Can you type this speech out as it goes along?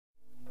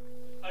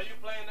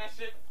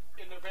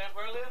vamp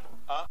earlier?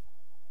 Huh?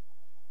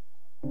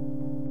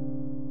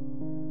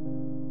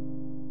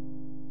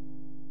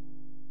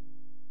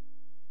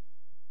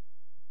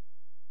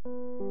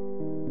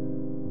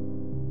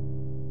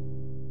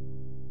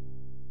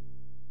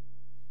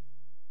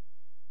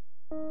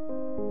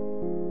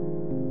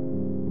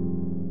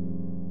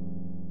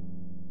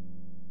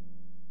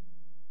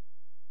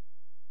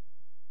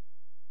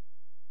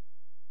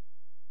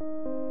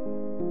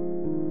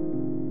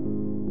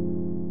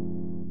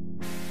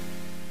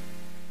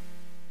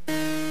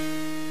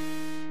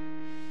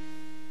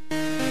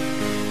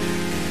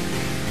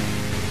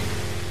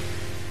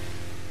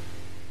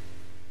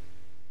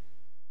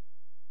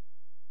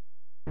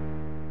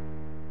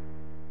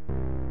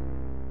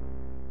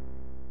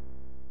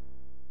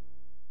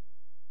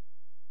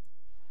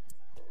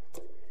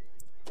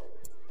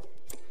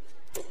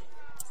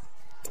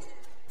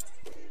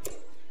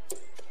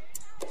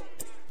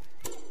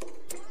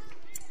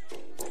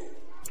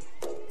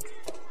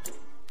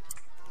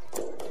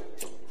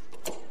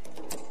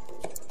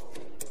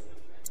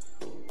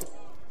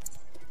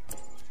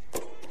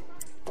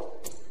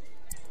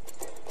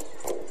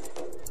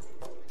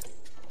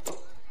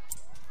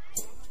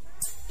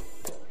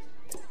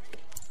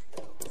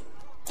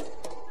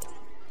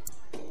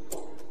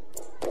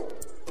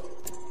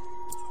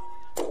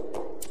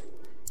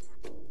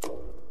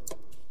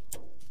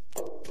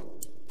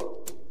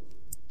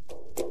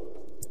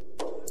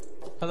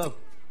 Hello.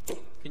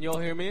 Can you all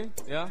hear me?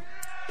 Yeah?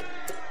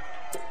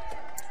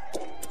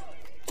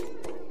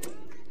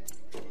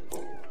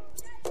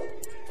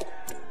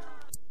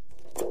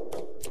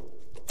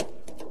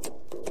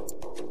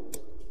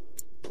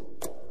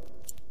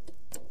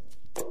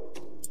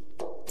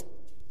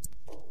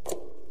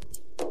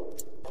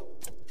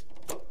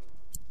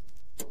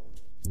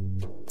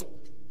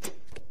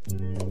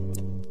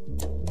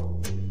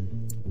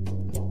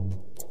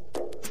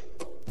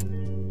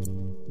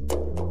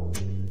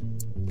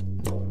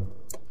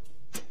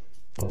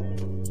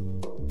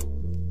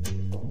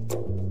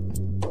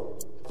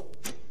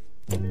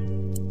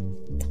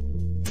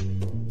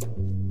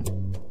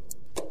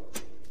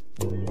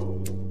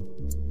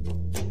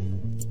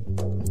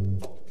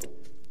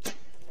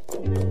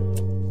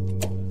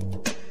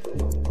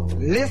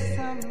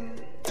 Listen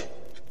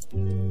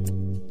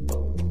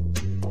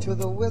to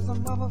the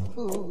wisdom of a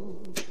fool.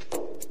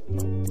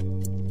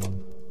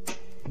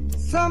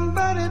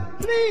 Somebody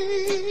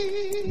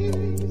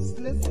please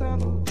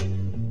listen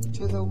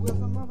to the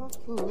wisdom of a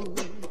fool.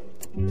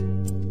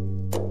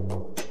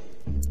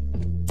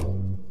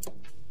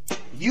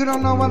 You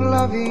don't know what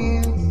love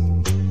is.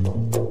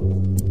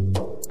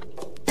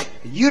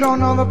 You don't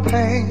know the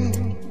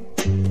pain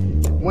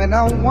when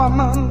a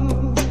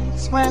woman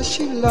swears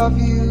she loves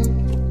you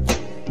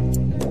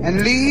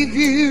and leave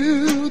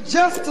you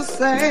just the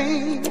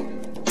same.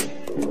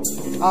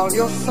 All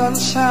your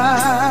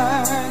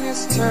sunshine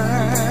is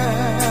turned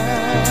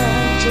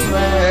to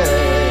red.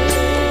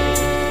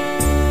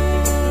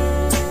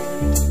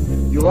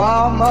 You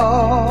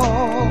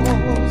almost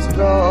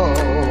go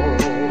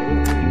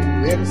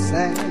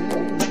insane.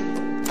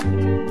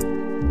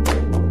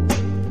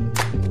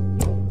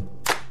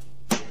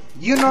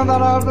 You know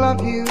that I'll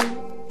love you.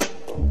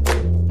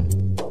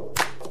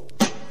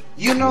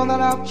 You know that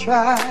I've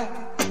tried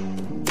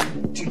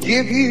to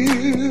give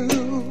you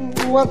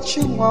what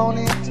you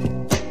wanted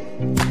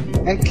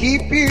and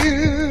keep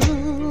you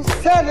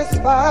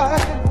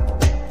satisfied.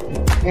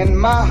 In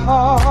my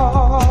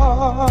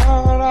heart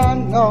I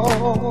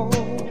know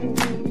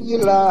you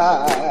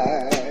lie.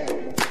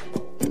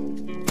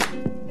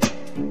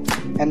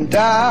 And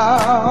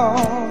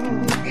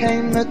down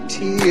came the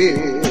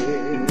tears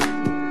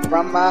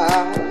from my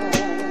eyes.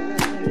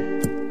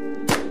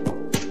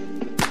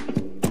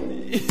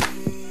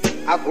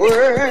 I've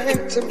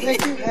worked to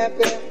make you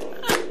happy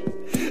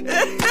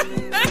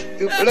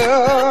through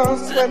blood,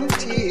 sweat, and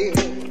tears.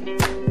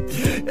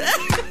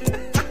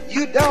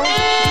 You don't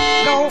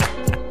know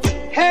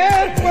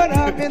half what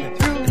I've been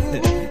through.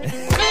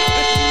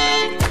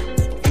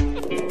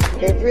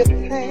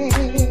 Everything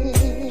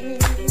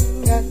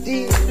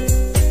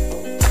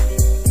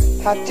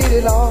I did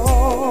it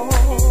all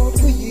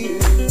for you.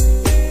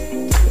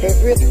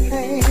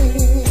 Everything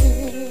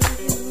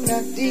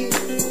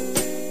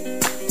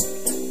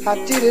I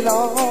did it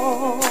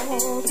all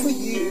for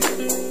you.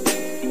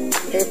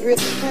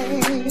 Everything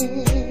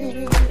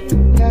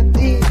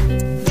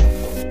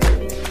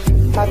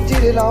I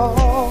did it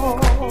all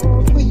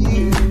for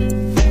you.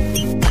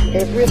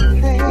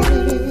 Everything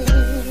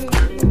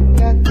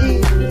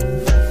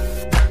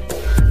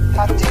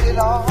I did it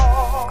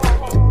all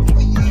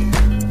for you.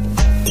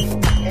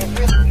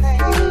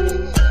 Everything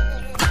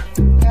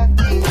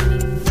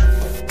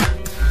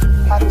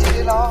I did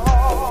it all.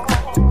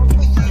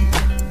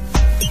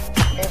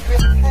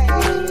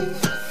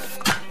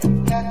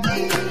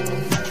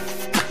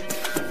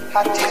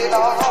 I did it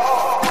all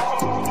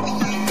for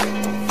you.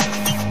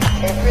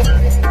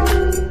 Everything.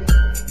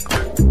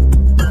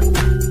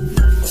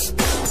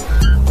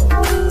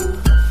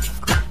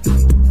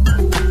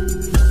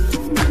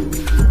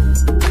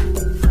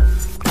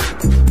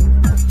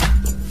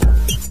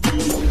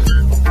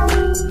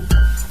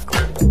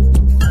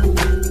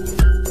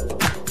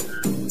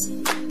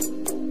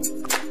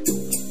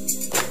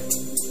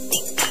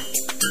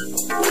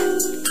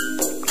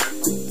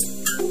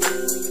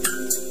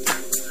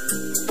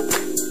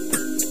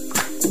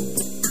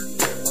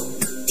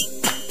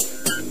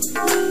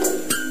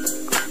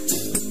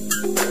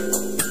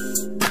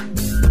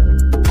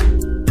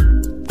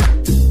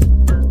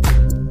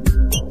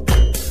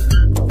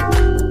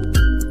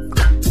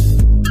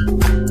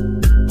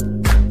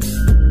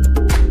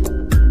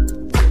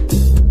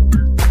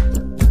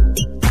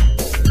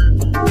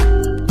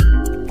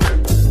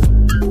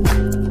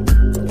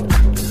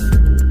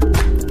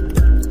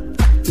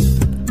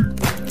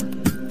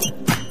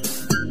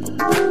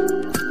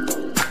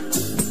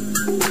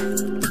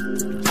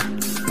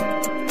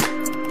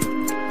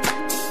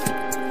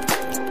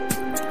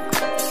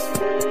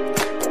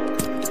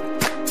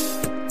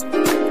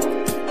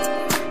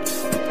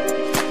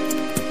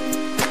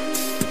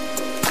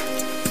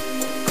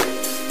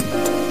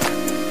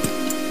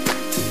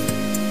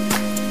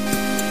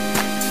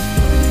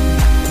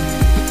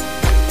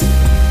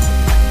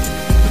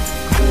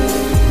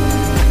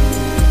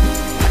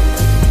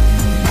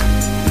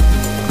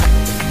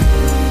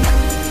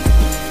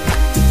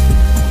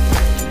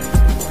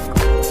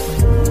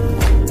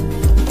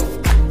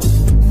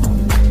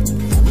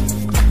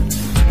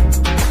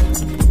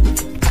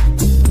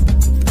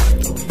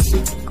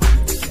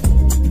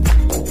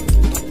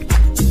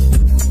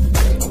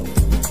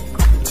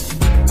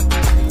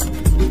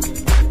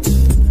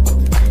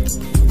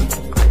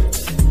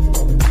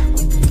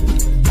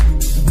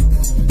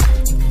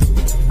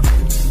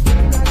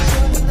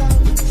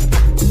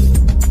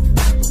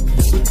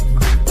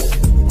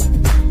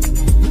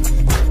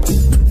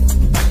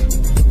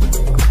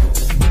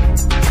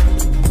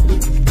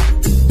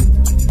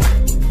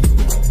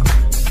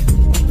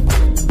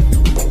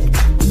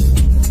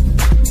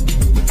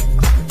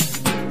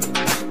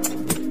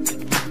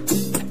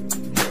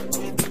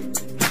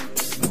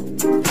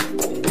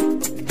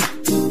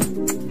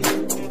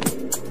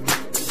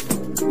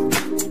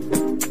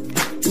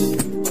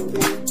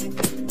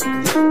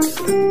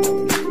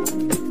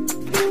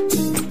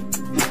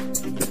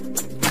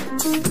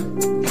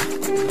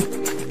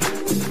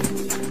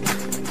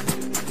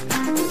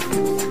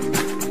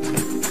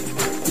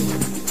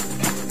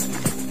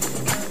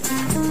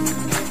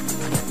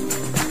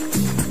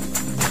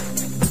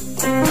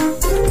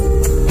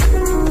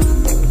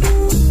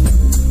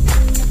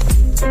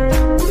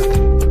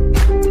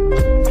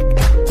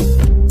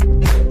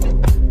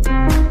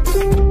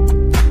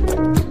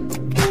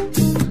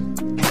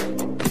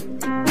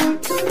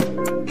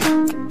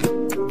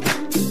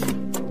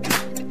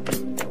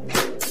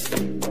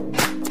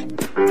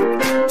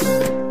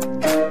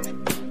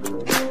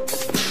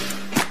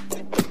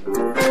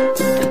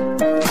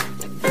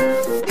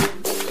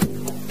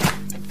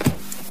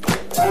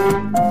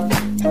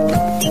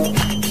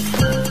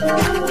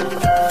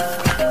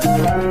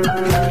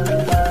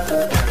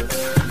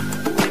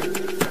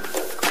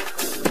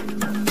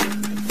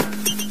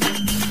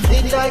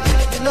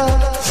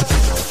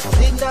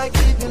 Didn't I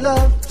give you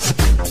love?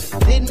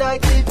 Didn't I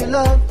give you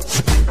love?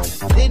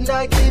 Didn't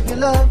I give you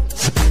love?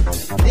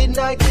 Didn't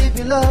I give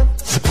you love?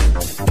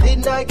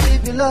 Didn't I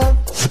give you love?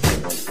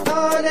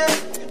 Honey,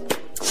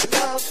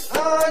 love,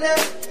 honey,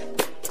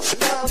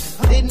 love.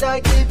 Didn't I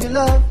give you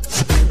love?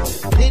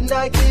 Didn't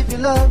I give you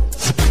love?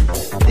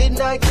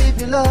 Didn't I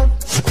give you love?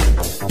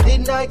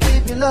 Didn't I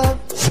give you love?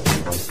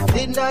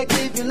 Didn't I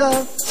give you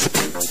love?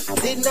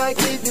 Didn't I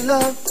give you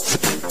love?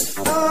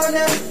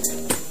 Honey,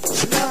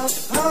 love,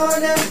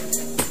 honey,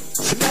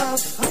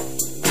 love.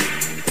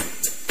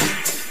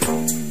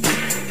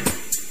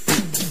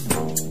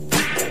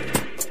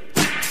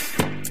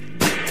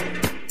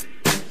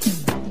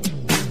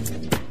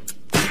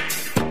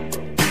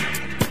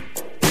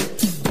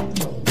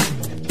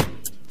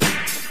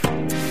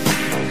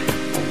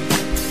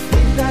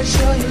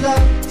 Show you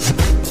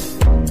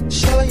love,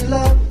 show you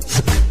love.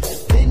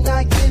 Didn't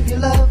I give you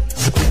love?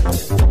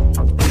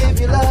 Give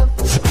you love.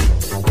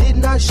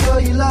 Didn't I show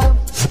you love?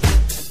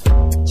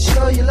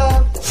 Show you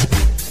love.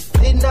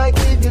 Didn't I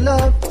give you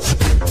love?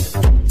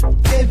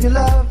 Give you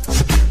love.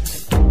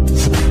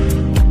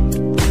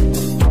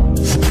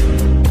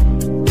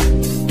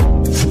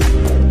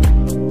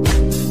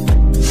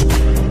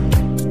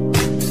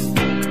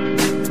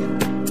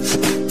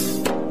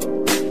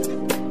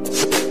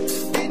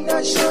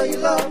 Show you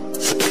love,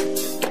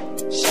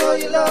 show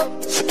you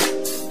love.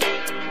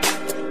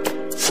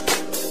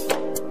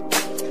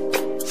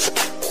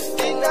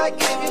 Didn't I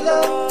give you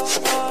love,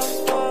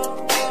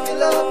 give you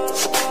love.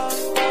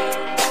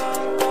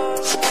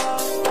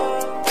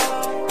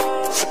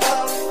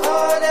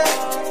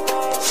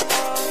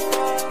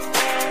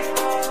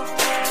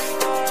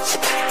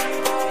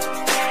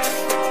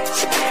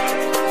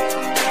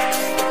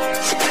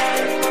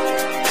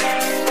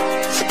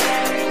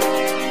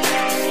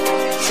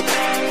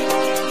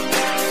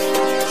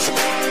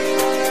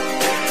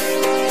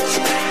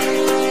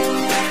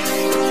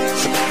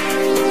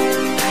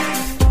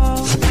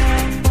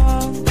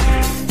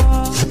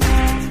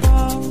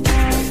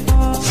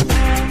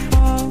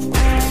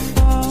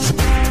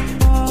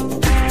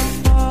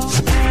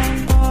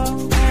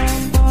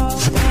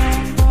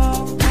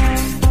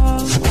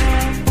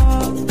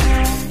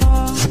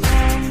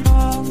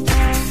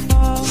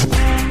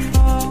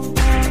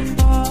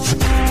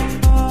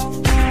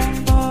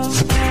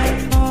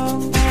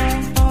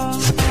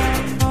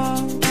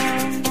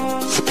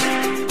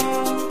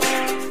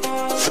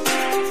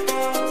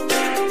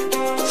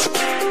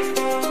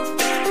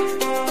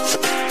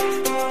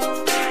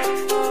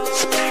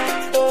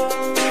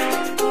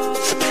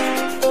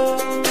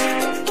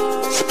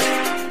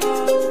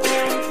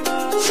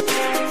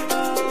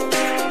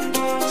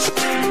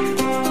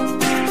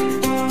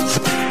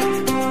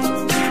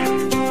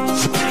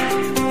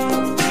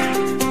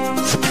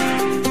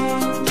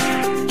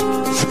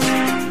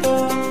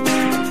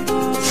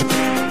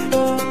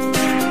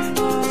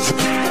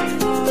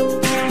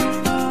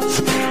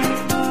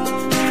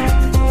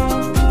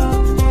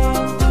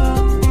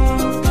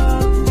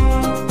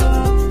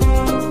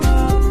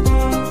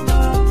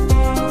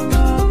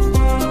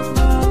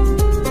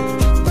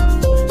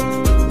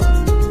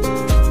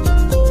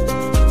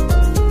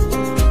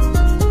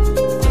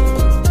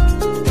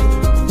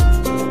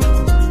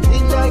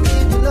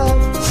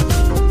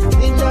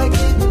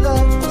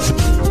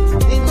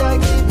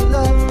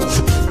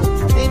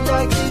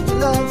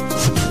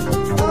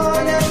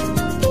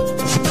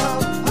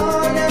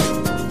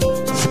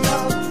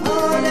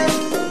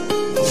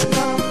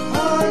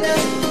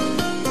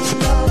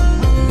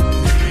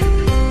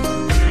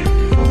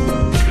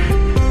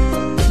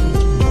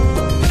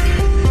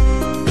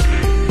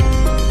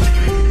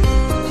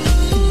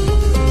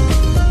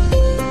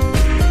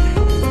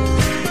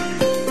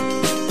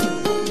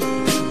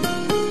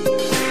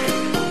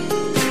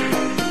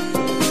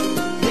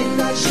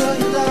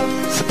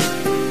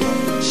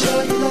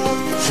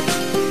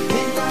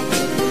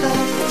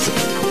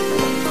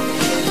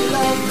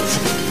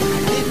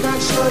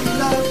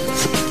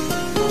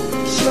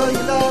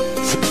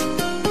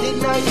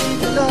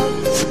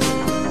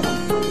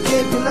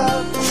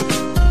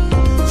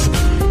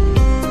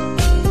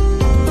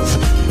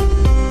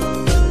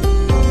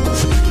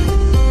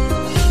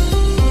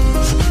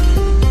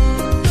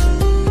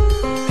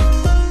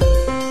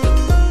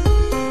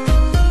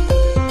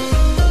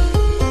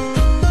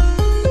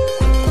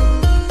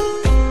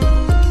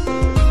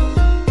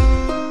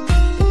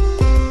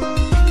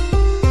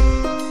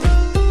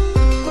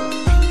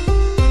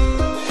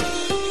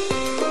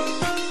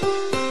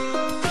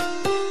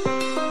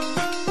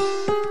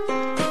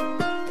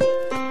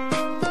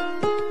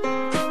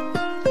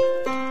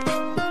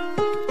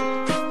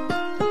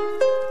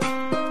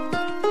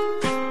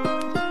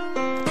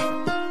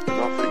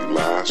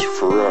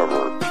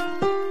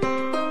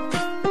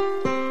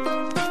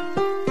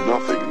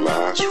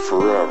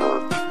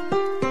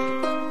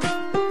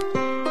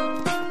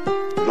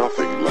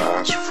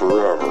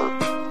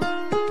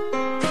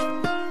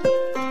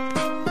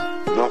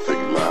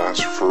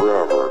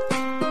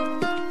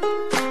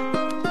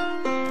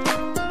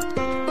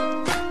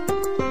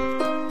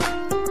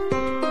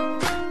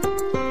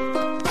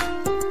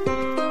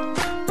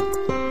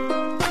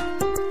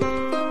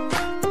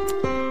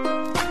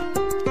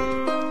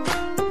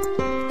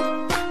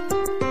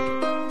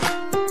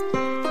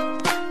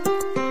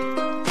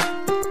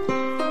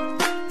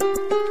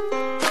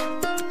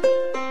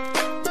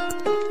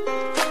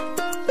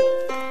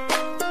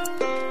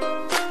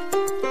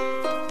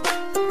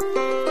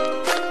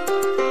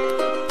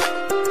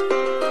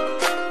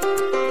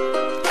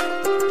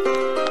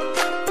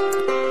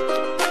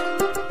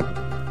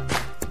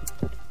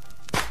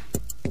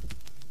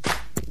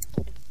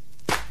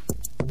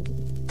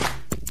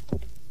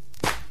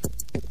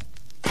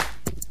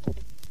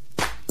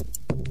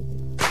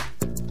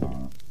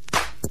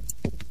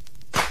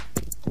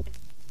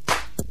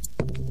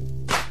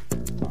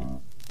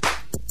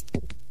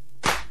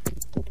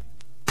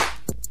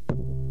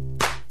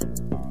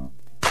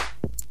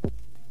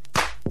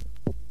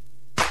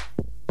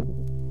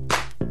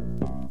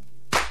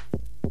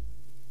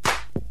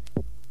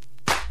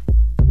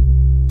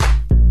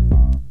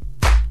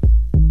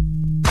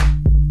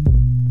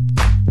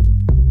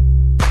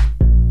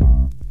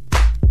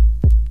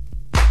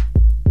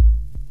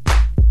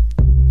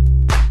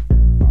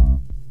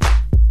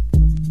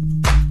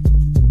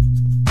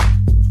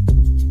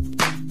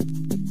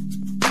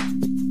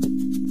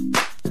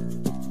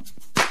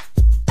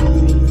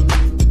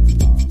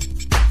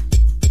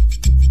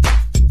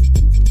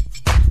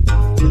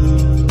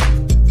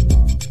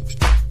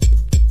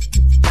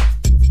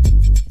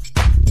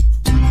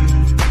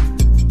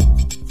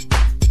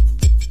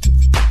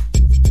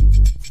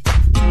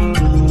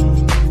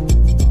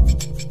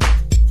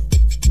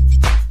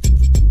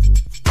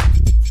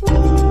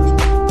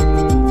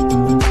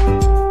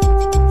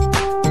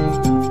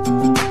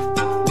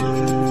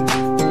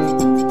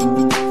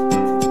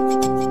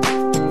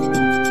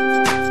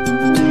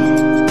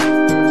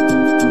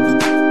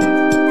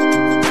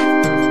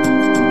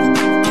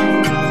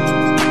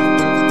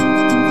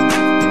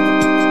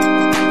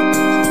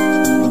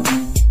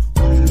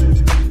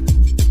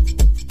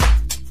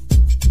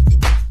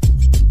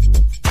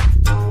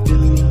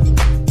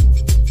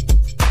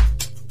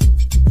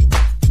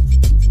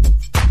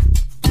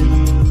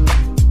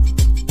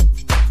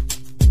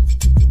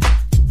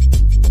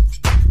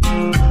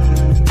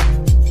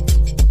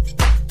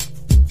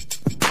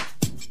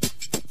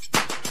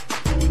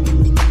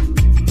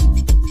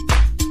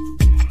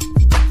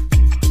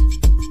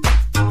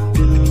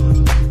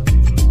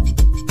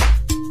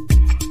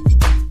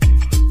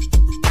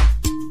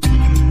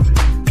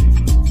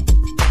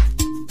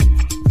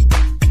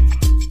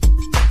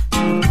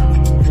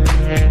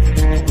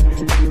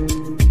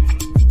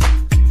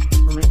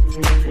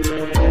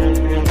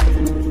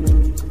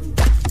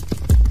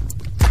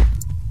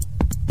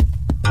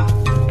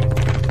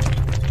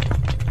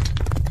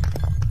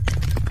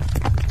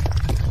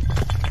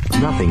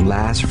 nothing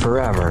lasts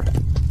forever.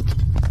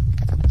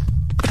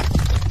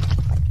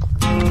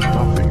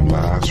 Nothing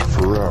lasts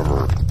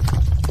forever.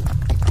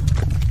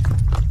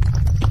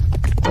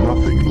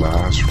 Nothing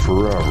lasts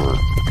forever.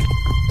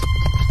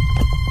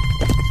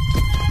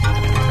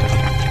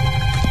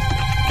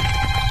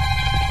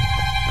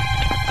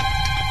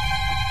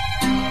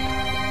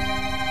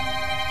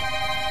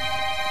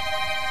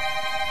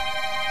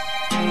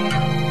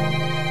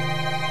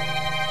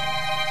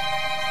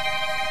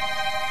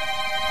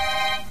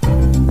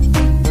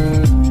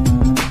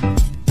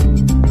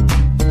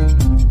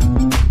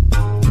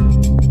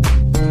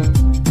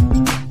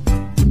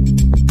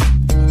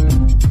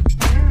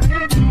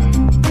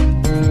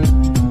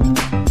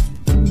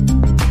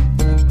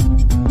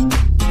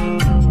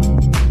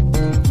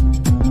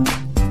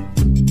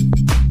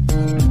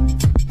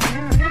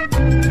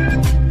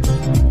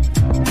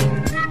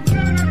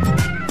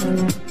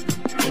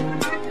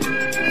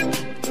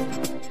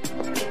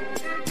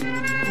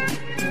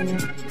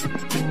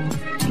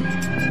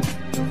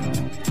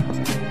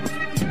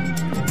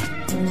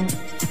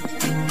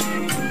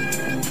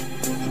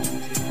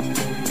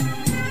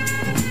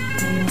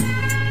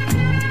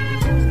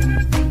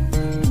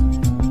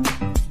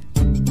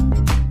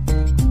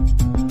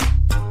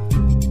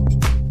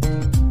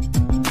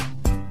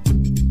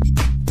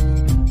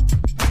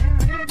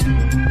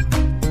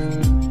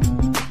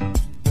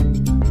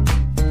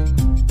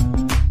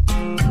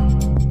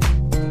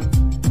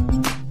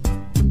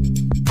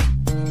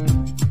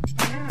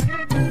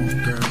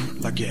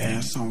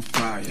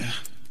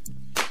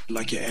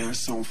 Like your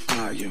ass on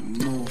fire.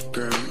 Move,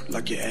 girl,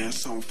 like your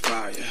ass on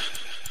fire.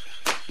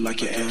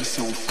 Like your ass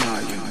on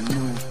fire.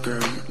 Move,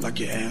 girl, like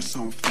your ass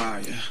on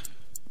fire.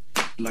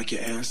 Like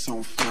your ass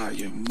on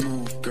fire.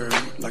 Move, girl,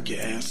 like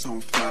your ass on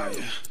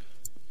fire.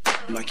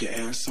 Like your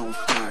ass on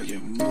fire.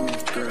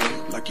 Move, girl,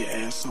 like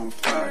your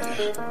ass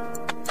on fire.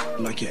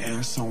 Like your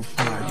ass on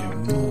fire.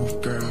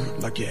 Move, girl,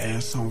 like your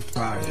ass on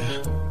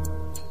fire.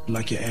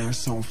 Like your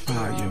ass on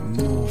fire.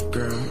 Move,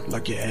 girl,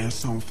 like your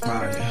ass on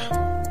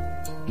fire.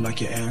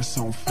 Like your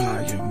ass on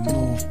fire.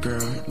 Move,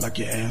 girl, like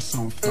your ass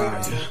on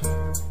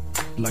fire.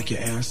 Like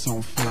your ass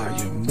on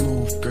fire.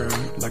 Move,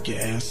 girl, like your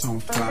ass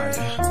on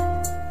fire. Like your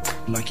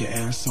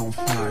ass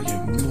on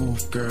fire.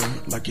 Move, girl, like your ass on fire. Like your ass on fire. Move, girl,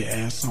 like your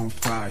ass on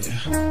fire. Like your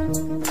ass on fire. Move, girl, like your ass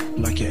on fire.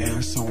 Like your ass on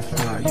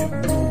fire.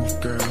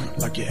 Move, girl,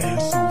 like your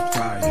ass on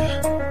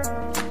fire.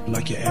 Like your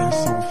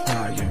ass on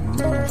fire.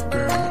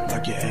 Move, girl,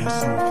 like your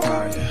ass on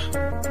fire.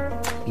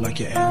 Like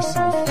your ass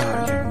on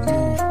fire.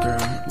 Move,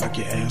 girl, like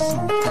your ass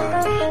on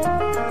fire.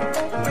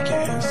 Like your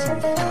ass on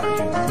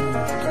fire.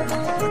 Move,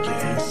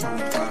 girl,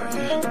 like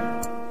your ass on fire.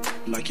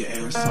 Like your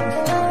ass on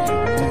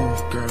fire.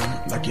 Move, girl,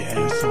 like your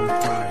ass on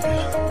fire.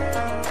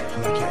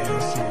 Like your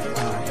ass on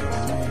fire.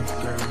 Move,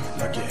 girl,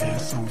 like your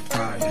ass on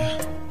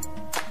fire.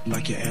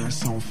 Like your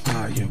ass on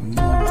fire.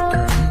 Move,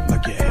 girl,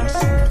 like your ass on fire. Like your ass on fire. Move, girl, like your ass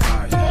on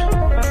fire.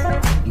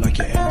 Like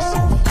your ass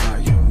on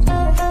fire.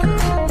 Move,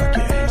 girl, like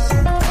your ass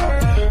on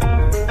fire.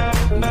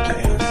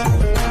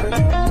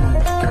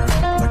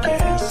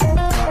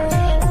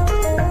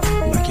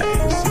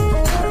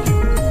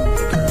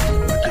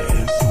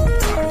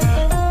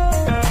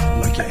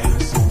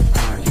 Like your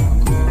ass on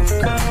fire.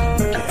 Move,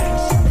 girl,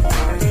 like your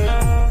ass on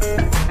fire.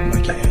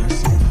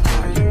 Like your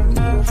ass on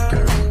fire.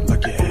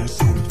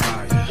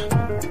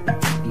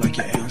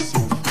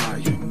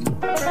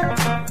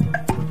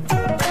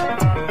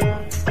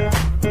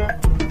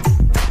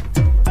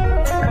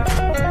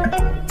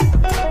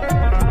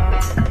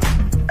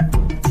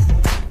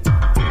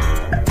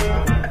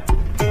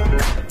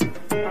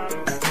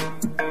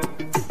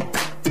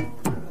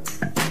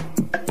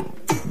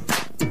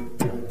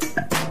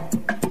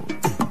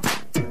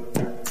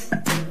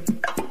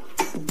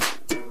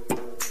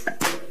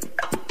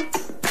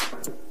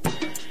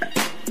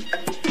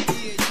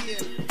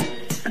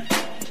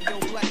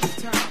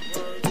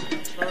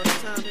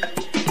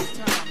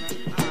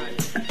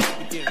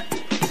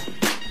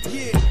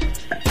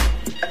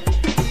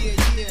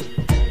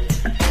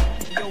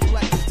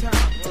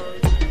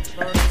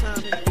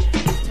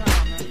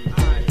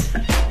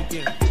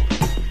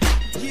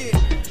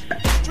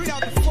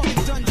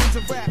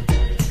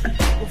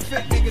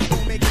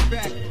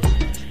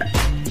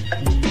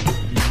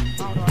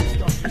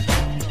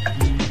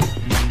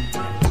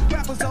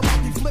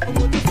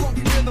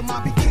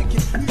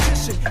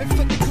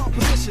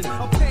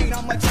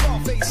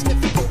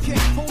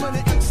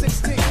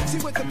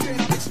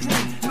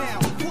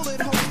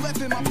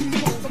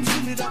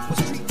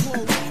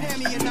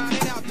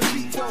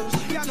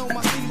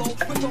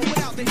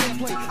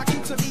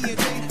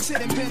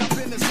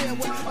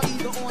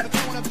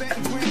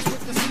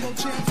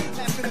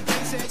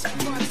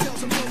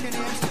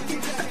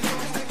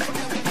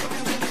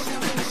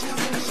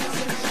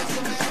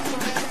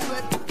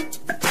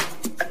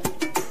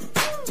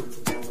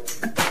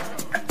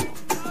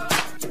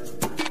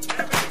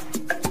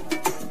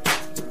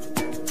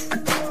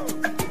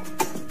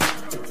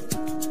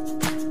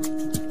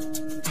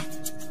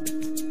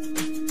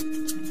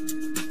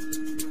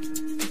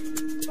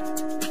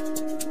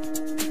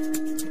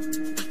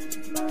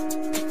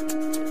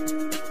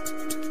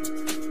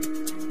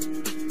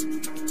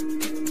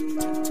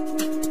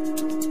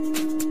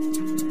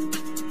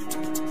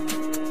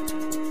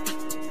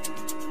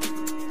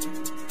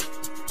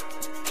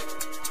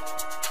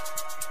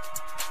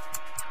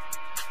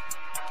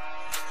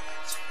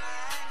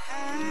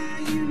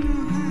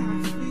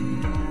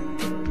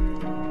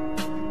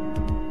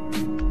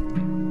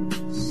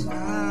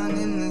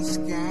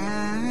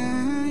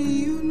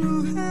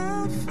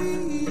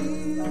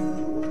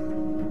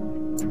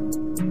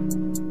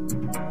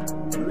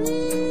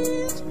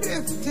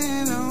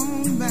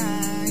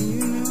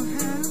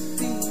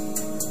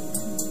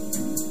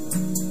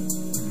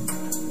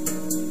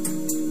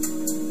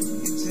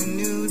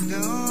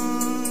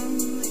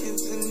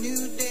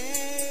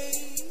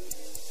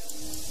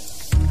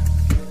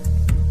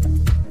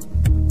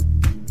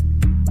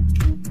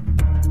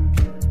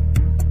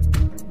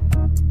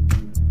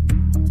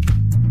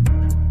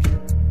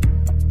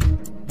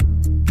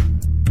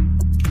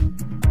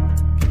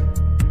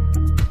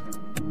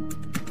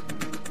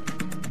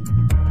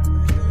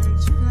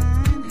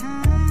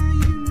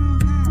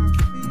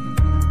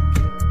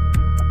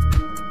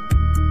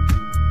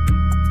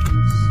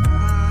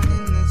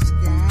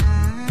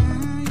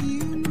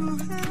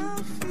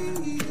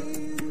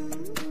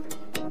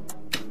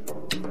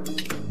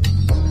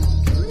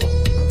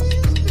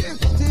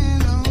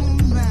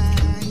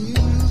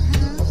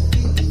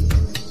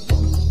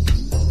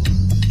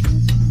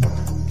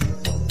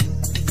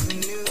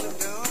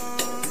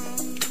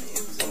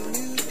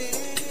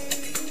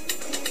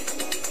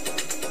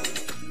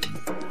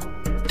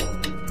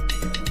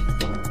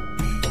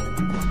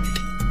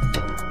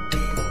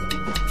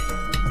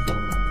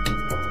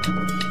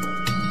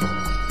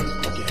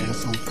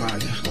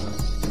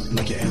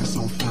 ass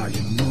on fire.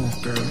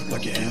 Move, girl,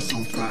 like your ass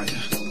on fire.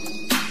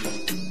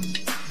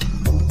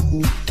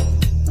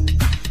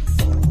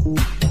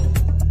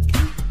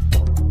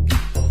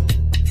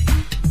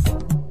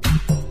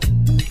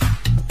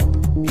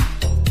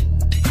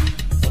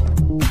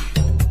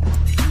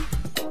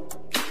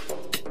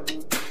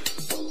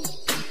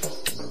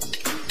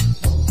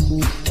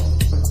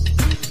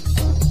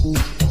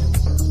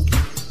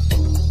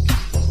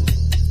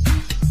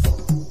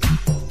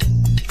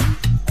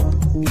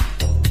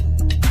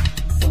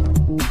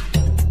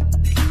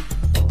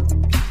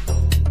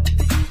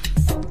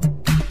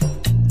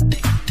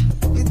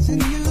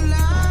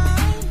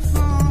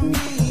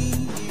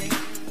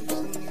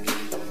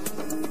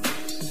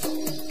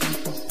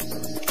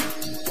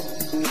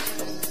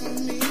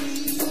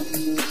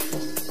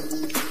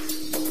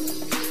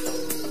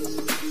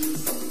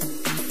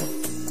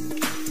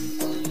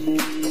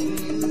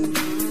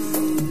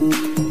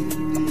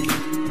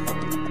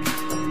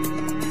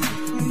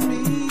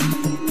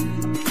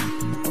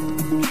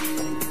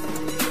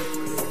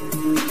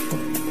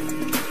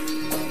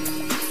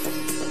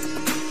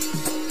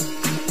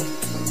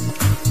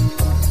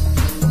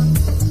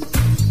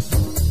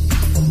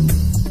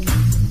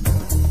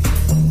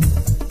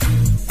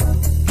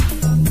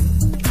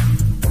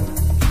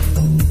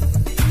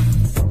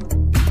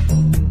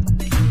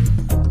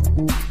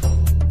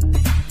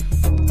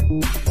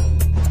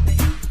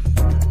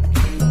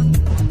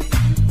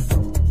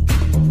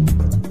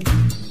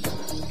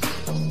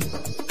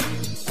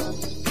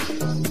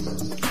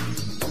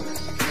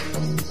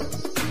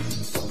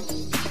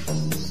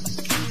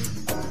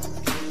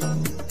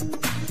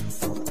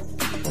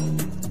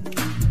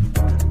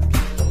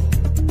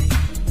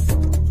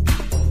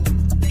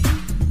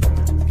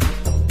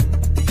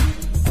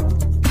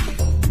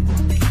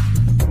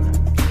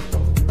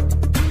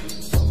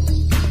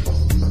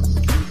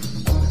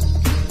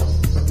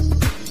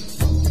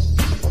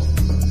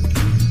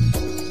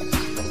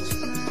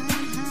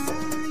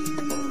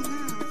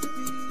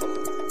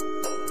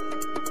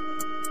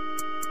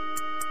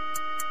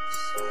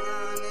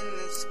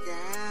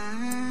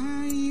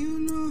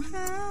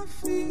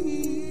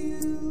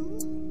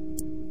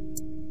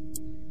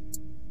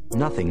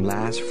 Nothing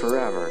lasts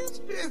forever.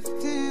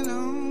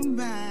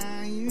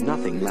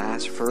 Nothing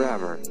lasts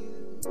forever.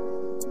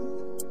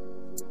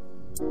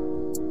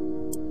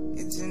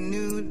 It's a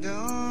new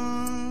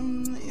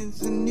dawn,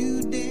 it's a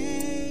new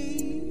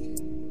day.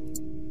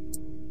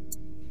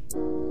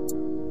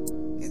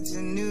 It's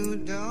a new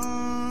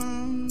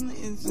dawn,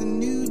 it's a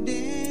new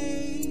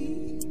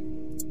day.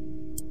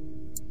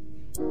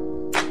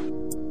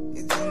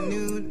 It's a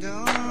new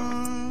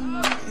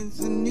dawn, it's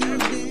a new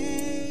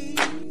day.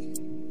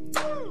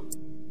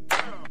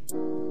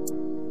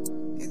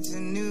 It's a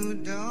new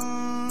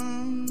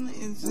dawn,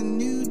 it's a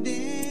new day.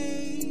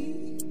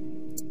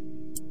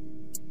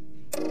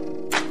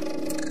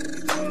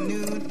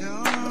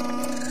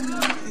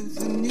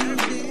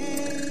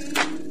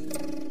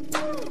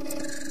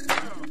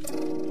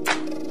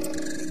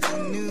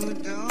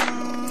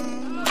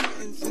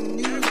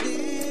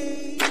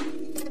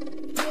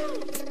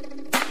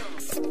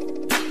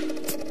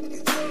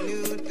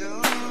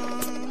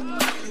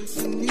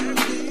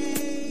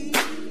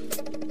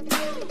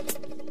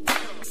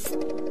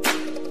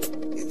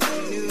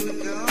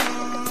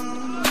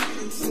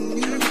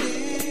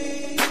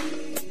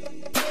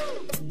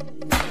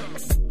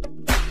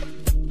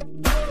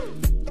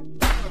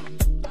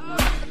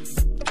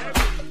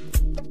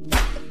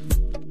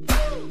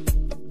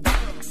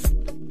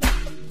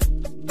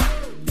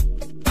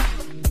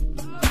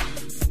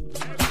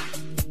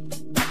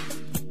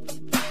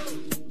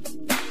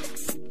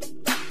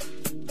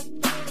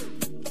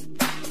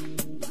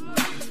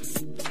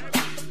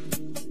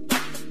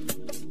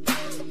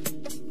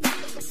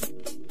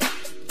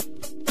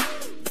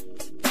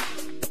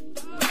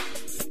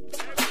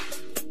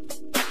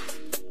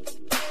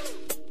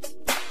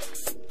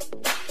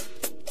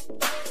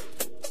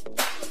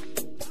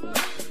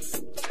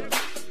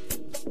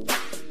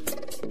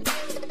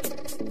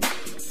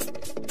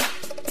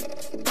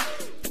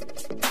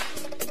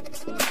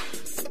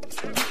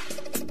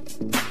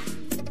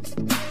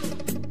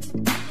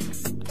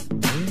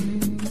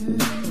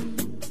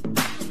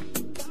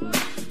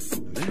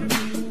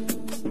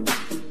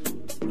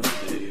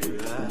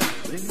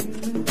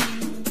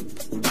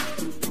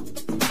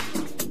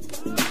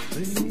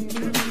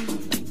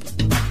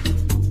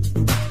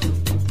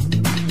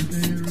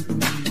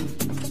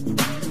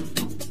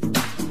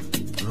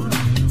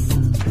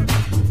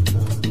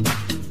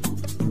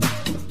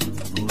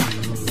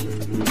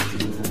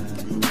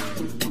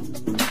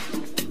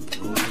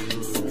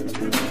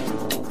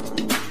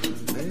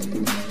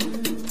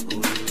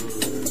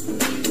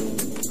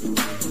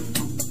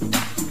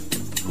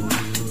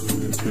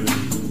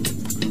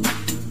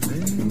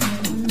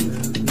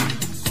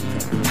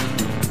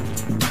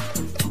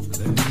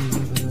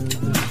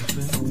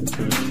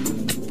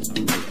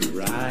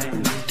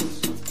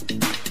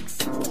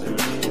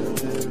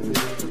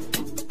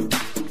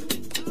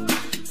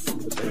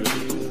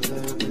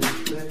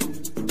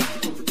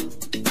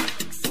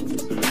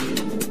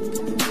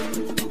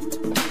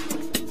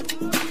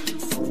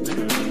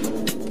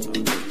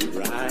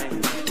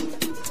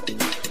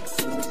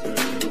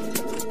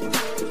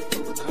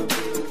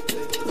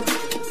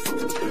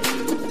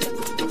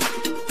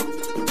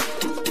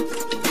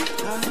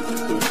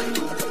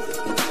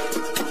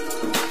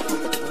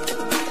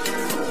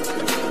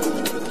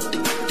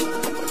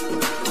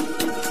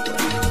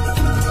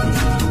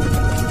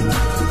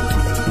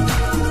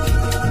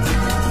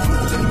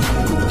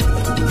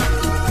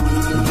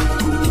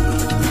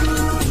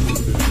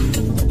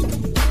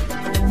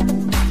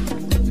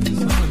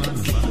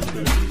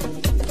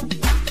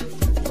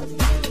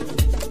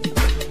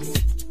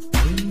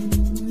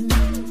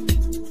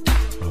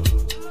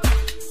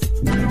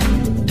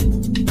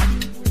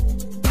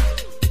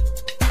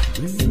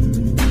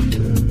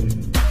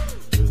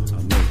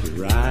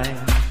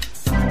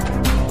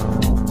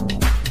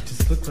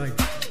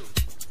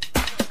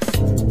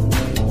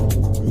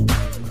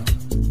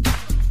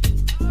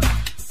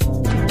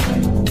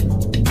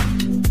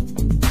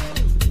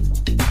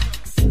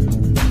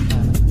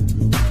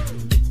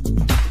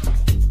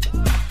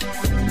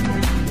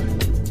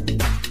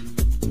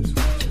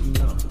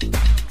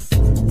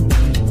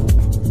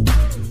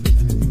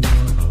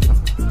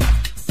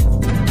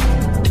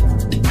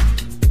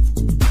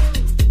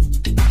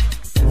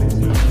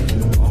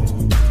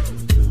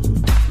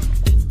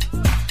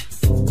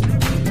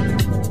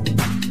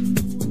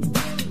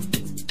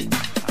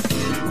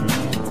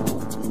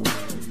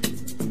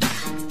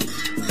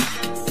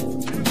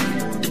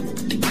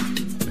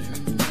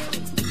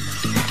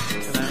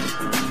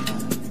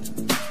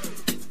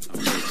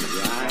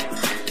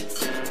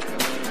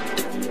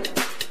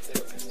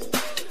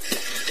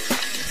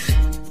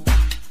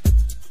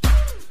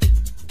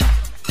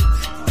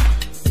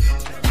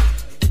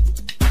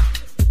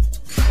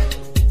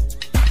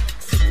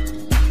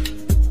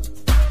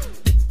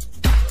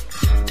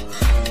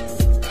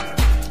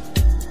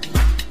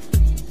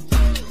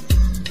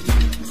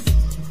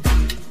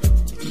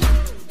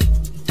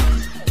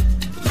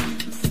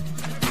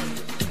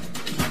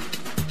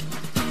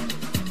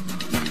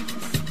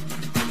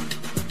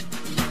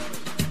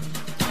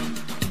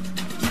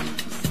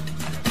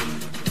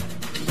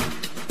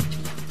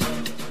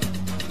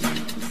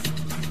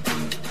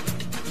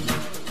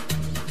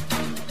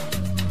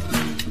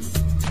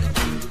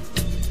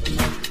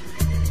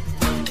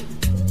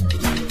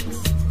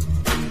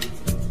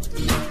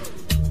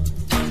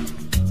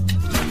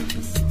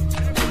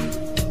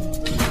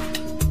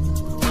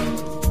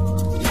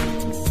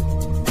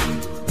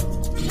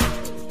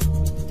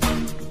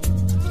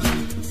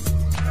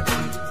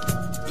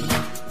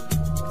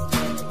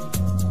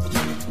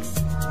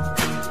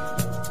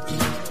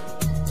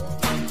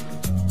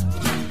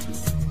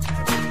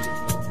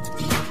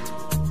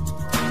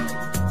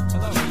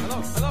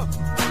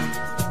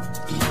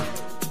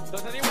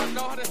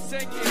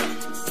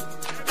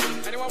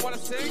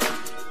 want to sing,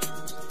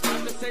 you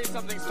have to say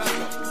something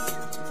special.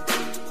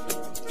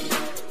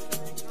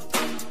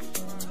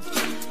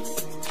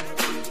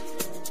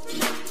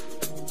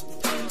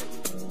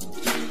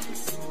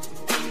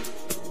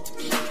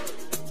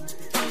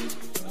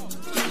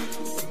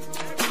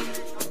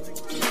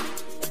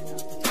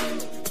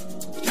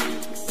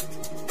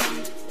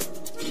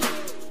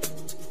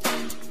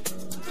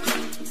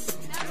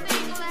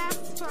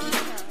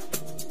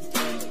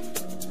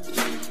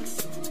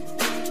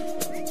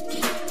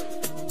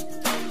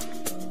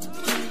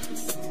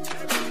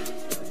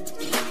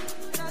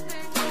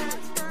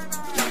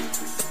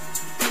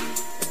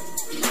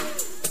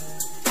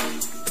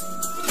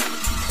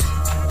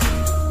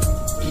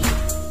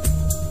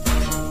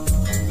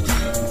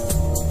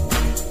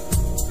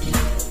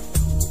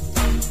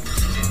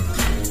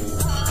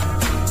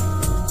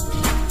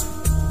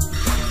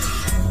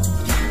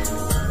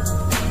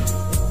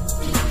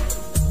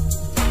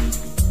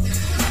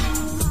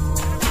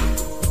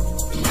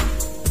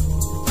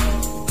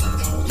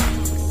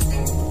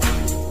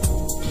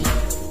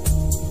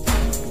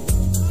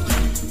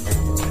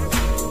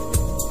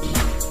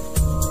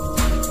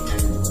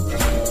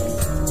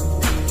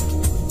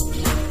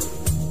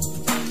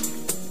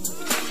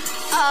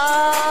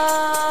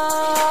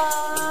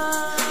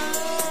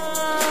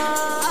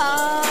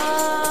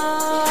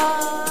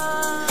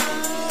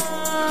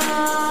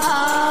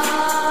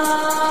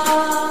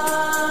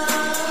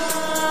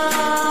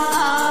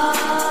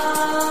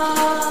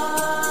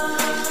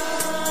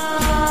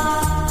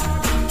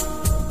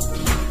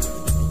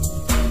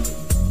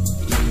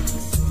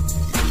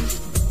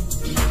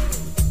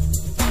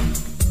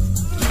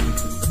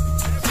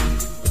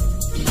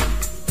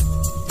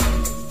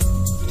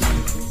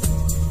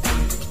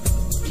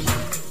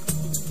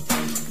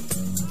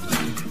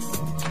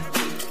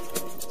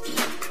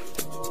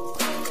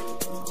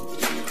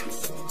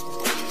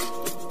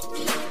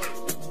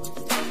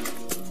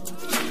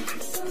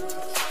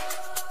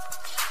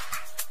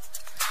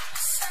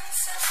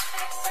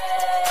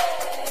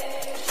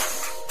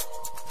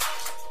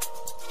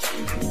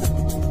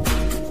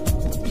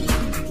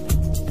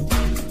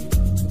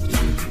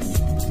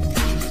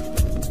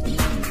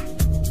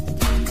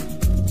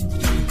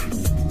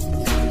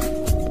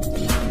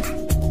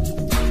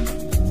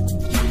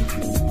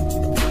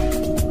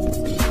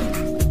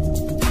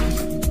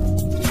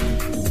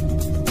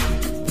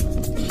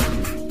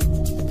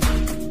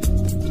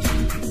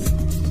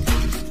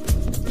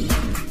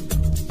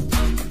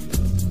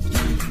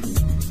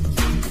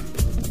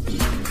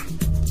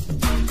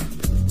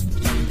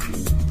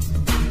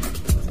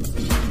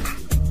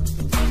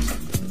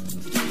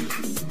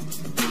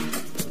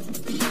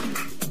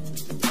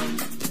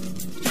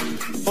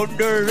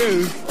 On the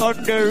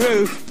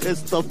roof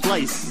is the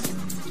place.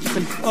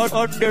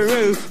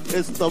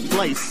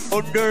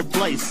 On the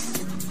roof is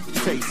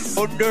the place.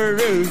 On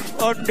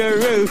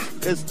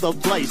the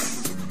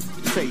place.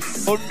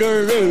 Taste. On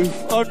the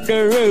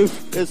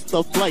roof is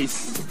the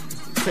place.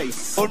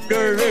 Taste. On the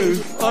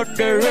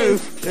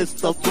roof is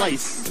the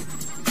place.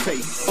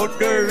 Taste. On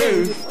the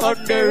roof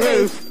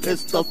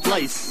is the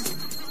place.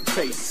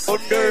 Taste. On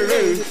the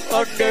roof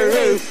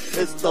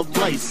is the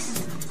place.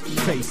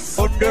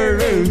 Taste.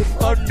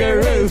 On the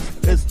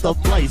roof is the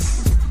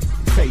place.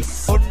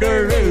 Face on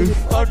the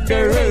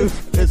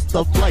roof is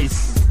the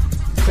place.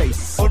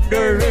 Face on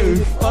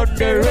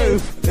the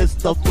roof is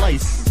the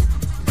place.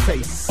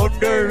 Face on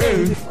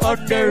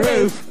the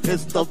roof is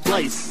the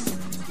place.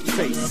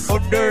 Face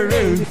on the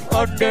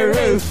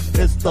roof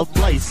is the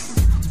place.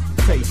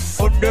 Face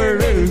on the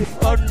roof is the place.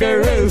 Face on the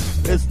roof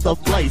is the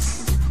place.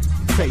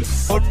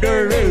 Face on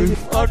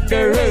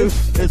the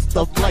roof is the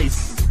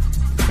place.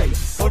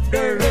 Face on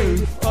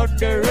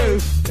the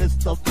roof is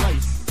the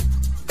place.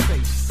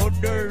 Face on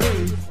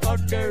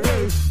the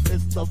roof is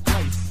the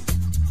place.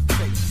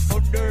 Face on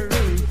the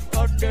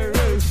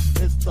roof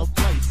is the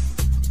place.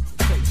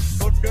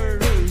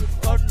 Face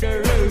on the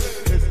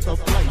roof is the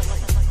place.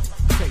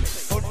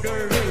 Face on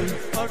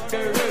the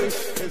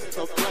roof is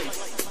the place.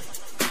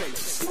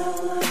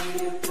 Smell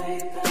like you,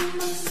 baby,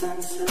 my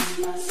senses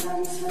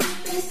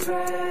be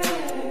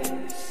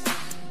praised.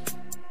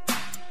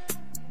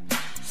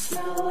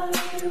 Smell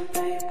like you,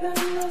 baby,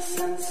 my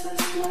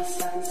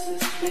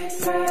senses be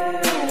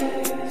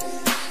praised.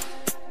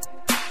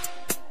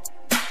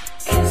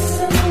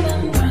 Kissing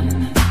and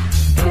running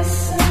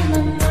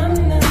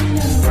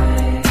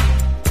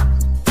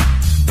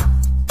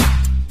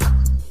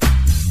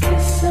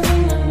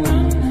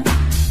away.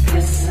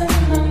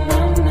 Kissing and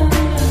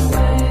running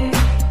away.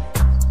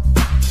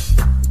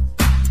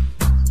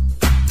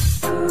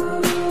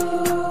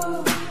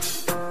 Ooh.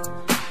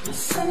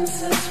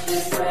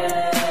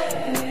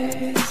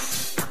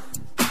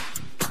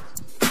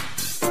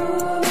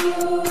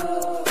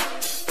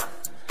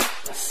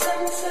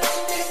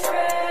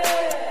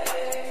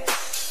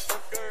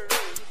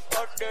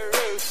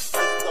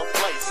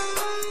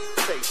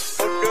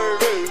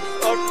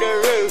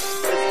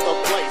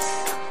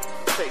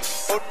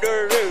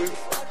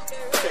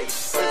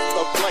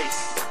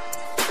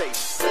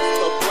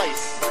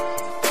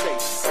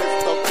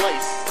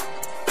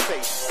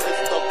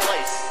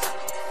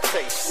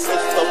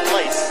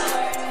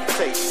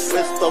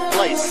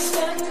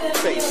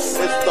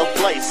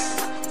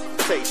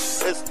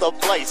 Taste is the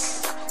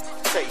place.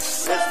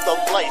 Taste is the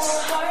place.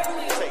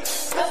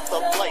 Taste is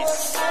the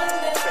place.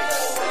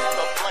 Taste is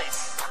the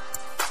place.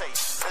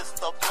 Taste is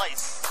the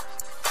place.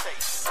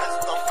 Taste is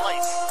the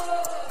place.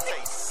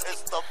 Taste is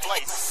the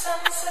place.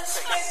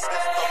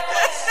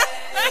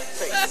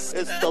 Taste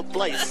is the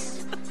place.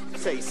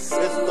 Taste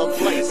is the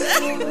place.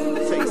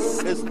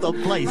 Taste is the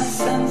place.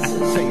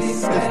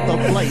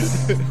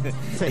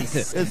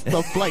 Taste is the place. Taste is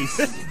the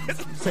place.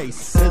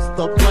 Taste is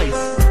the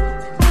place.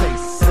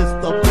 Taste is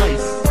the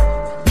place.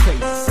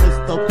 Taste is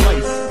the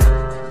place.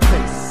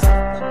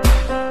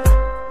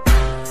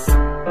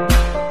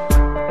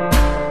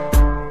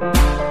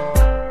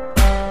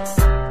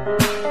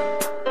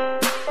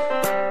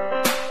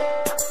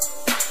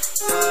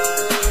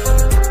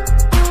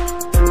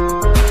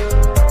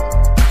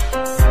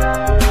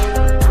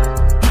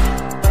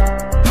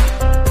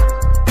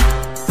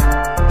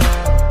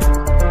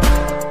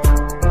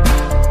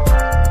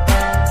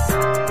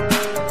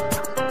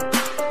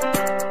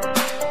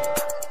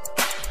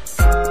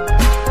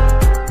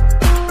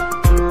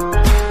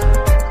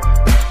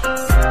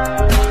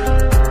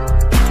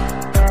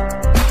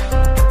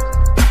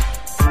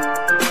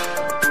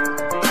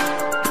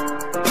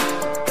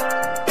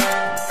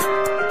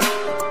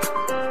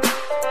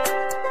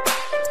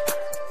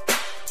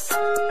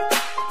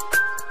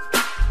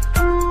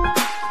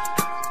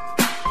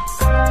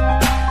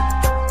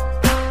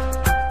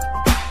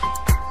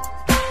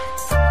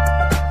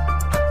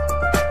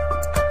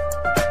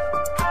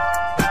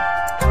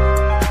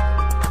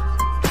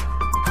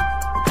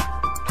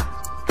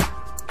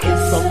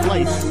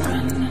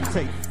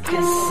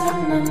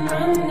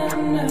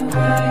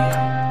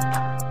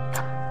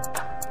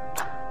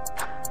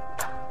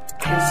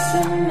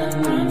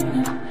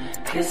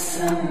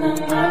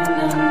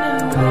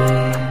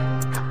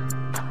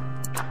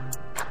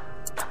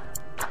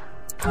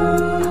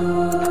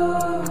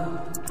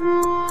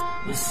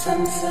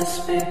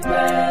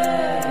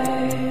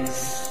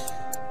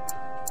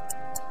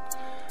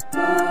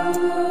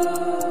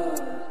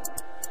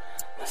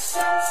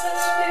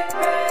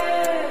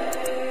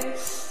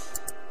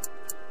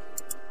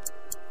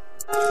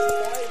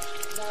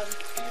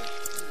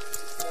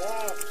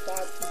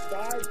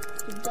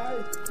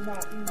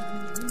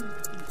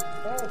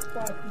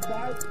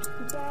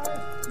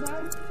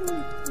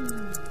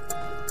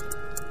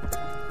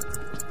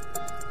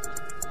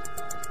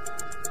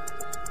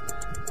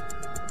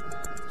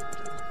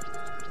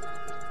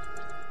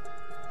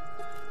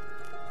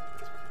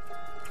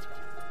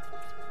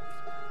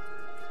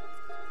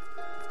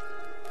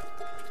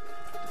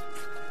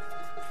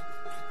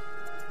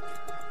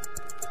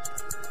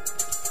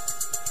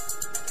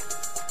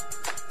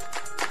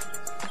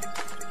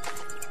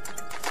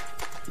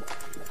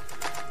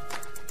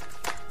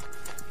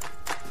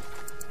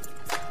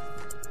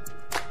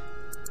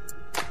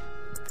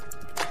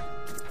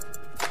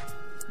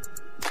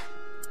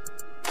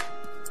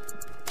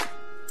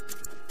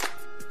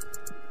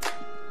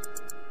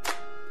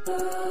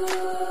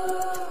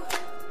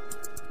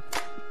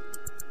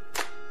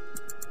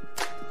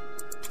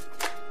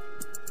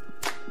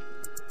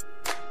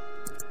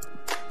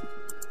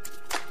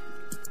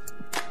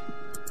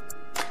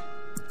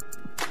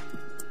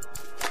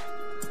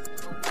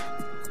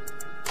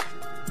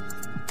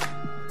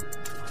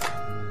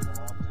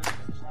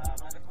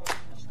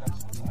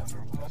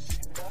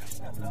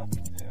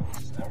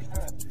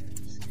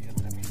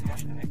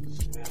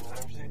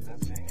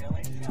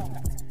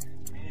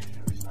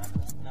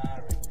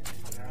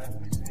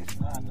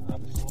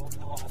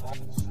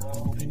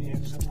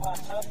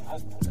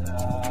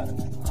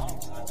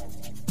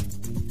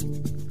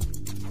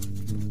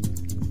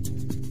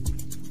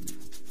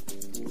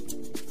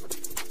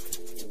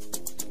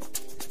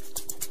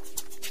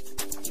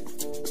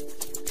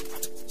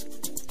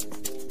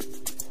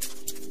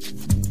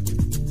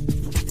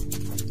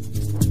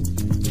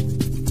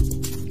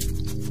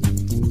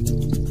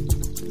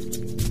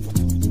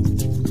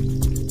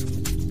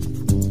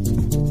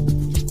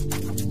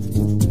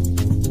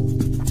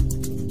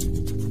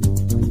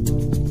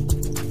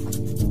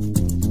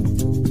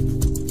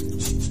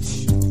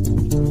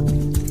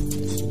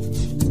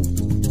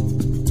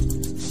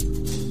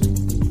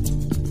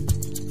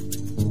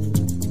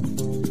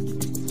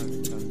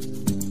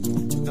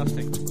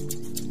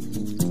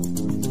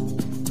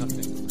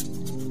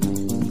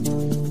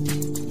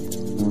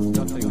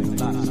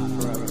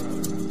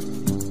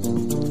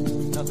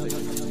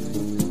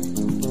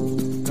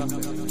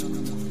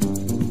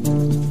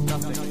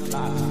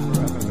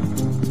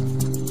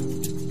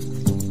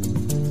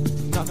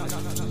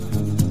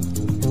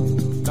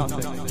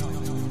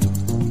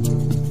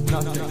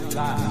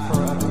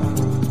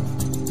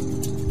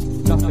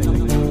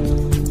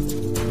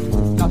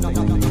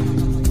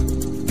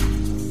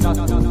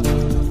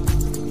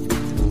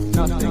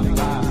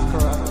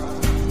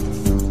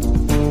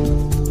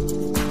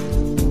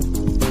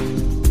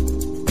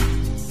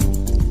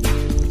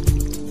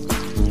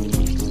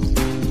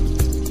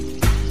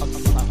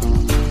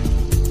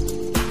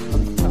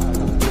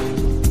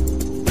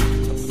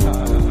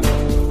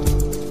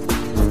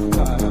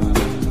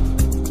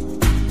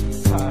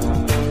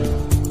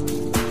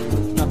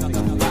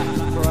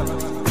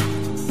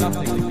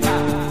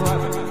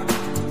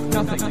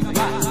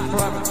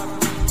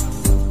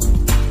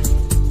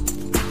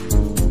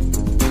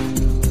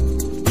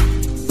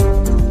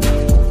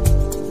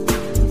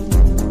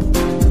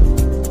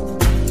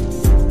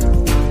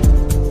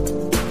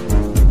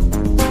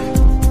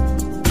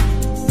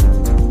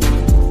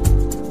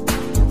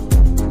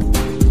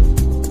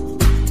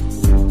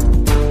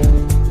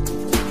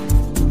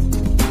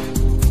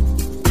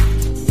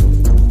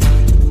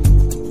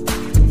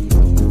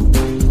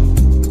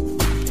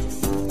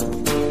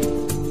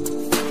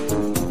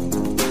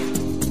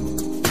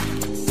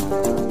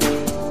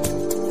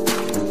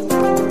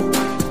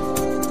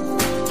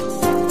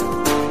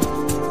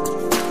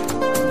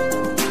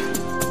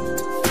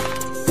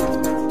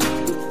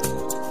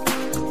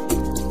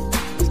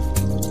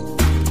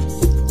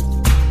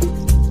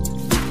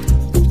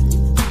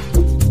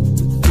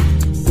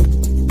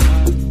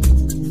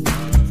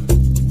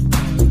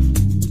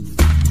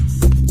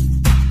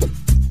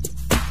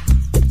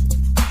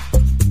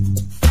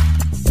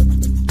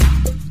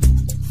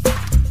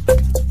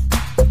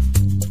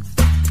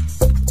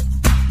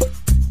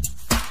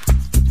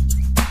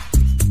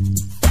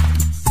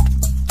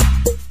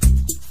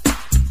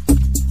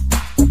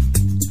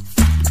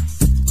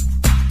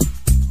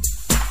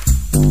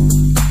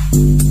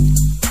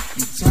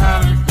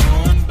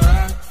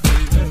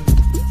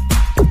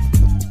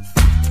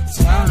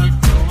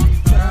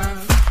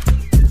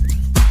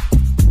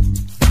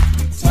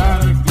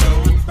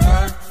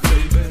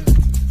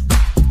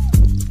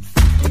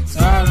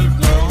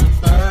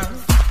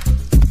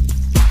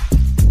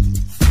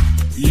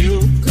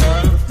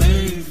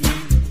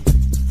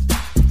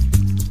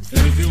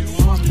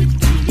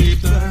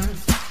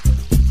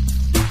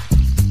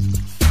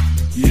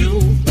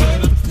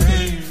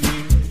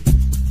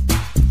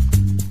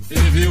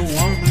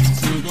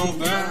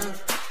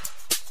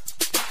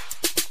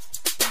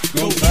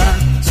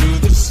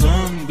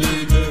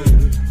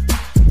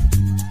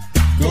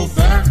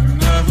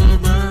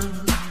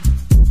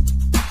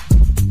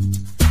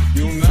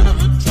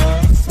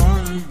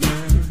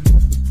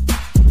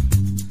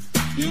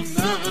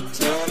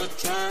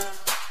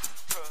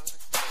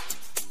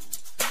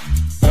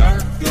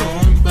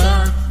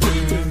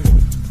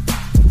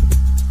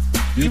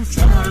 You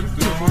tried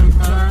going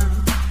back.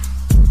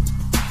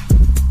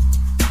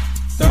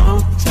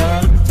 Don't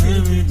try to play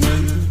me,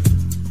 baby.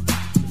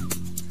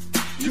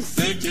 You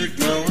think you're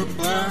going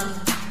back.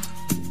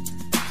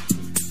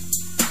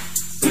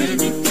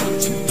 Baby,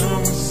 don't you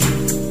know it's you?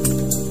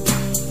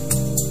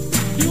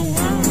 You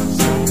want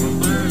some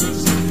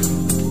medicine.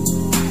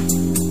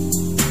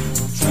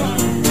 Try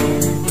to go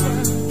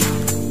back.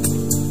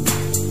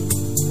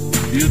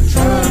 You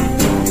try to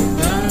go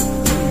back.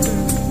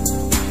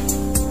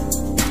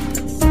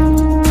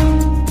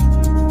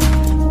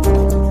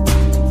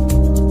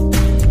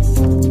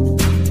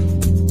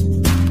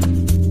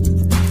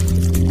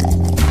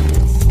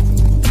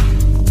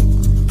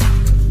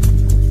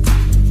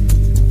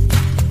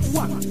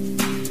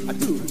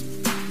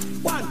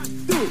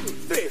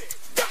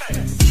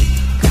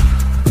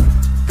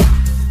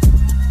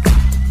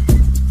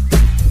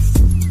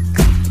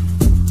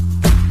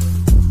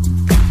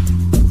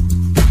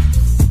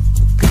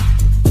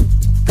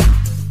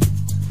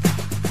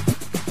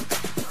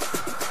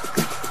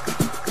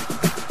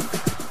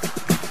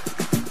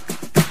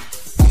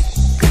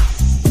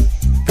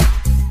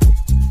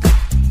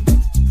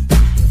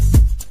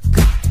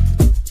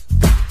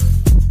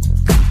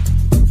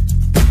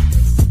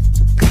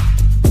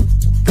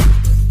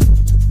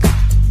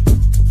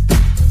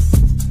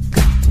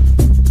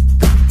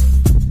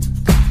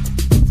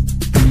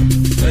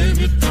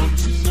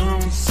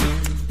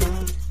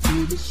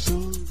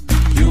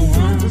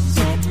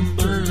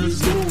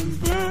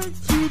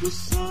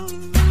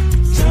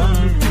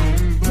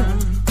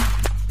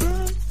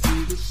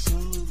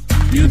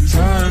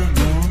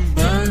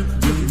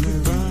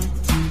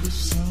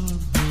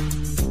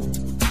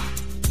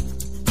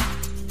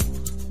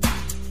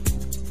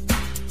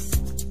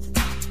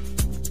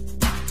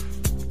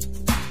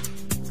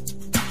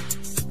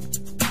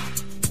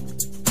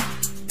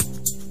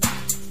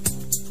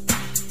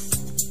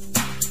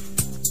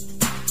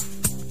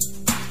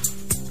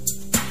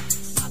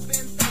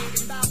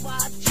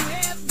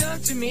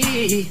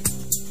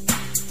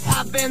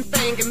 I've been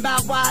thinking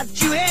about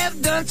what you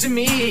have done to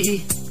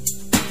me.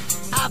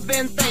 I've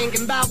been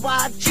thinking about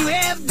what you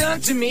have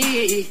done to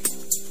me.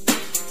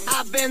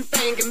 I've been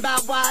thinking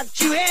about what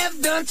you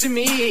have done to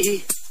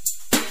me.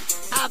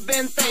 I've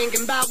been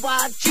thinking about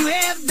what you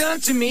have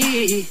done to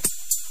me.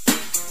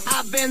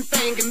 I've been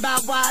thinking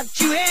about what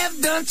you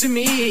have done to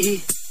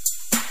me.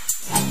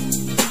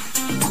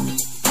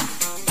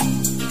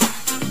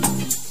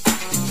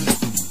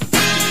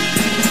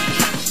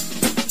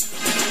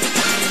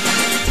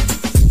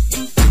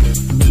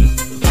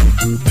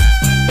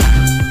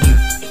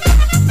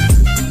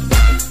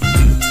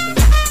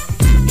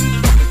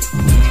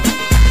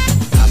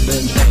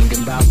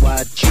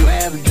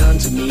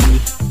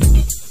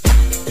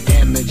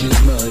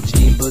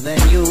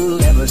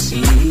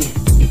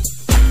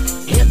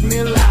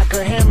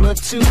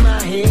 To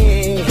my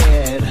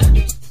head,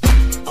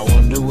 I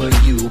wonder were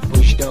you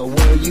pushed or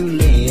were you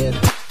led?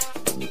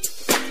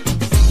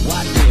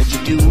 Why did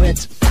you do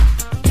it?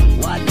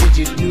 Why did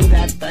you do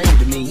that thing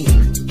to me?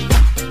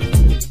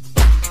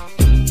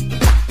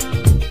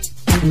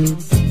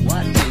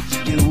 Why did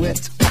you do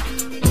it?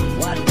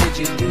 Why did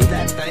you do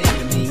that thing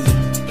to me?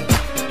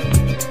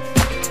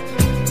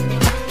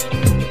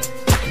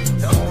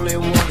 The only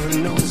one who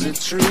knows the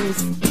truth,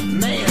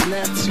 man,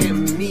 that's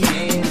him, me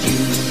and you.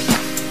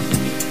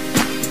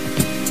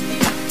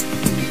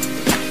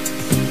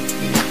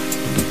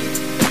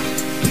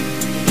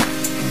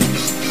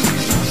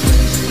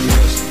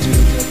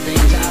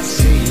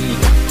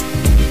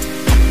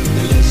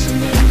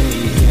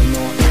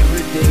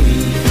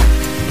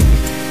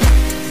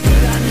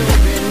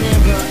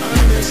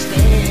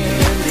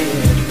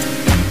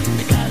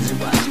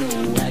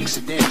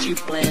 You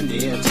planned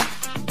it.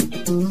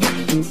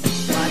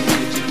 Why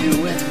did you do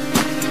it?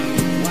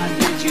 Why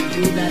did you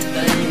do that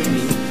thing?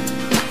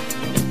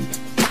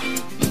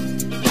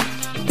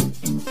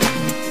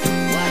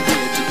 Why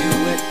did you do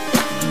it?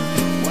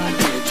 Why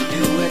did you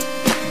do it?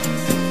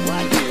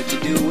 Why did you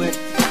do it?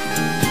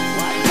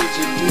 Why did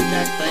you do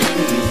that thing?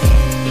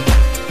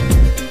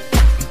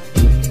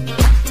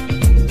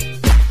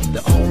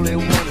 The only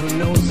one who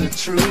knows the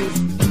truth,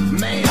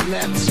 man,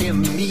 that's him,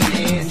 me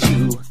and you.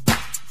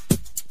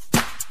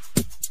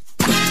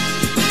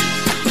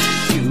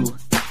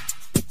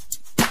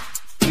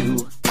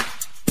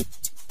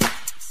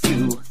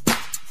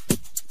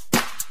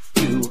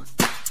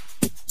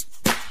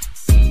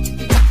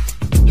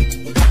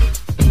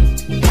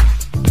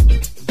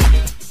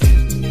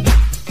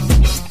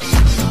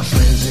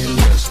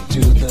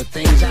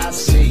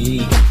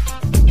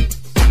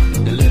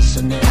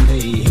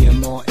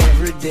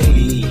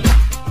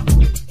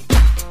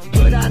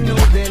 But I know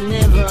they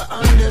never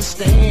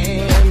understand.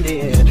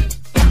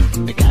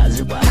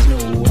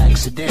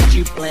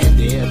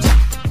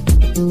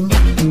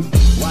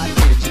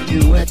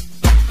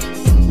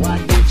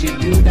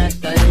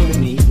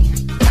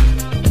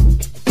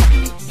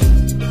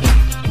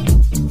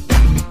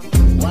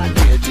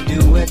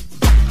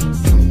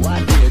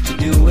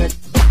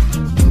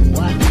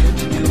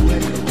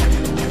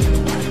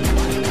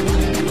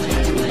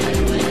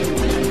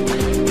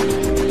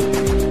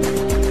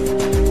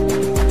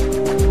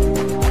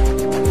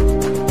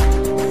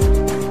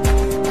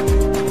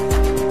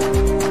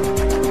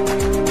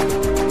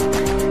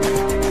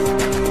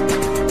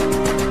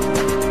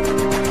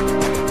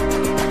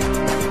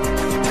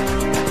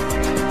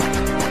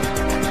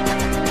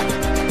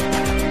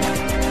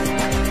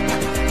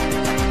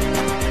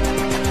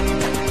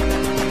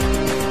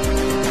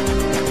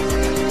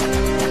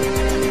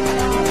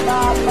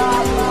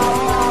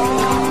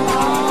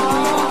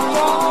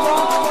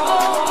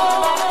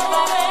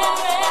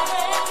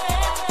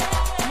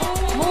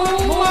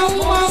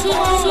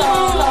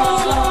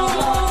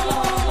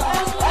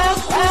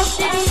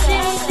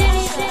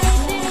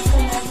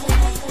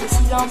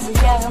 viande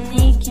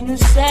garnie qui nous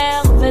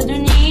servent de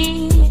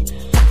nid.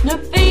 Ne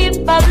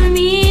payez pas de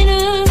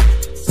mine,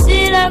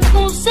 c'est là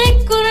qu'on s'est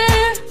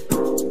connus.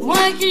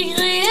 Moi qui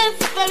créais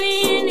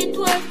famine et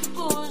toi qui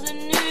poses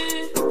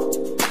nu.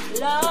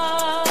 La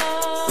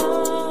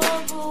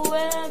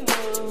bohème,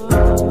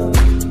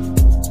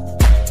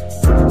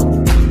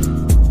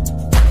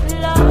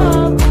 la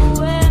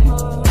bohème,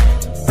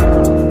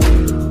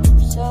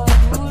 ça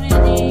voulait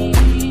dire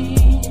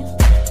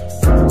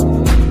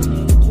on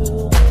est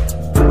deux.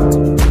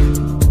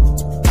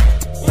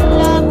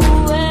 La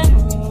bohème,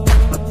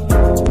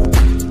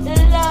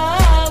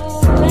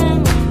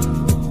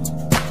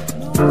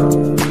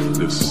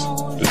 This is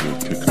a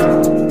kick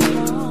drum.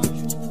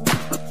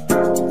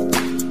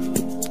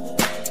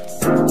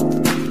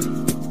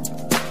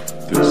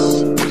 This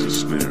is a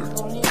snare.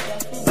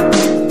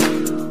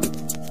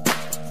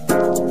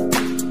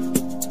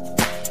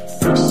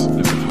 This is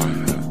a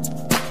hi-hat.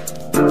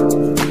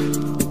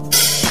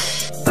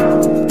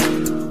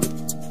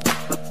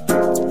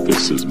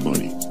 This is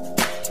money.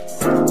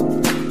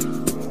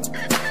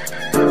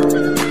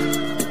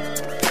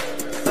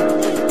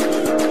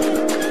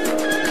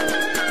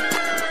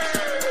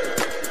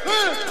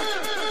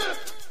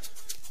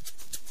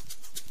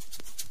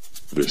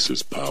 This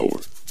is power.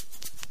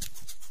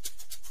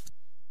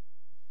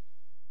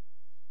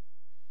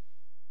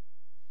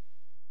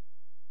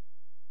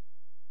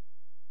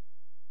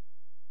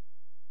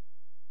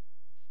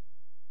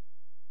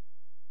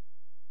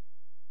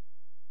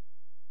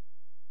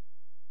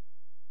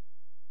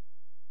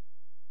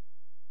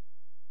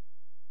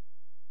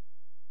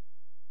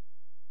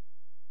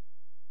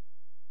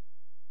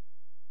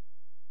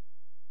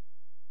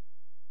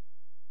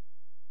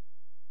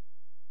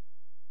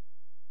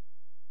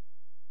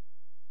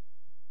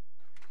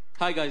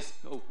 Hi guys.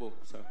 Oh, whoa,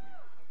 sorry.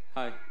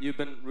 Hi, you've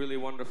been really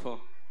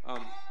wonderful.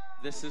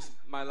 This is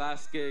my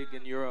last gig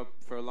in Europe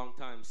for a long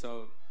time,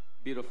 so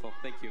beautiful.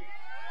 Thank you.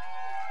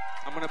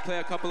 I'm gonna play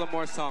a couple of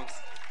more songs.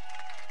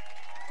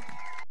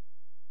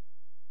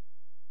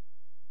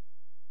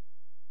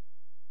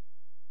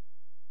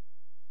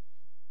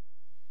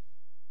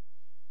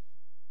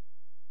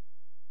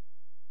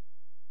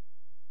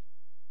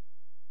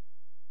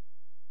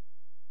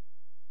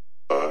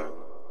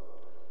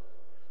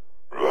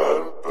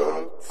 Right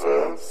about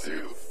time, see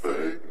the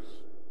face.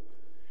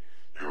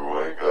 You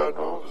ain't got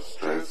no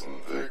distress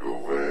and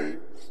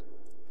takeaways.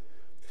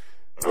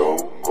 No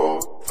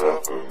more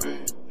time for me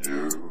and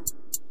you.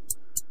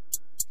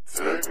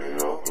 Take me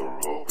on the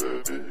road,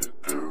 baby, you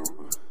do.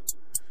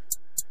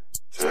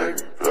 Take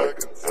me back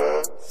in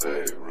time, say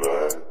it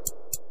right.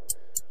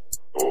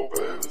 Oh,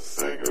 baby,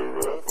 sing it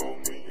right for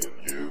me and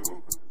you.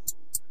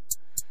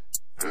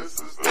 This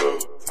is the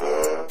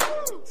time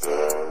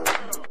for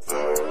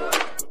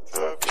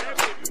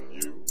me and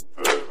you,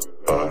 baby.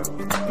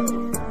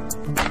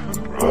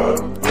 Right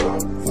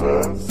about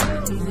time, see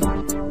the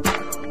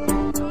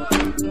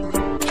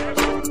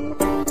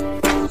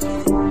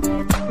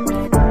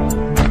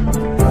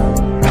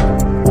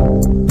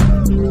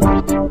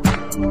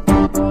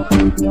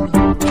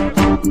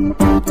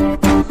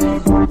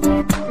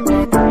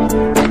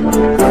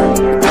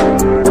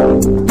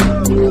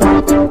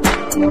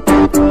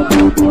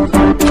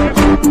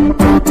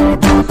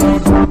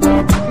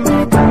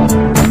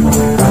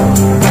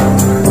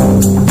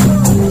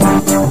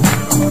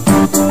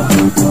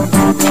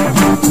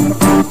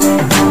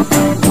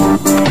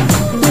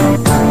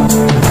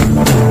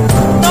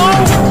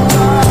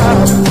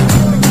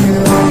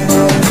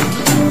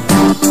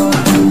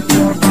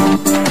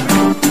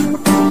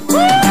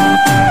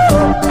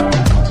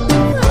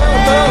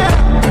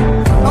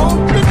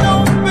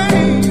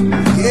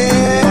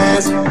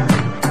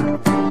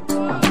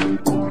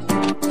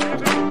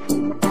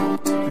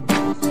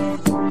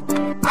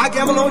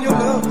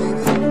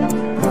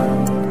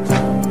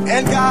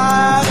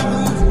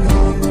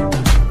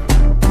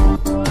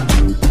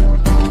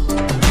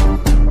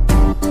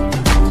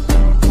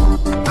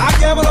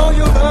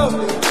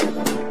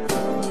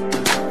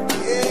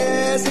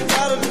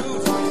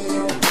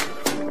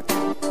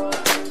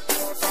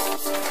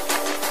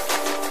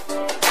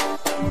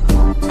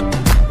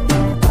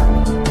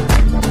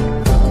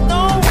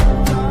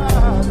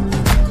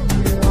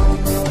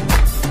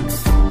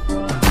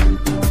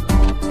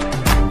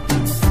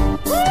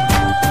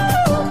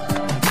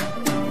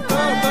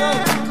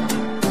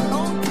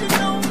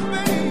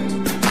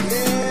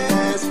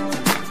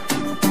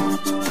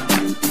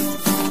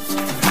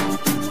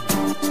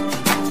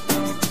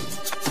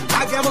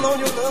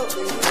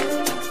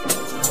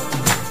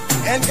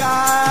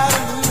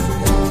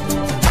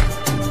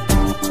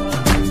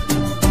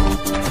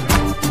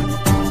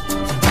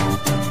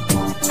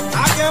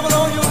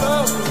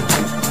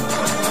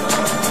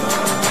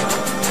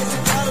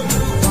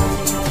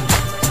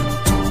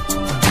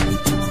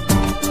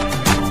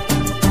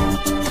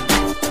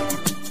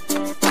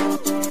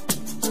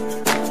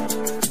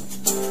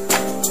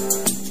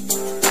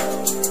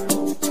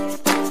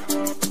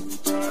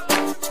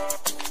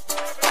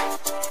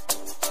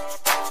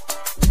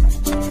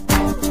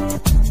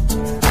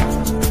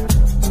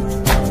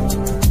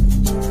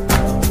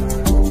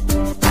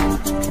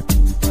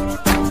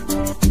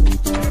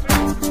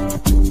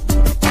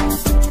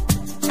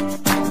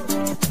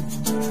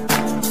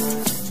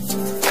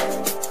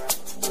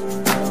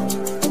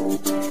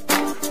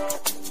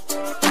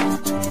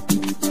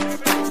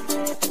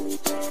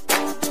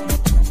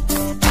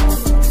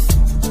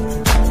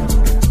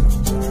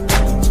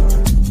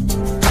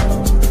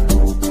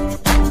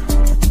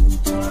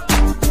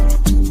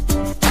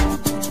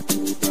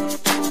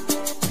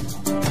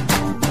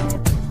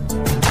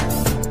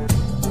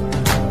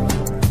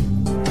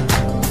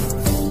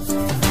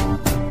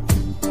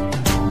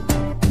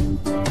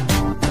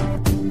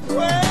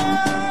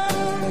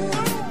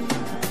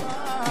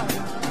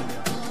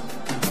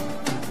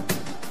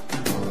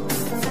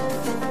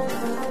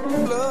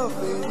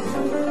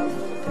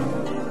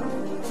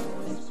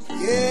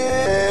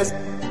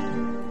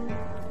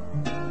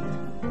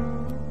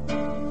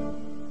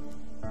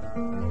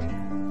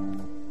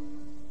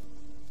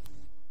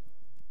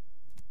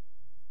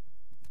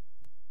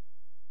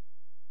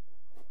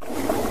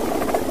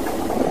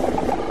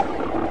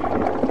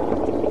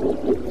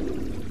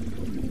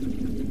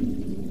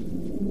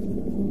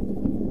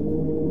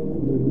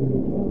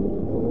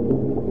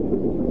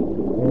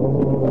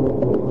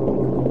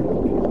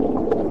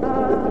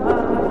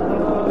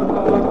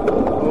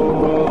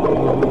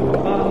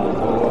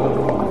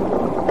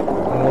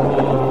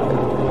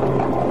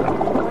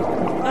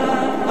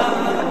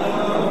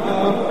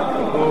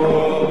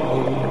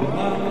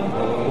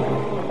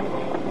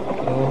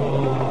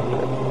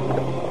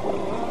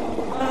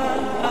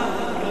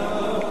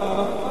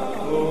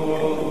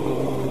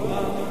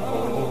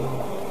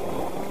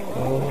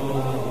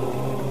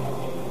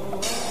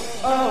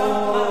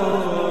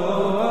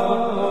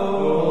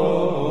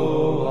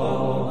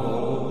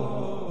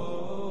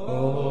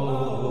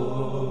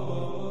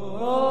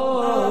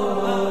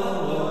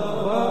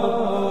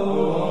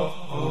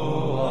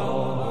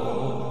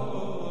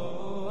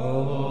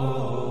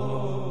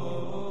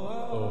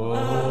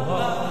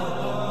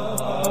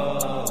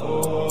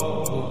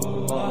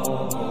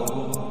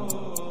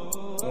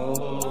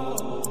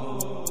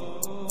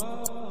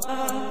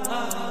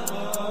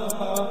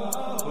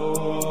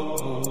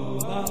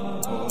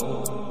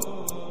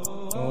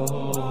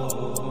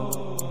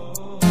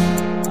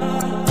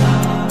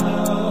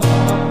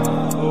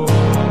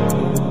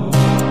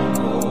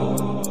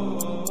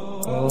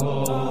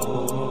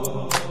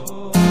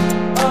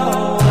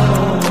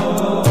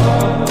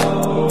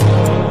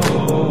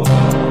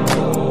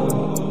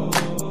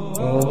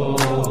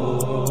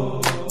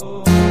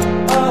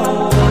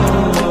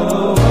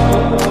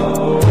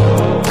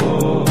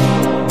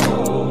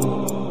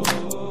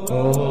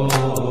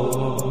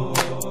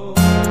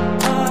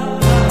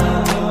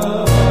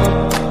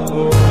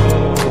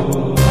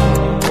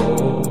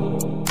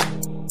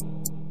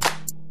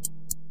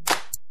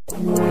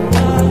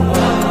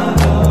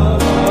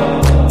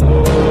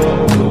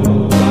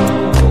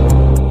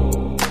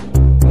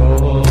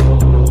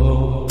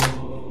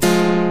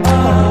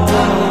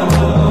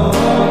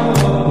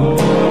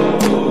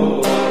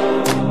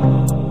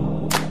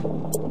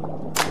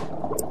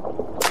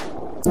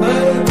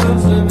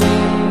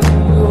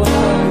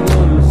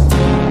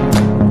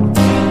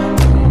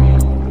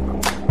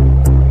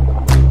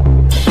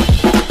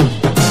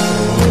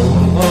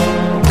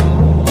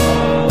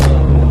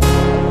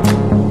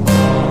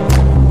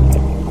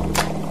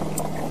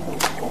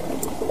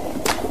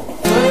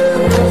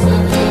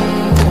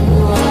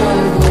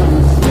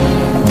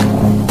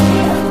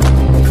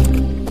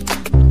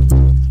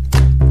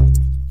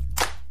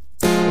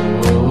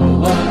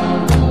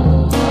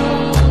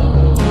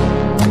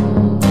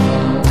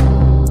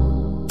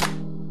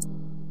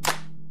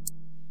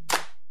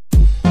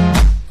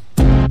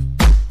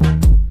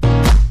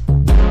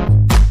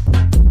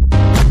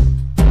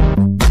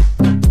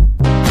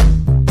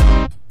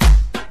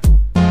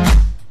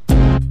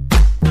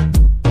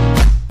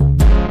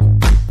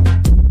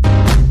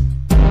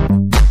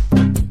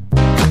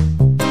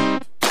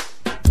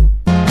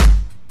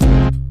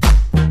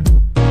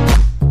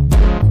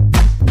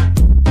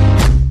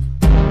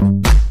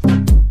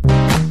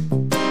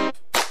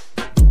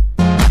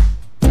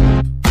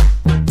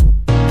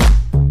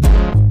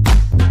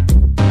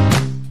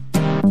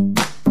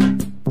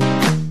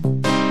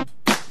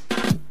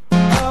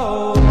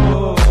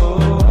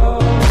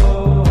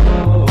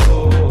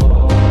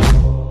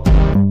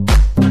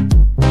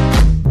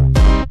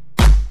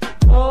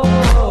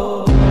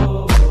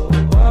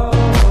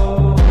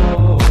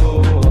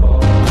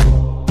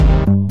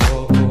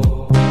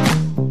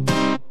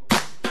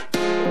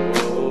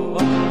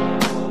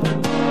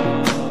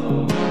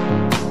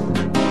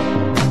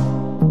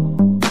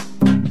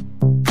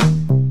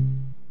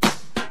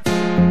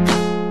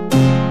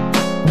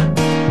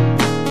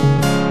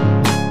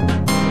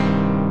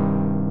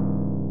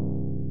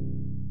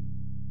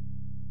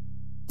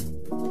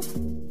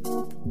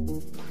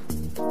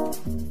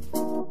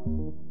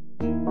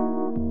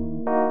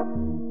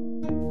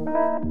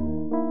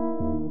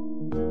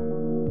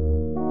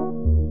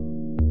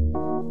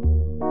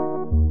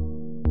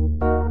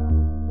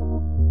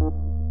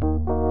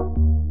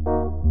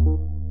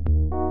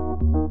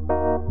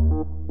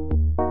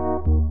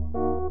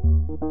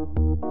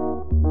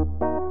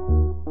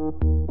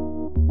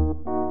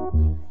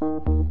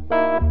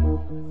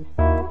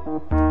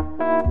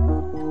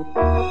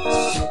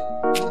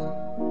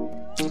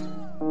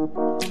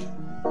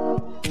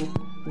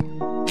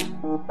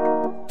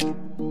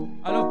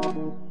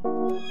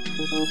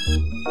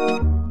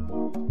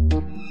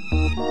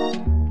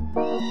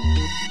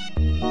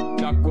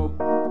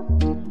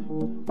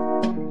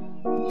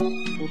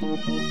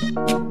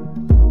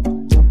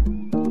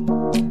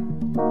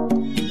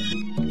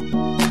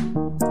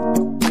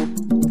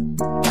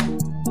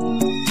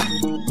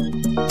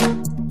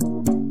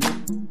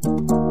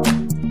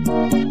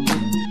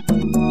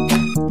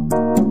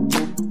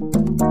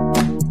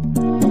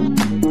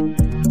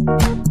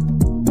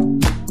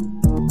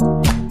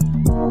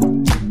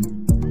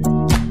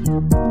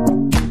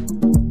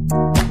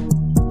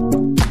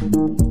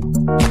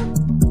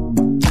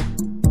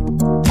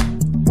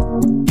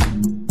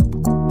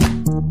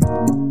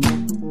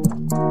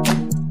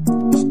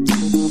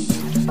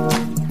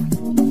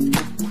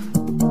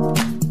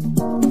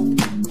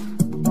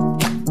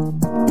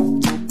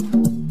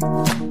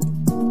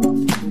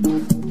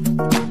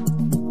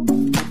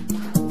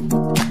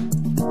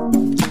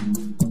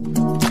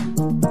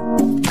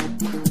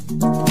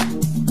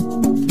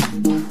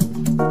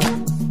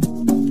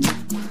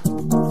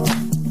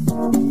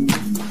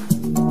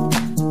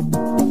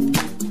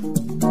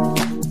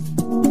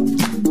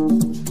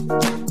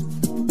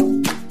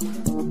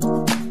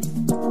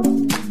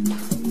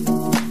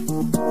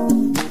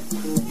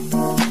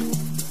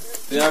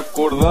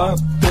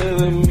Acordaste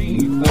de mí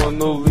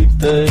cuando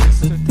viste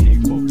ese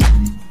tipo.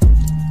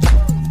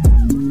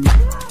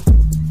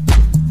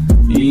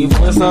 Y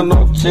fue esa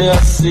noche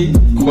así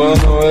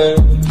cuando él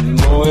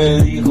no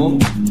me dijo.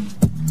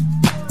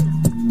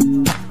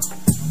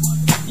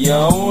 Y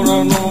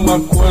ahora no me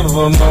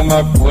acuerdo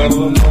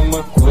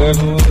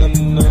de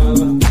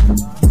nada.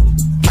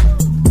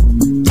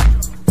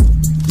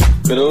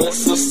 Pero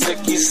eso sí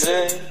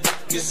quise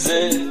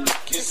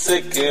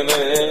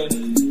querer.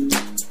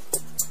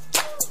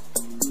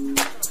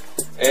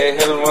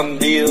 Es el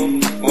bandido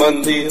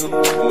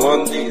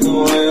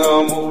del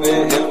amor.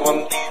 Es el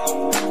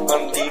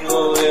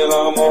bandido del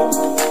amor.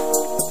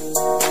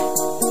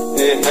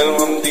 Es el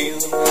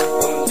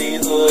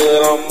bandido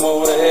del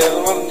amor. Es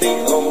el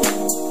bandido.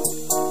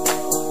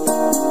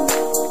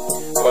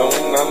 Fue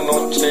una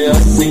noche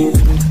así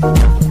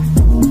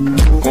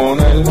con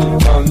el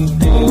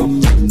bandido.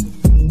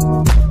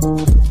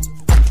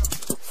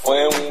 Fue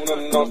una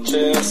noche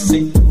así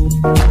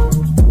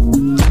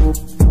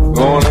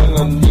con el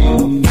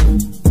bandido.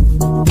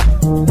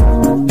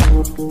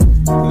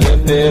 De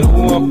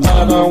Perú a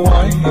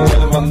Paraguay,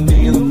 el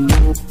bandido.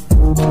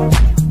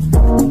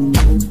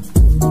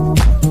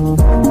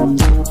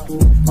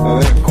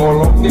 De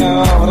Colombia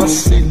a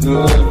Brasil,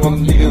 el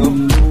bandido.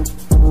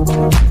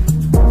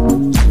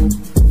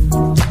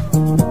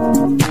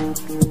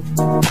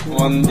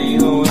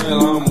 Bandido del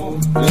amor,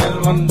 el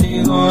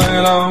bandido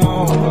del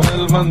amor,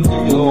 el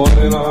bandido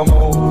del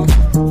amor.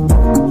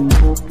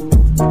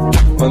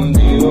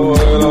 bandido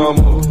del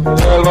amor,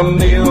 el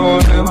bandido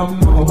del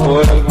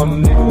amor, el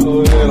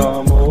bandido del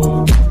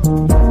amor.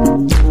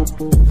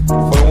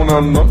 Fue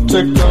una noche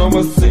como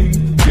así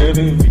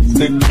que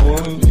viviste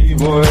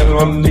conmigo, el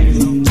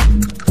bandido.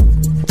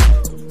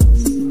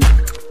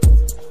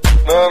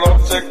 Una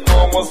noche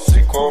como así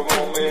como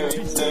me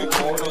viste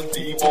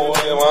contigo,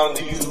 el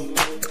bandido.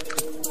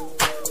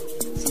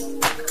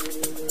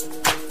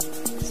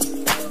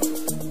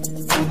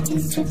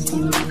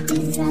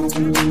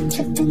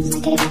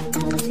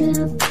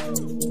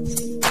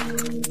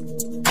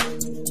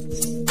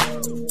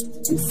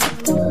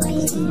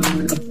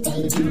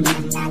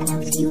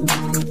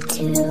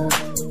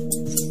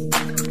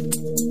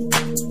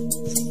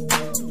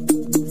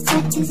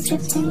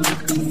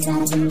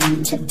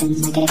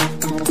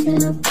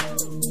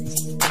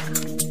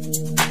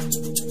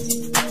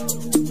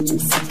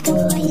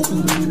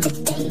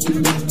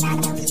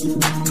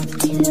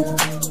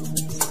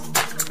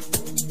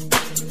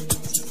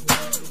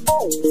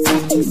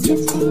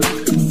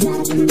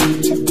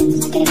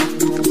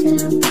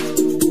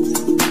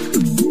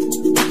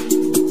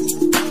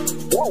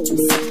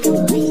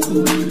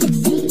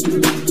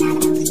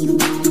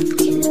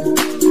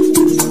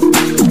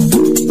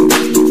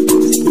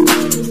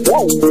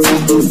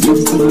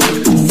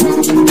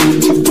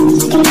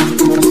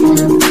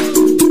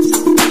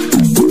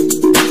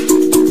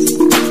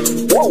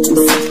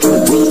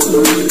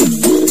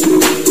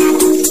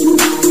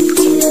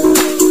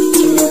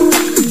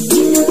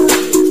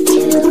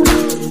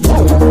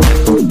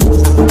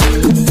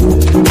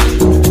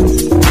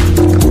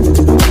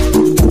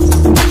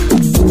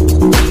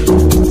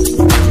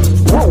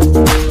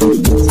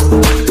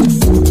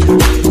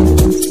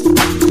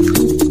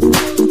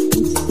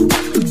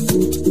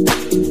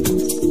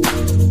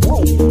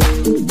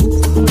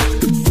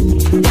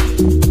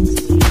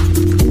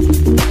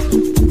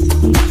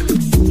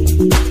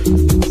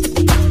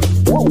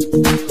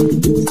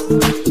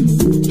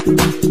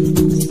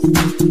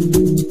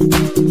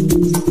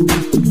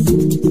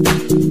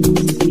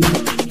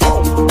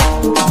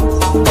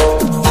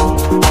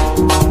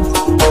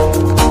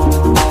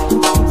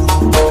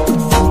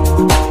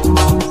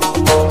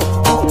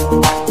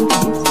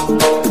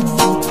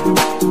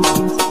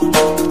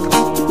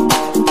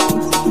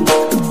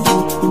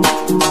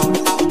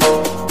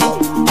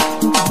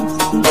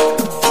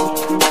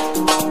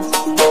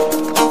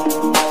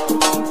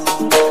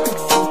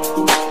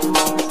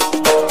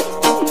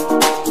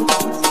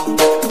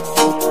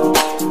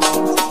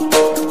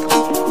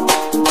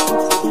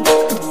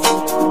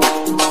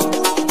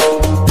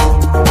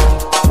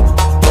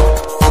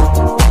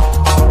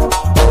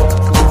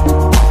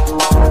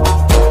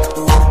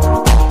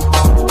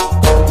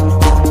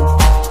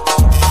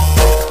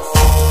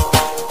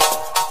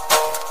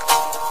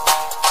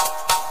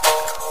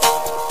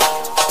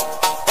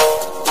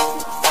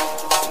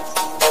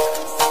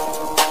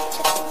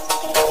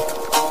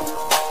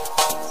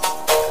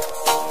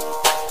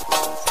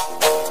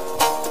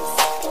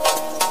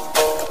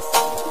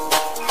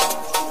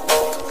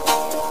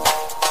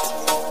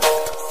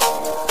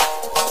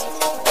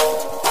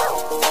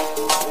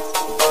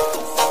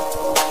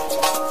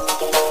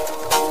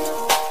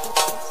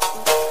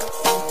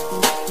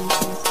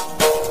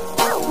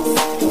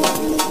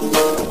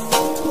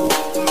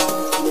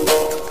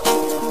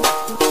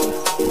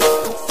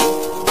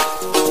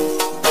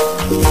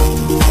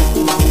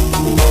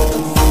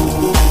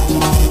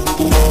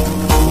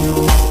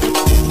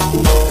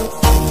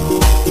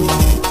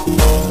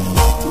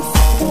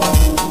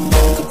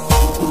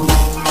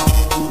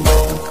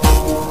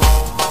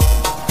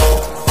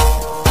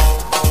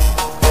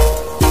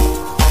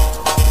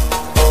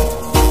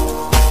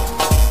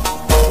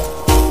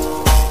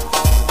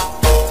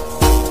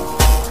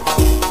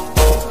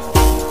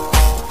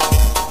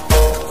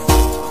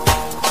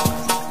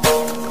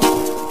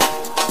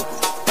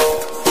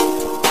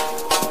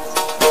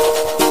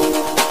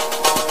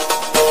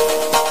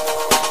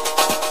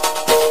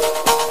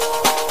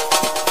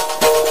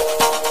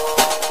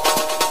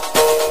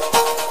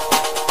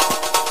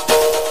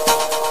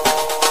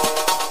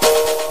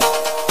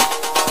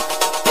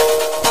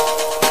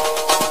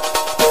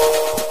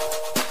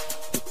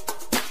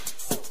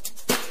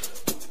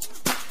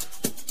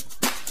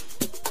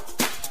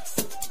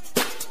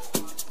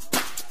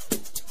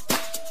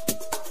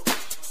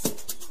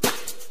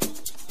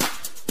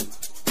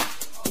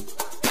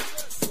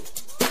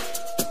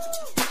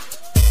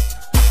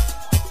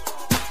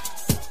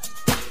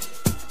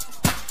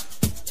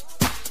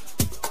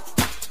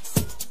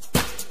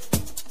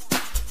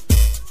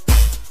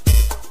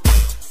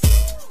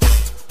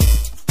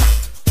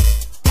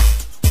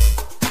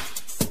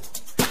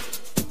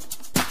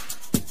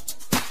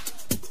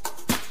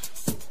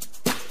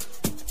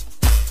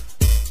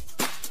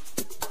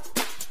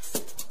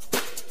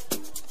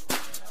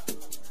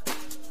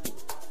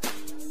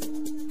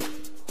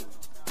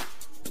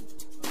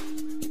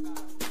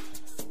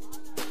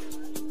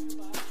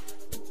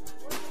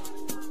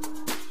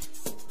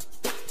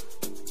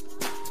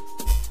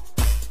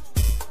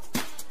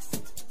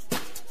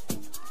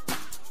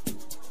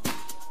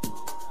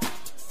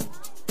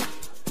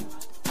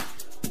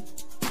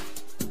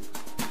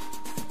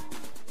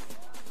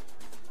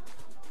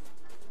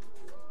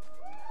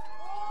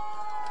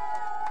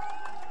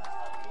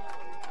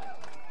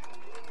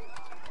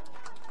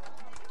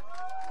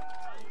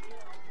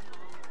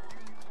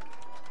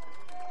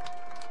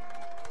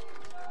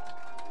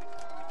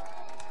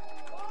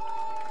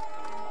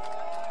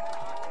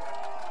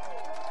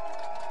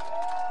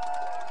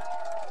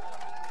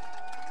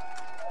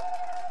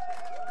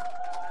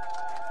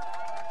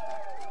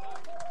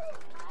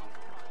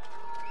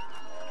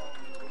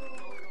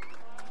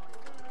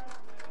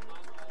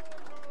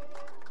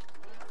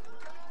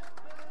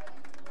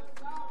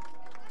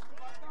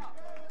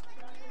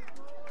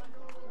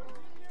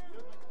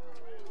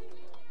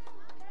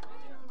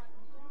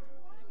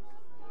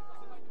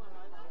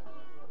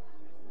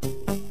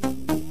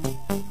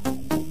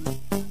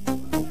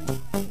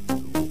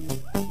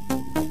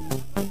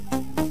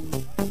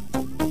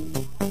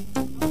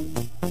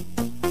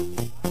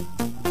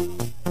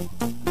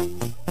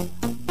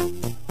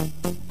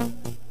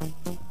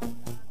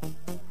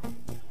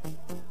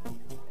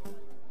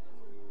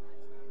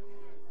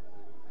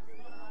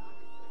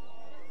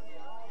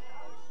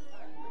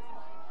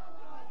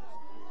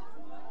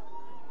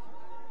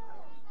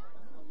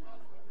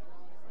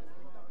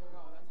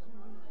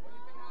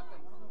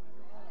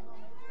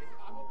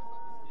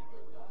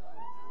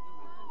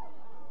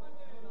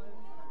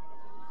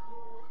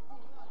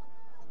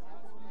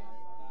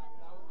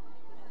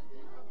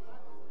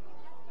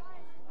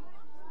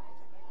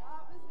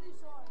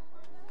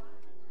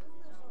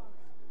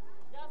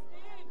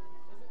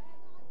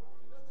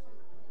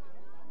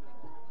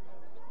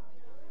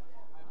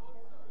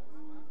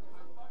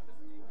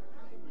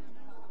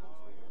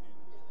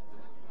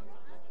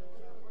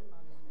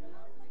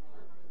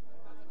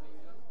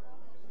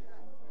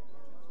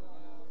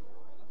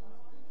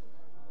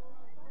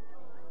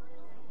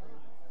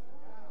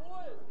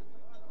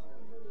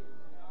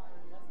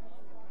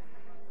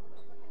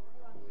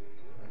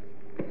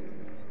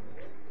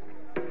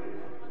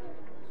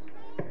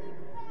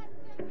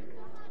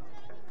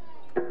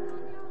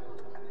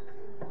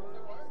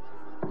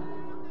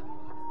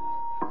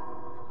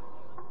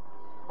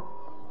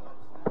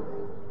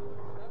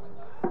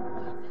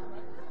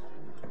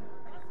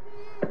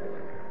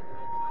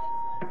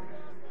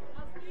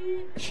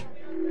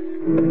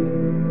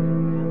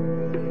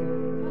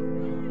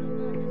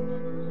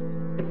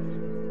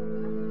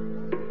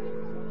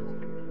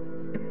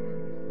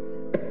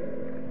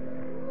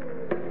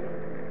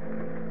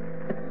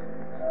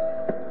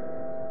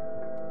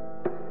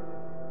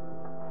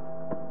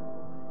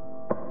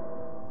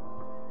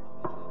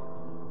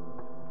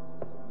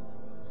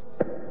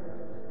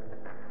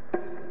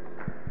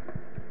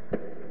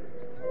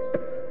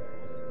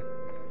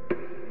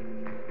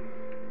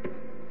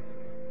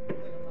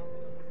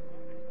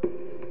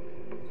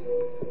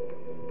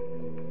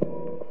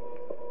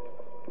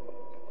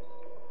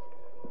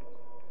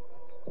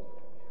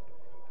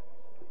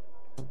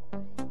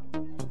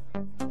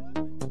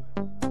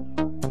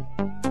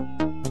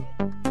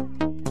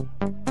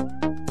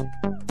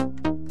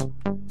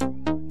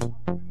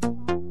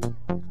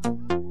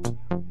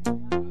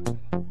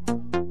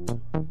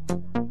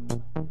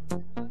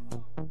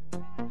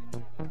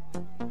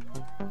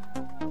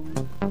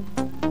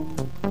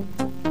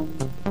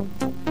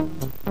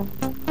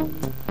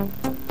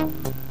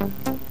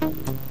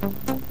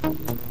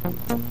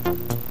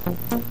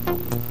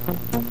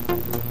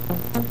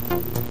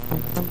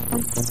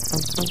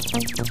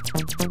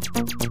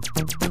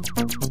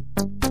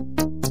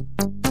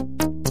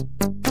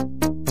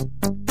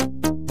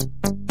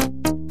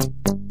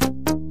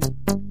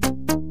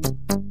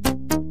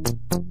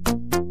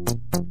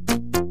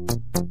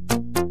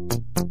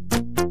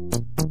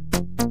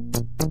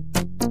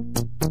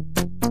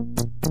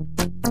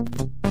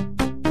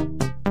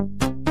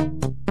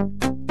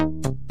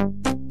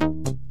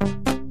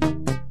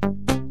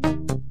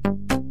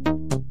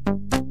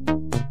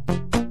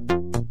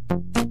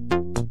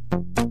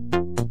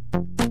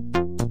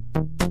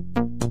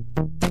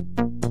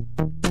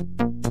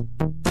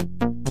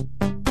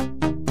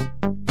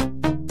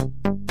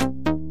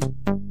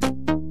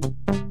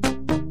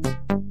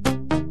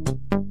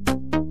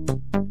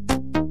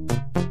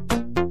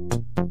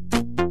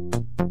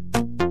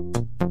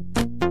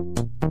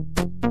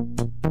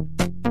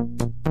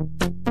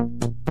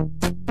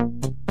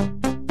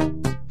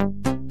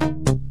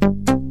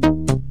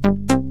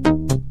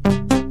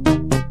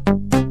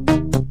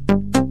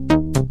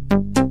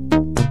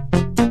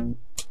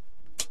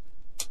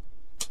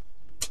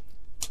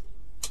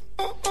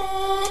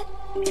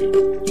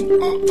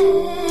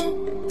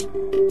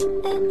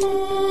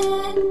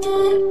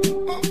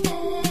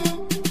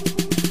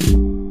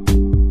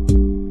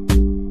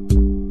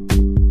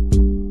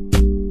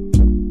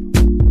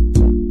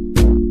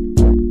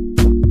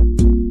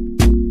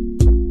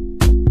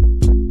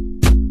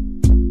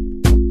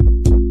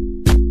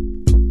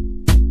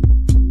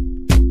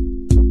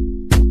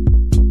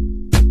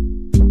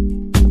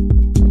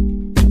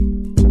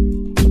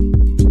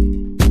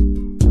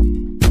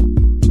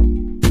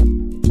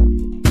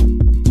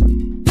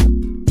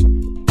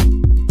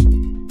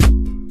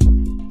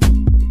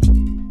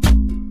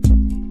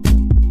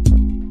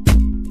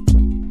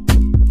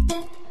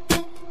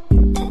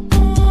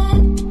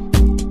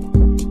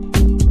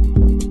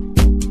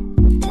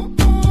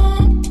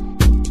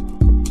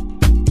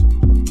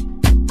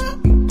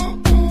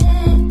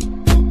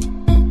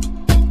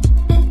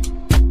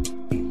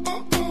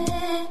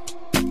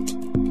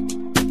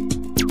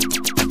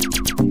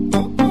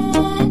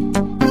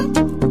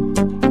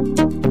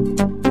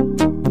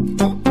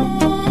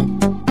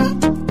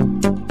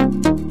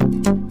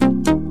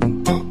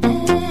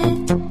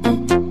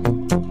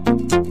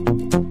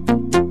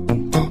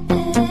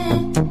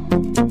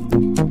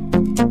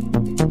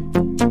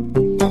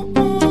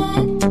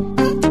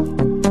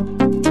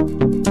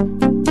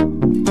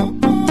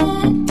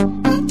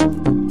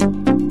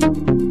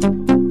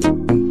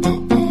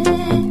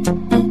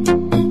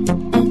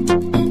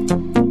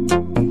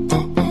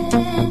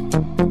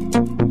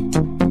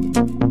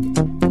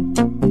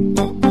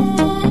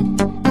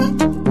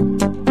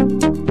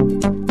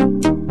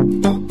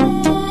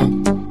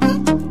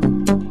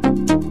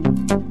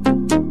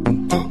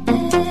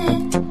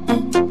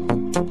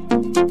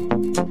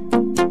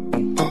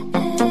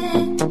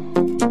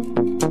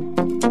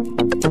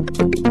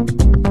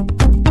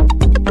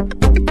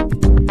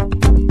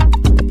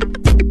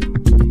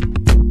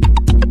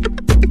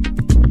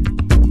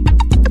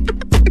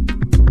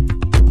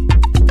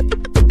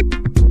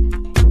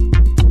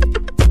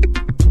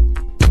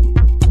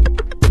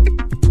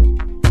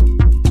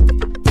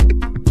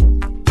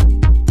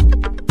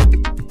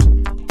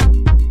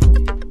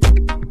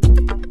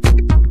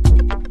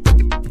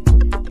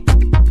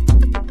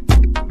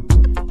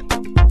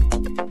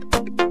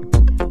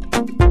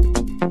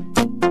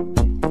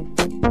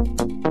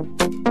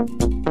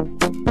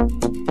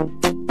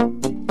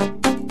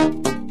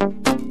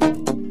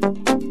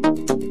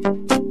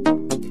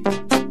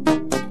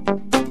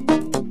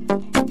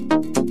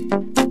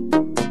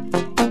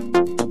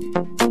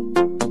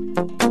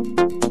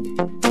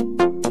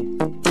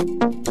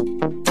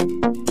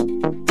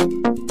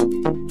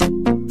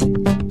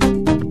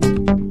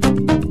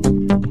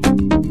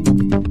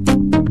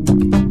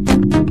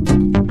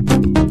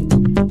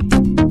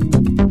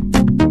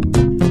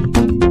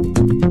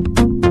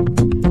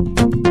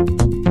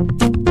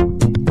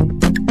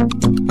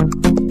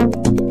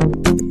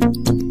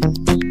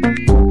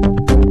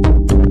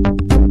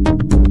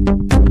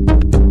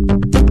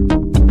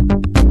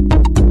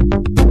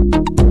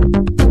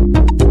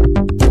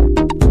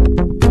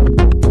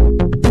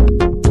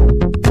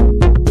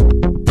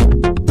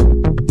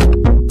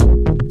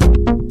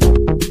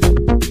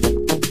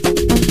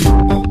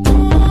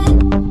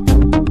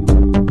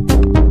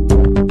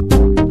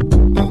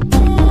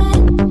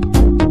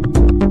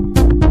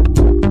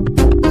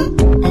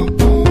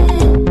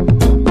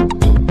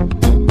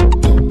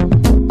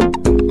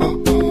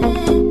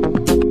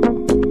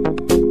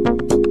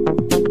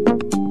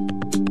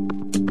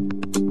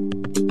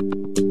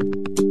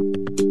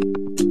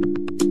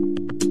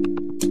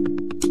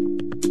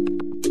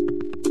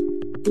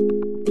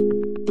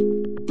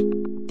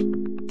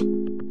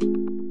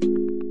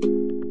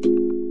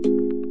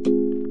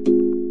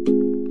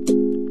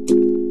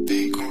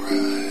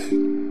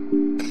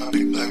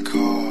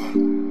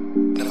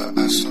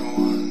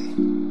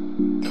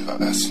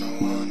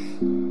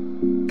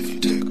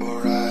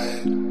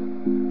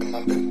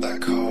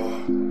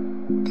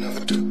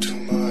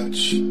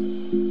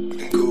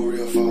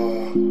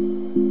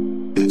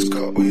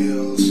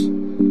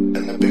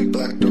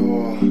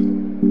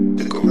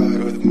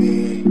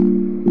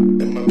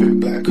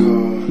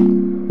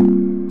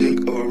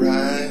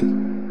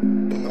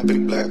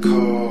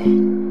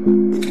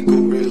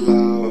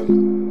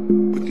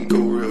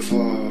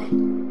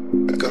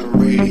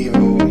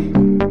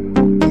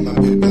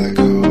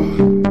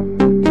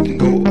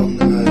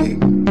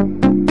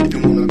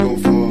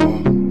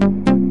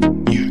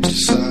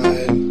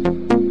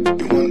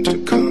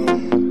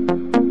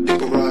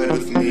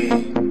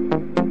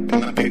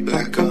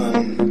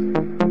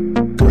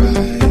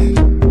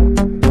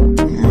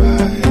 Ride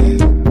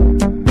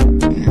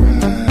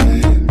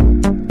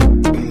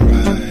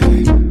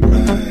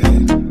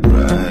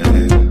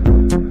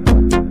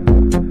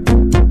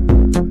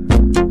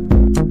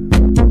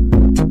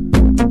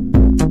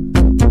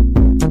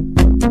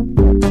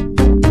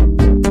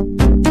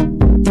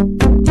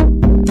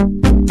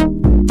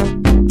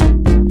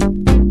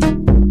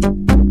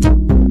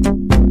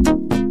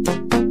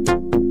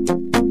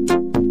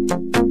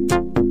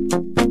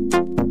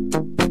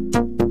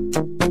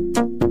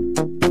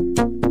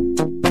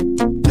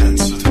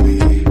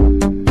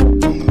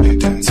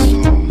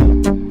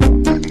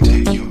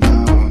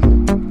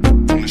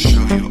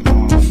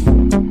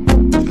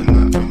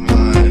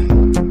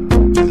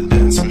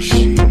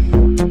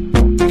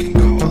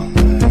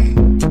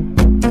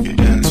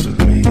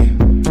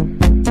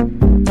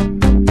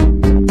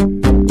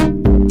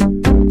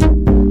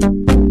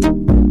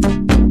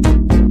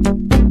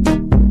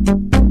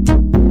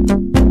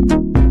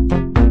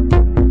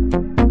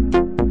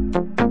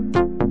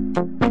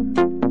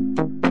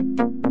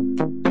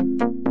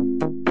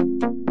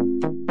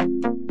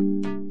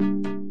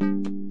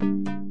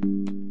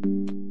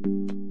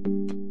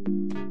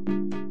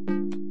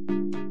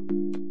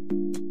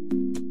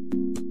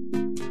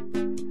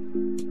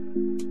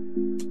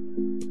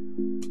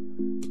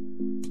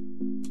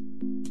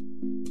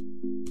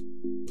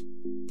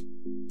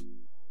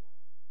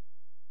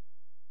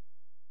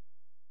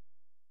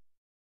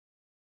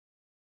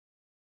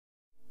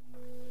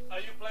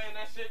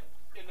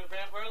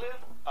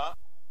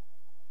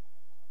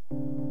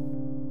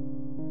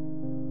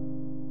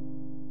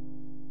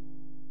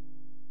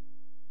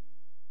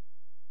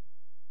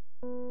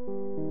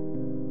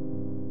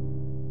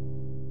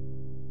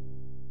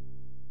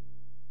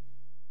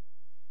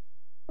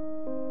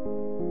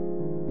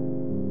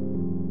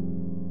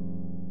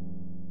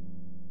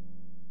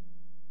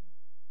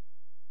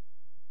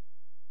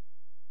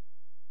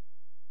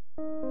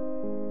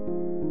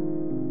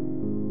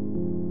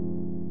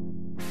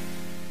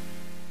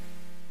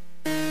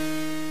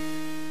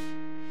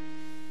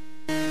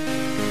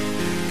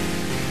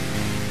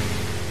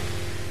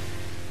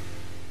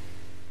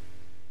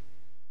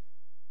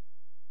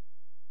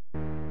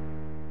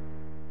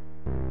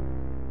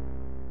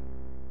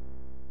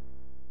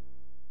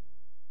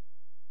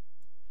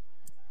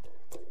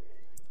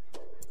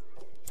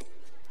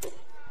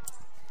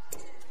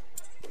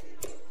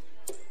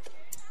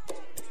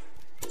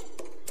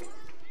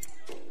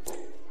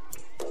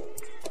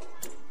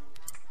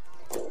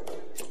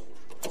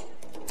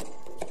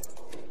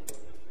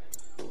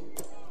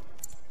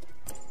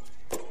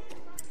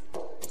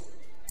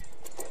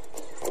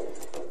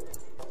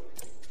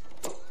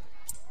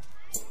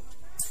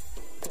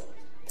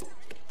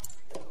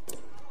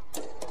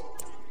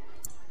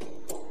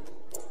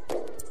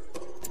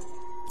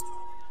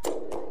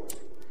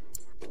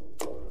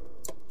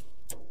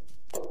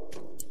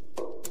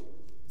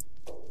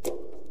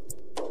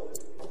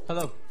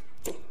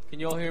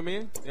you all hear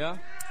me? Yeah?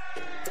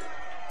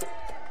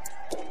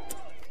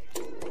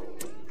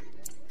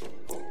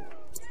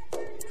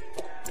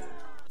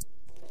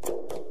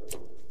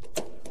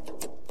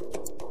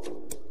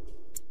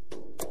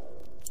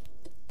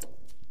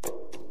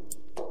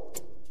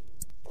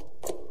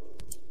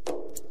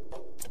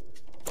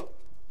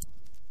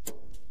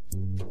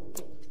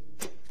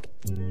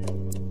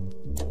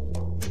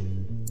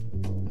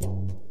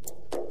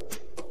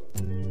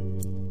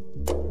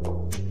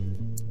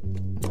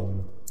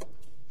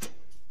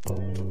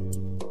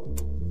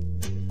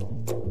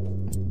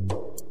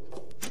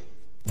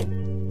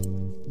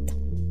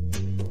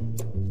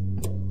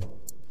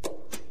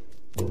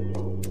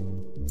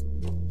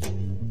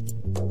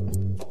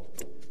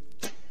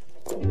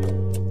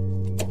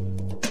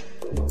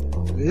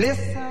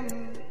 Listen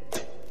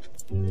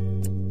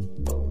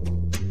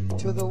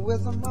to the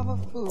wisdom of a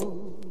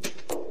fool.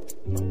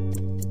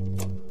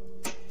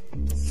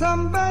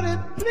 Somebody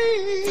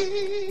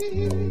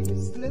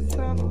please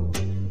listen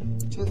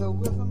to the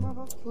wisdom of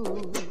a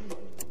fool.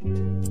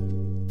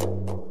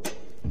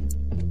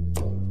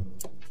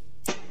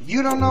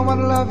 You don't know what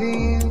love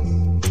is.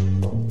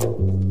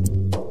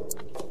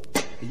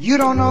 You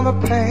don't know the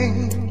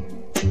pain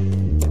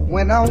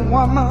when a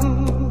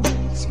woman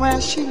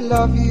swears she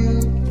loves you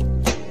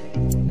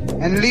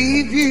and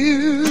leave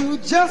you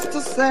just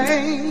the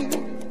same.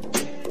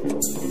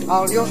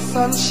 All your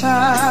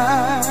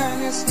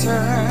sunshine is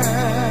turned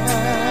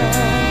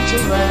to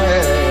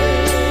red.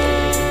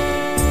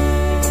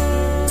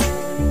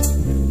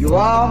 You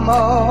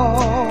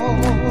almost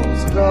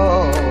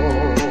go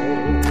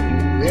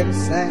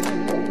insane.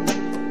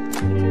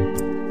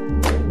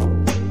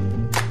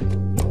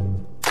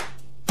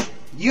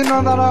 You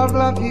know that I've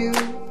loved you.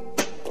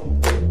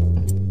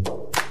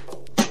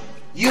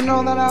 You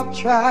know that I've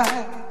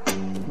tried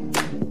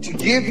to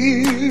give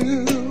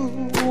you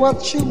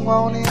what you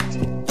wanted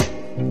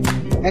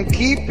and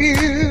keep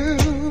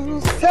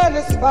you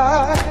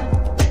satisfied.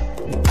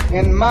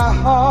 In my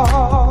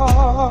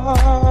heart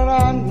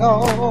I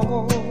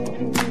know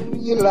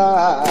you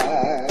lie.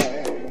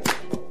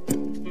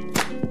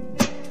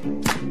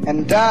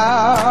 And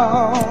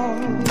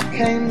down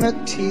came the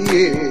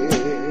tears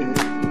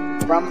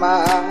from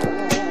my eyes.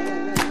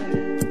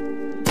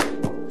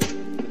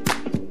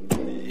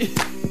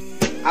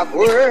 I've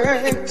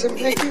worked to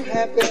make you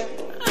happy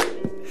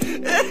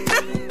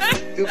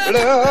through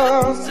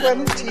blood, sweat,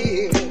 and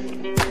tears.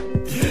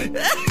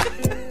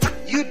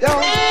 You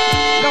don't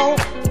know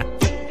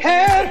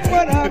half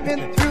what I've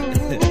been through.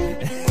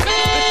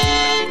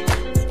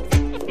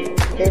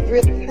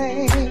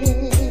 Everything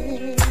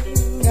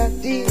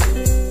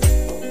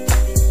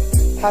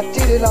I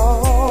did it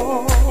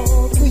all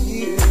for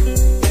you.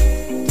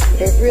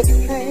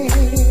 Everything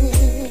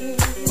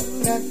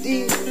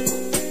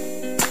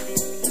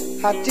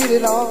I did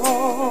it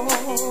all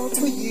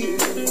for you.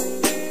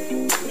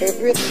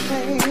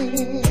 Everything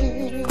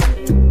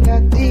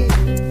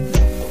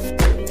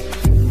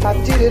I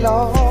did it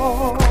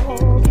all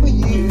for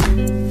you.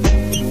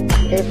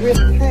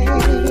 Everything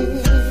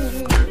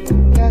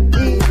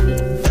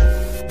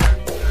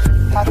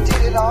I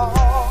did it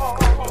all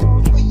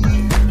for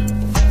you.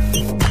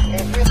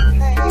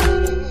 Everything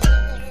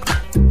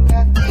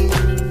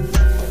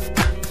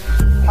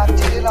I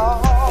did it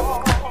all.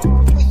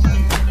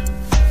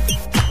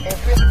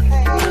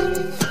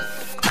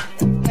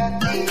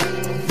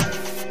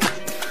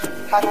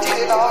 I did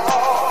it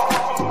all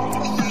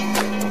for you.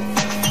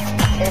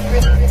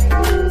 Everything.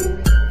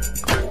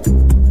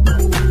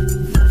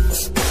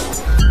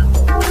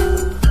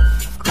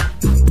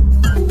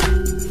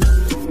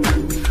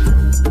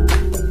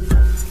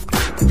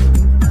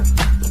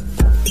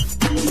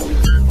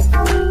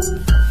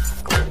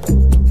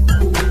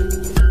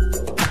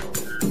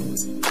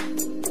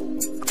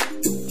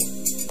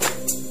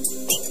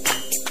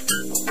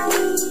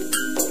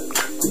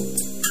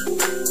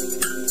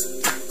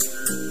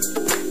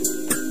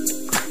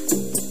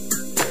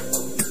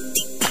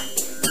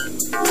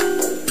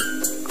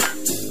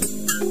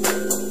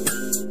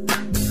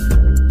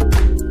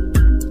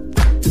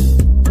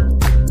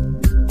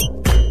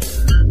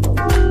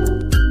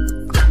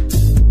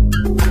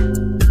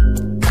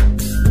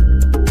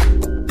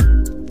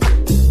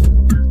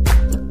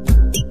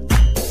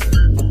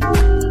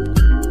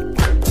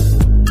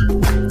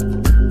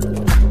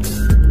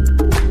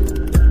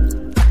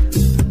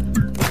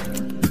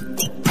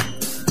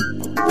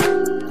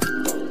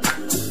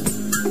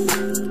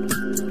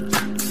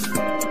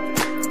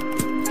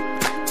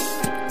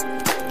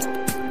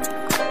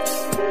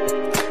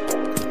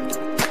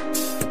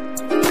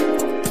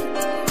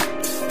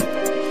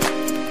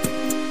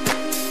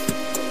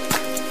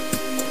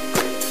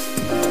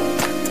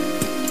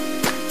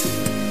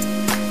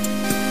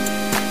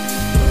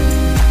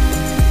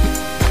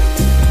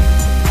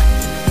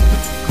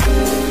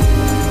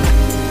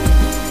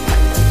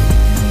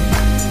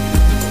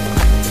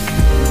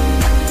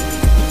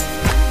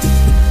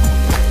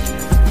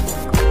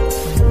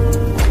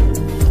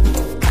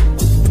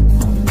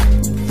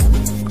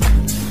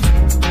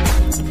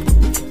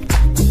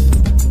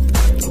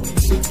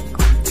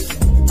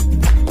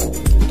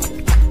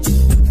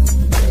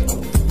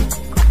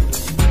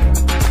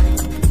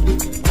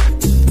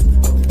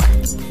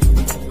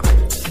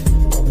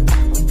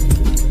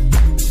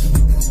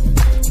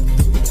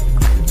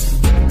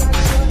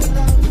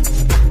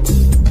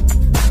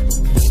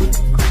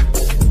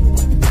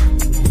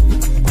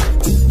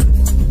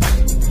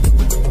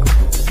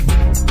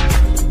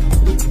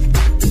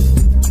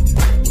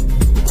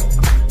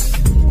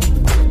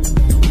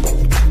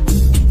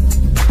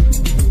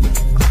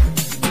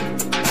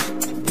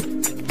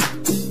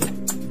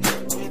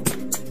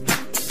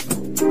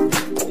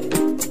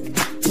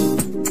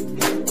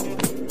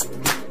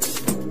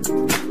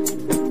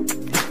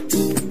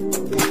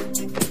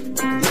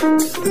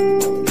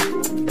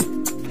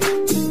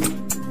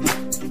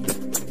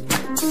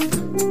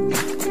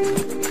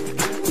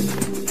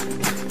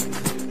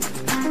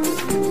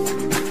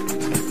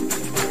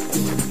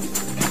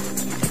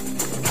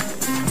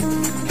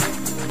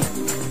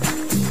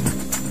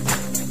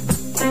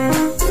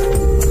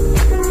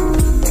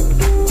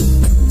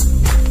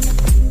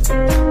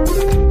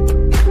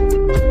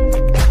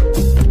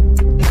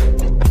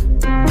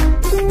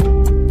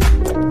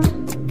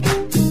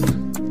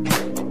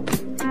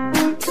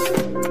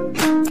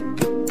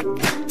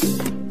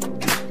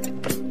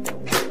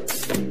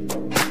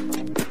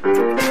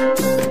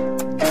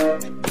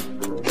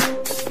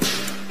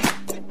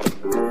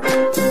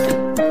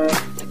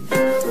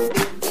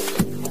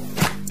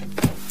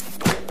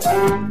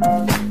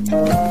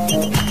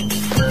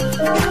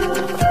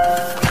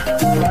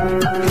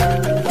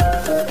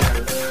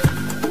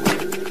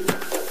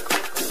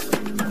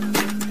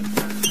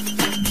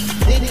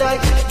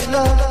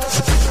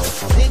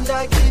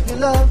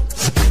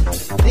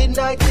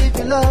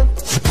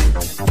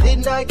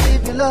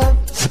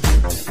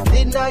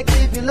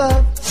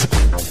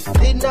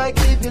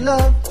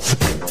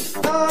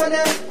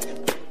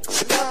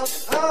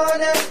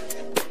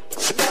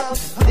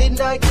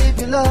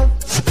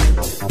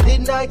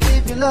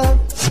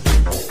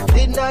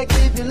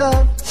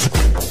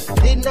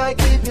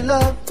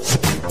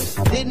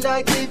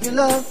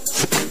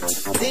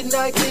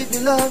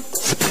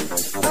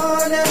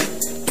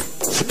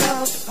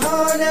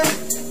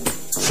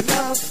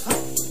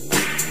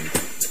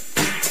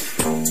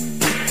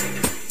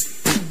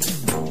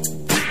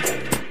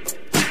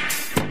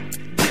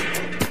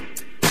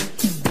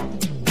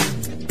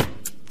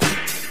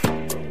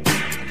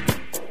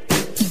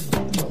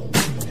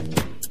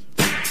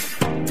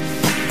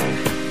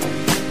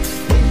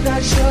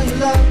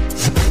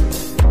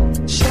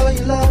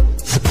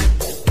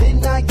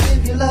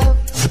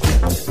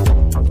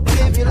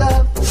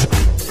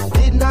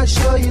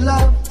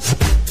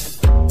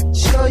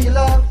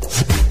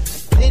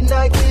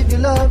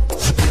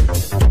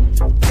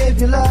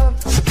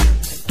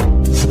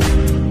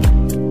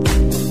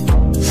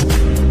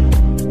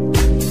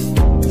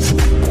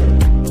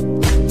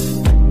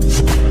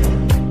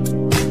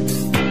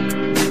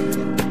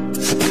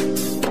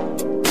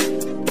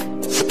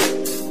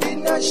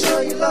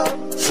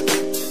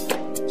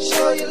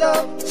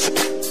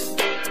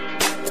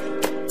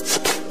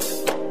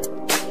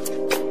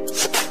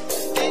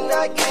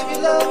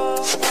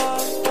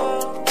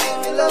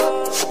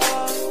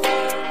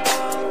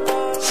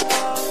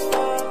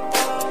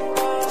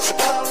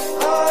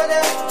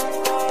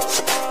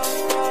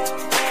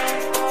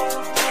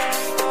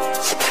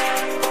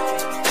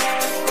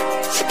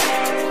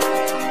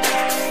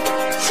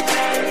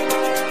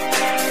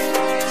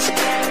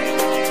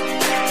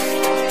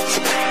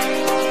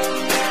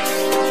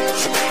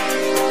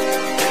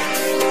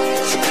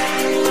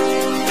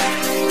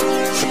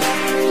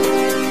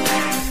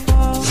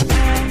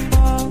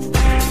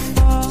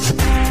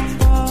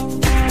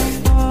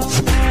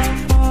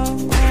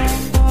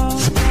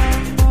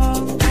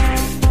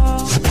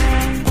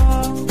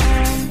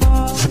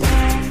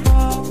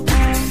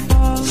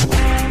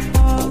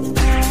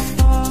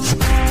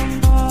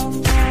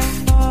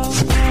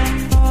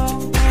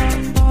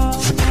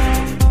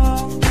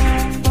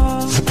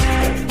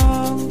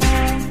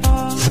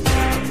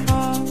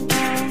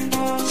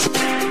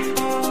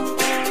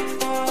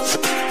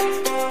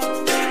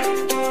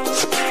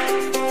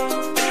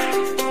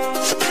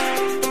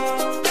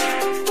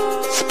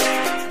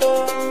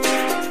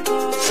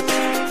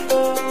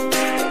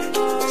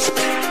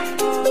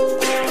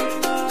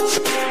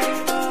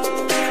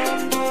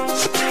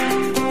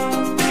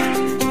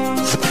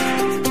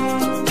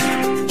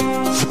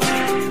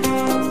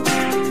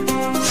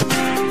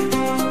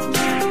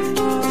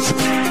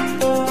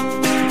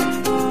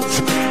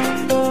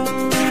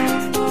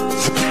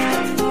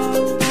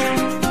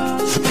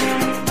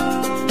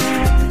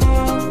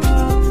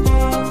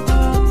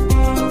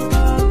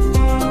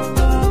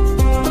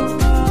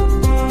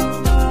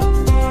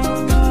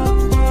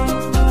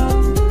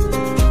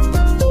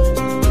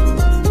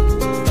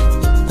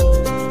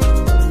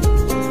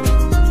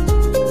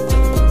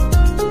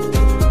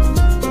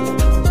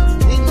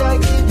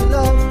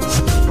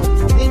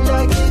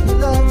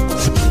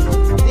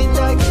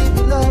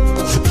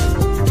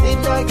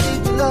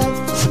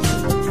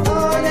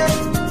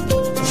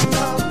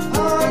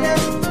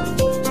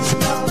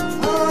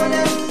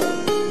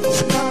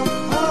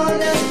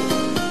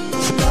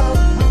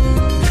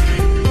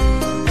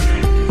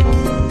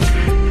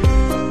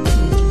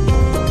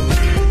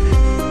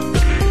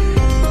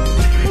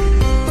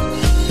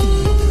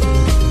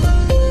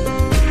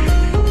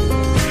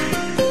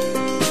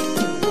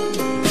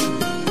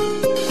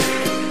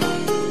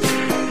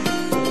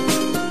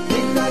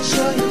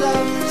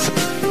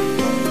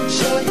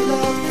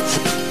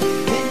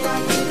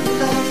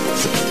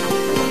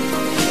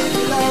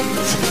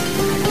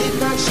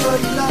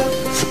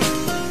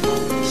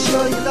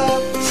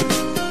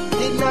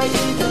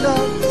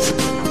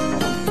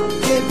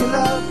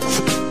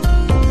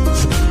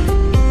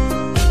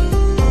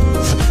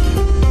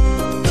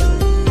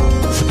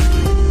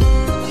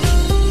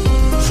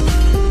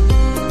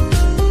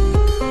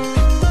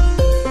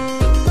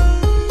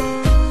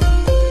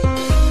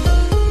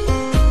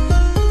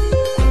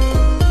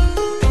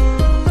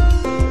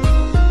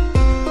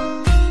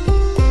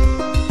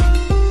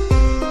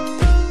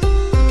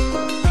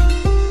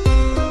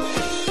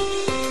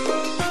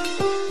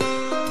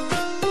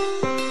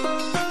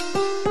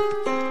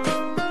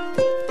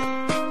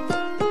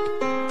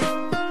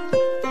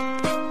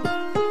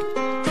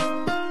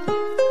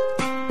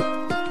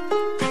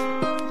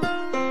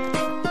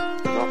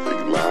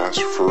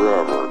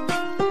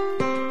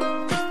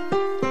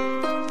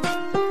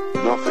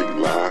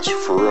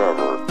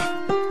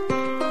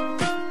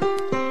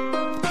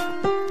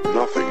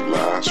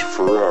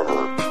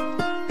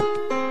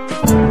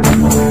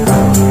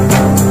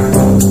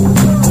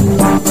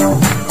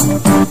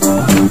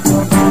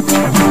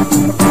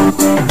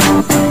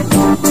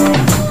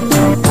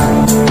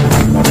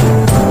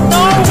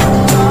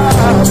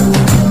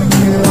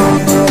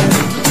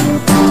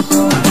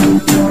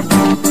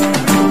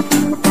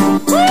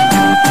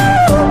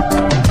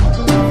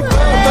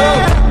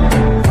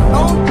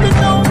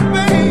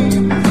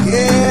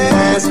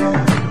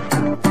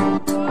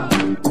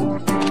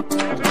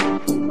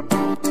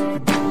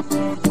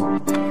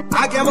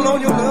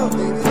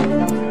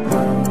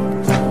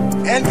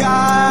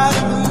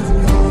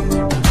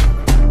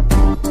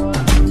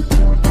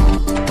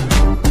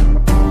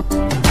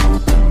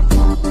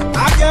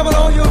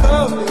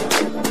 love,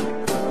 baby.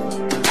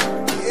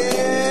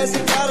 Yes,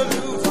 you gotta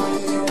lose me.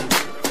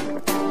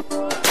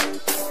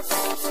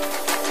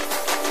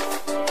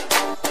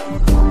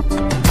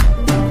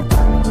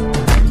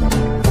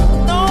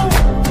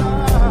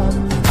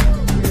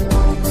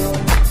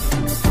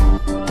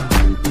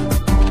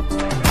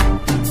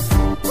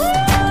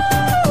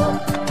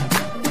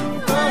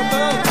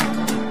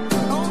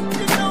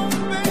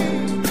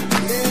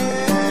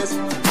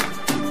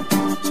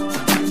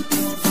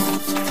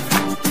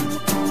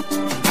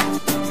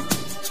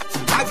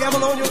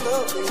 On your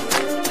love, baby,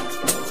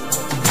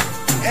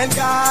 and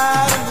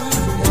gotta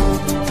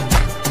lose me.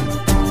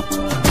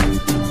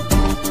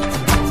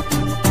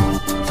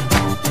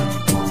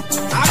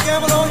 I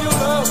gamble on your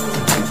love,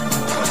 baby.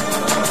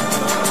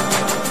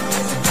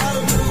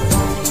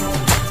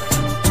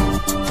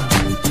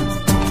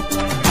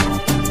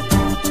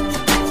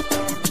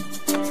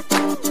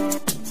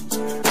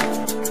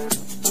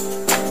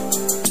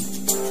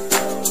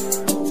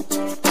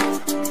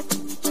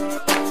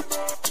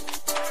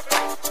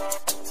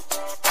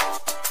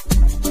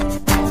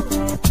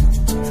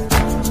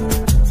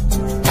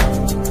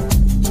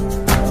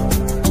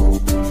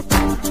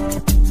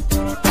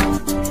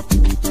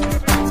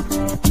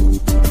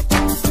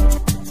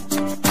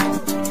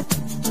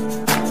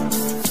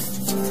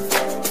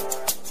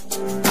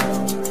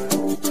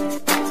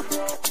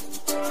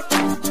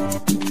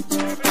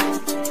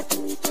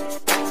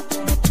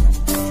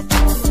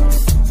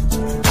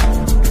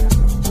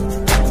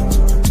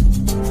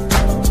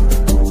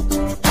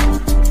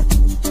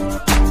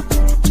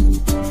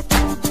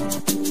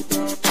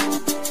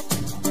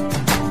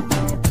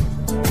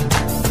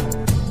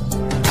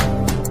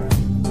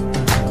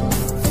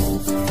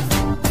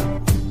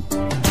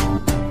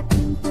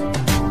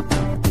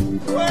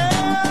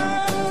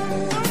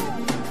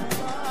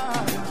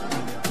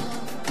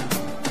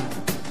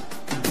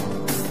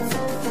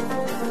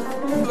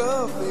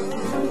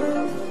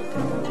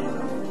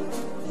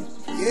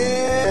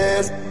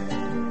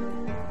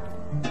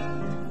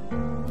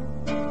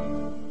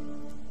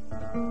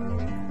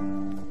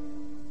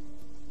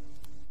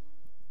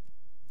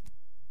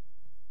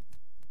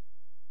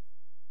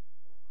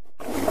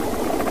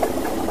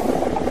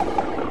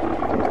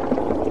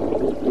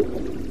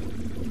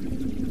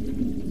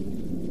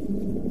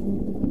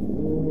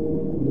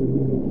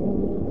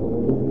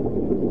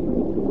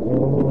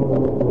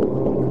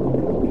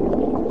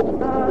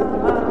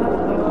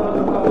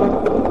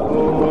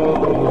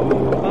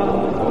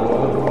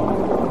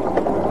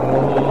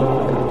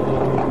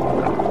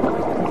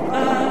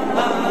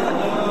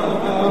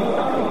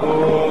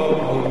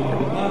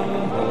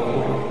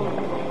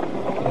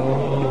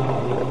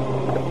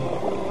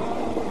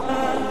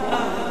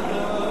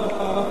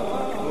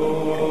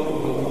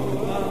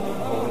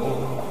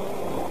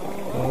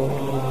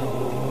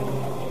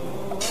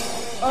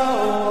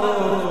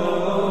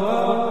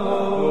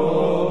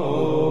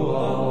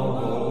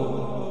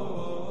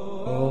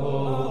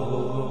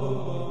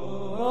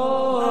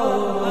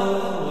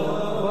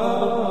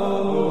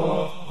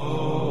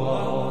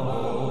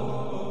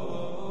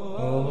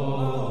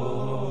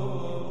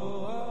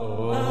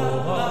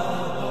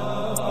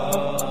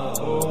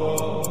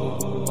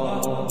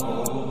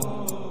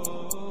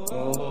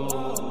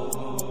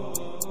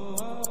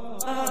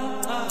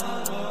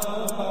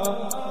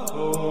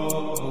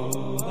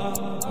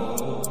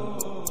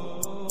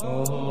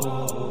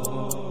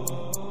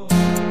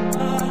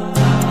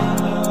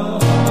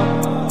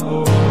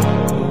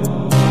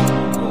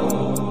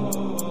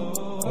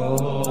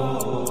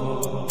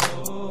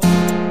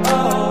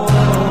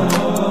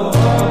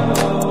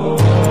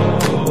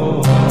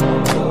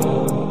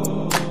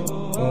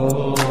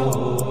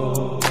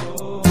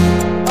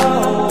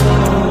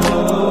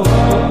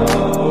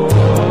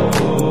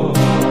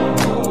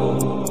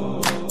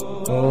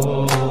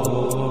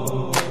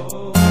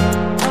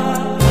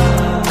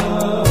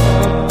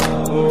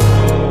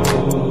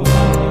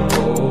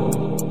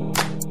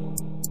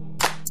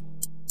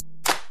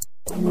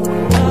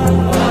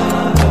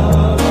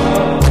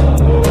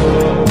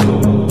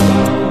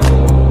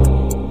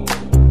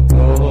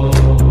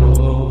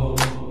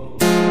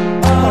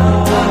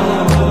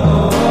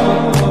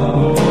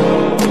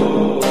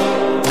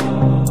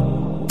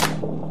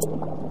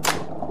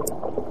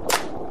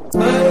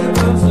 Hey,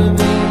 comes to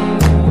me,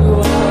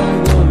 who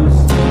I gonna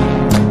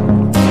see?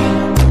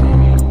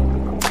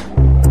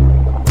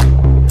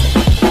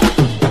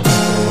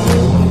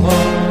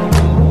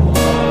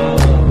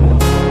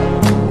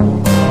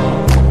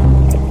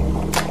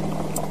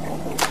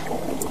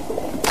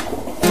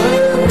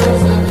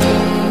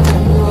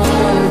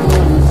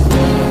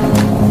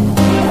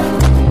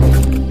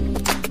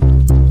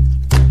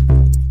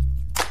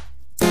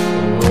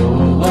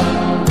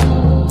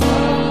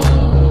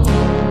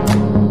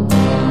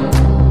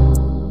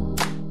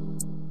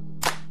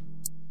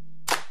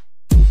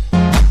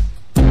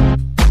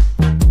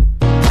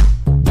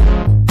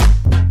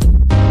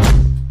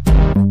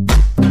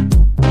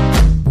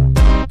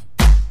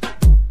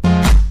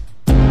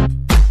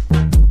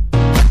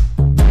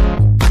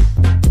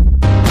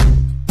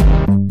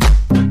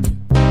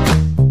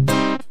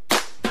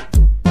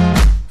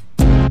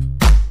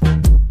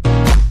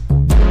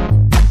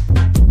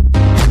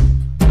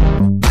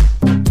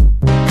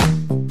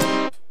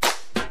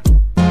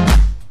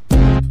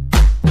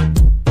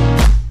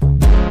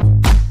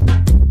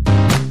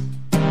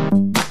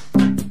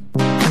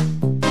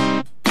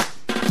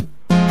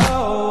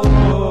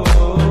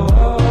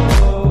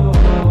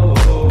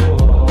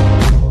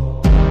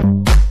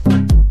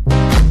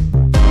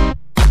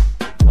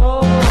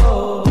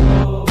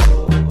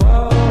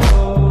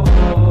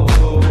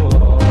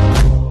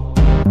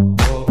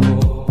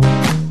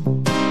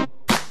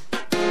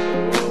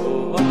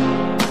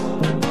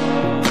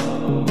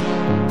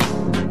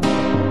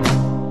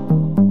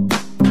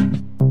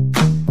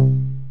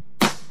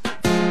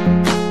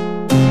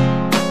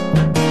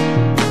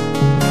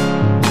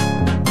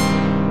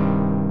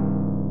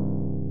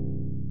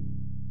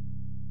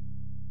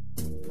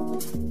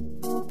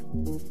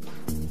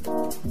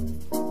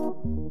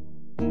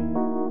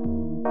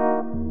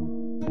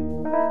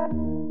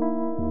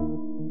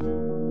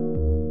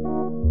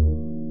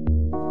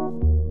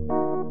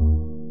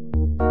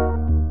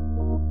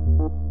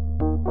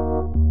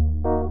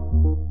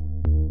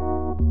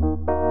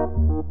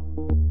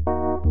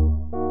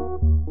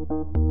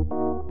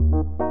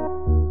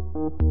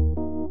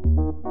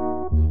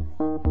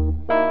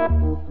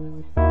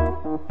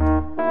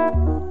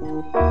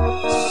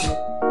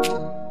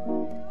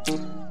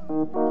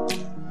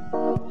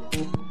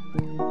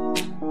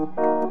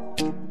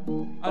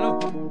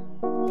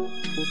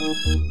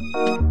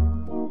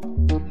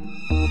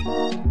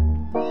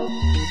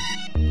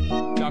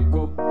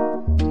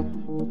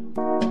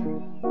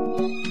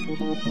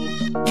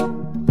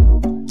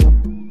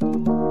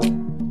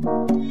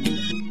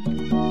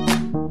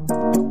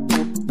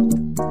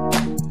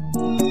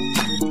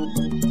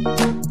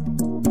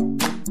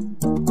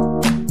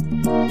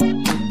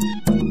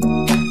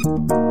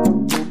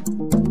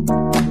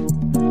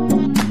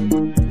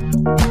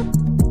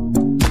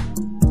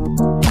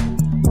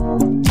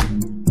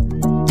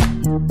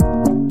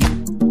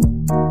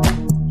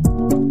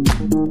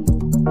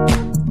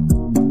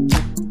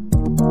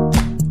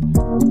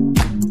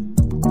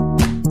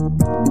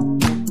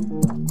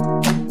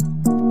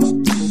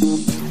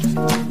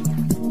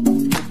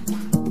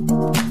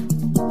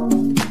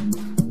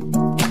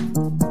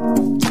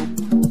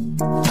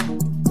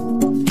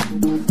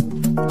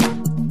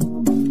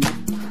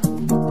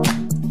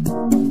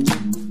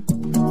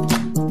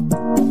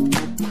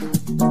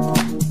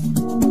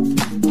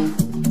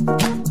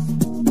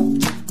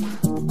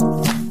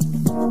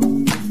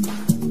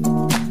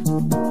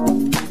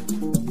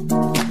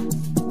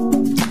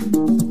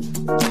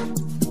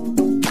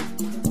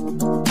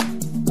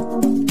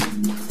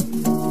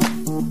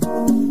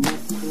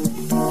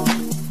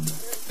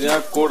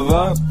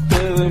 Acordaste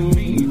de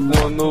mí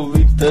cuando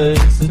viste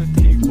ese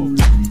tipo.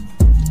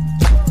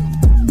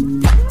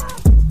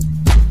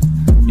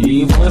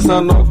 Y fue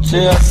esa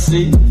noche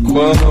así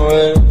cuando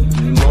él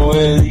no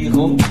me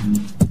dijo.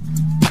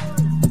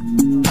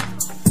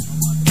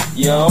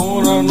 Y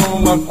ahora no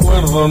me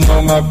acuerdo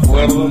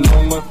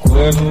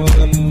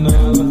de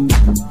nada.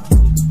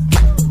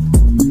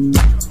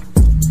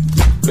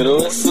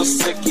 Pero eso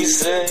sí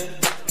quise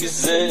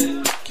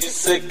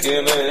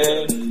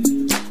querer.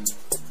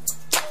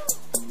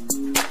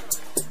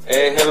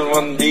 Es el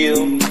bandido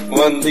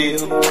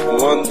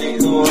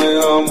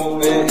del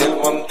amor. Es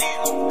el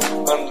bandido del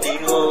amor. Es el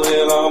bandido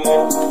del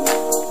amor.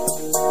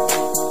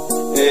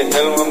 Es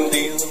el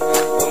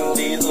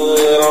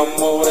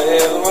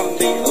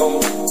bandido.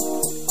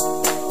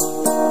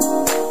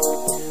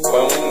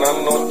 Fue una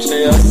noche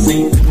así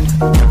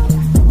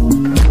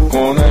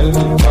con el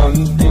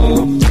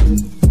bandido.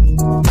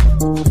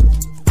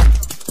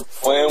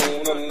 Fue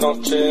una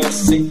noche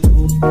así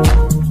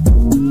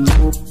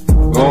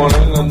con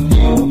el bandido.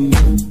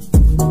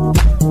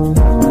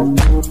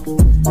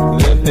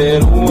 De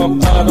Perú a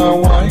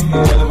Paraguay,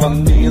 el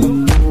bandido.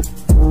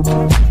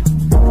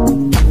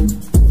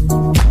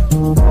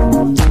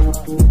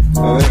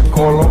 De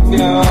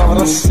Colombia a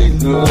Brasil,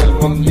 el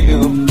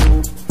bandido.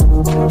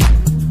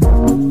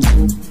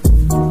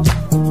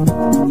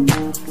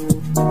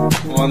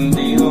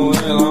 Bandido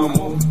del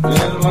amor,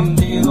 el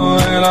bandido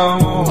del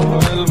amor,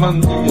 el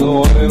bandido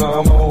del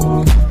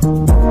amor.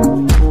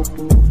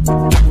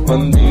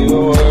 Bandido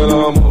del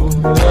amor,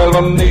 el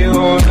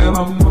bandido del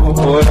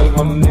amor, el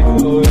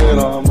bandido del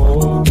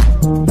amor.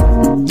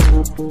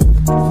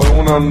 Fue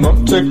una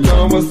noche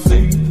como así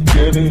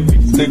que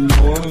viviste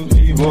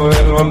conmigo,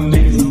 el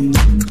bandido.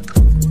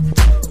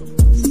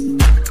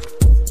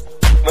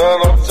 Una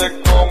noche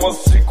como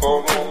así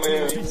como me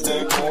viste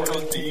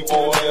contigo,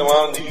 el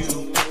bandido.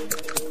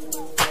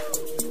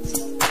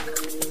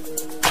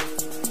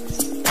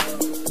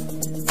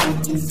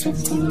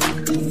 Tripping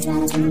like these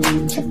eyes and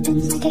I'm tripping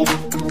like I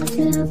got the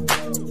flu.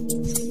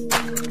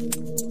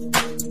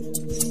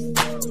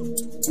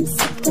 I'm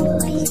sick of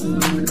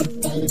waiting and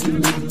debating,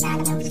 and I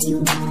know you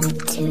want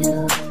to.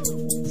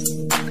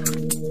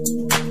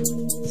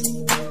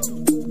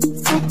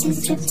 Sweat is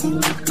dripping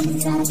like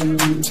these eyes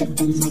and I'm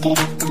tripping like I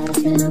got the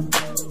flu.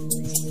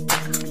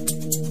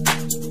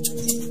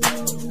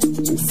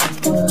 I'm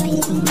sick of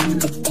waiting and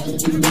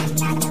debating,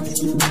 and I know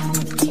you want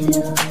to.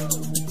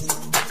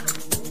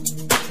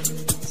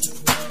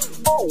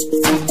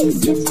 Sweat is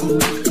dripping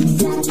like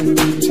these eyes and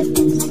I'm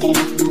tripping like I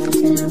got the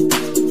flu.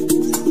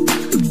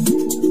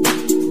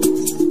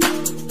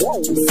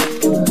 I'm sick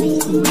of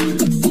waiting and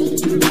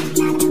debating, and I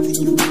know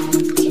you want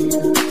to.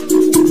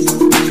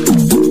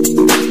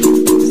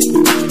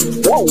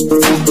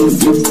 Sweat is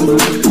dripping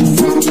like these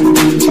eyes and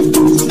I'm tripping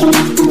like I got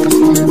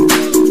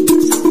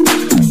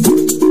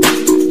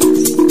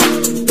the flu.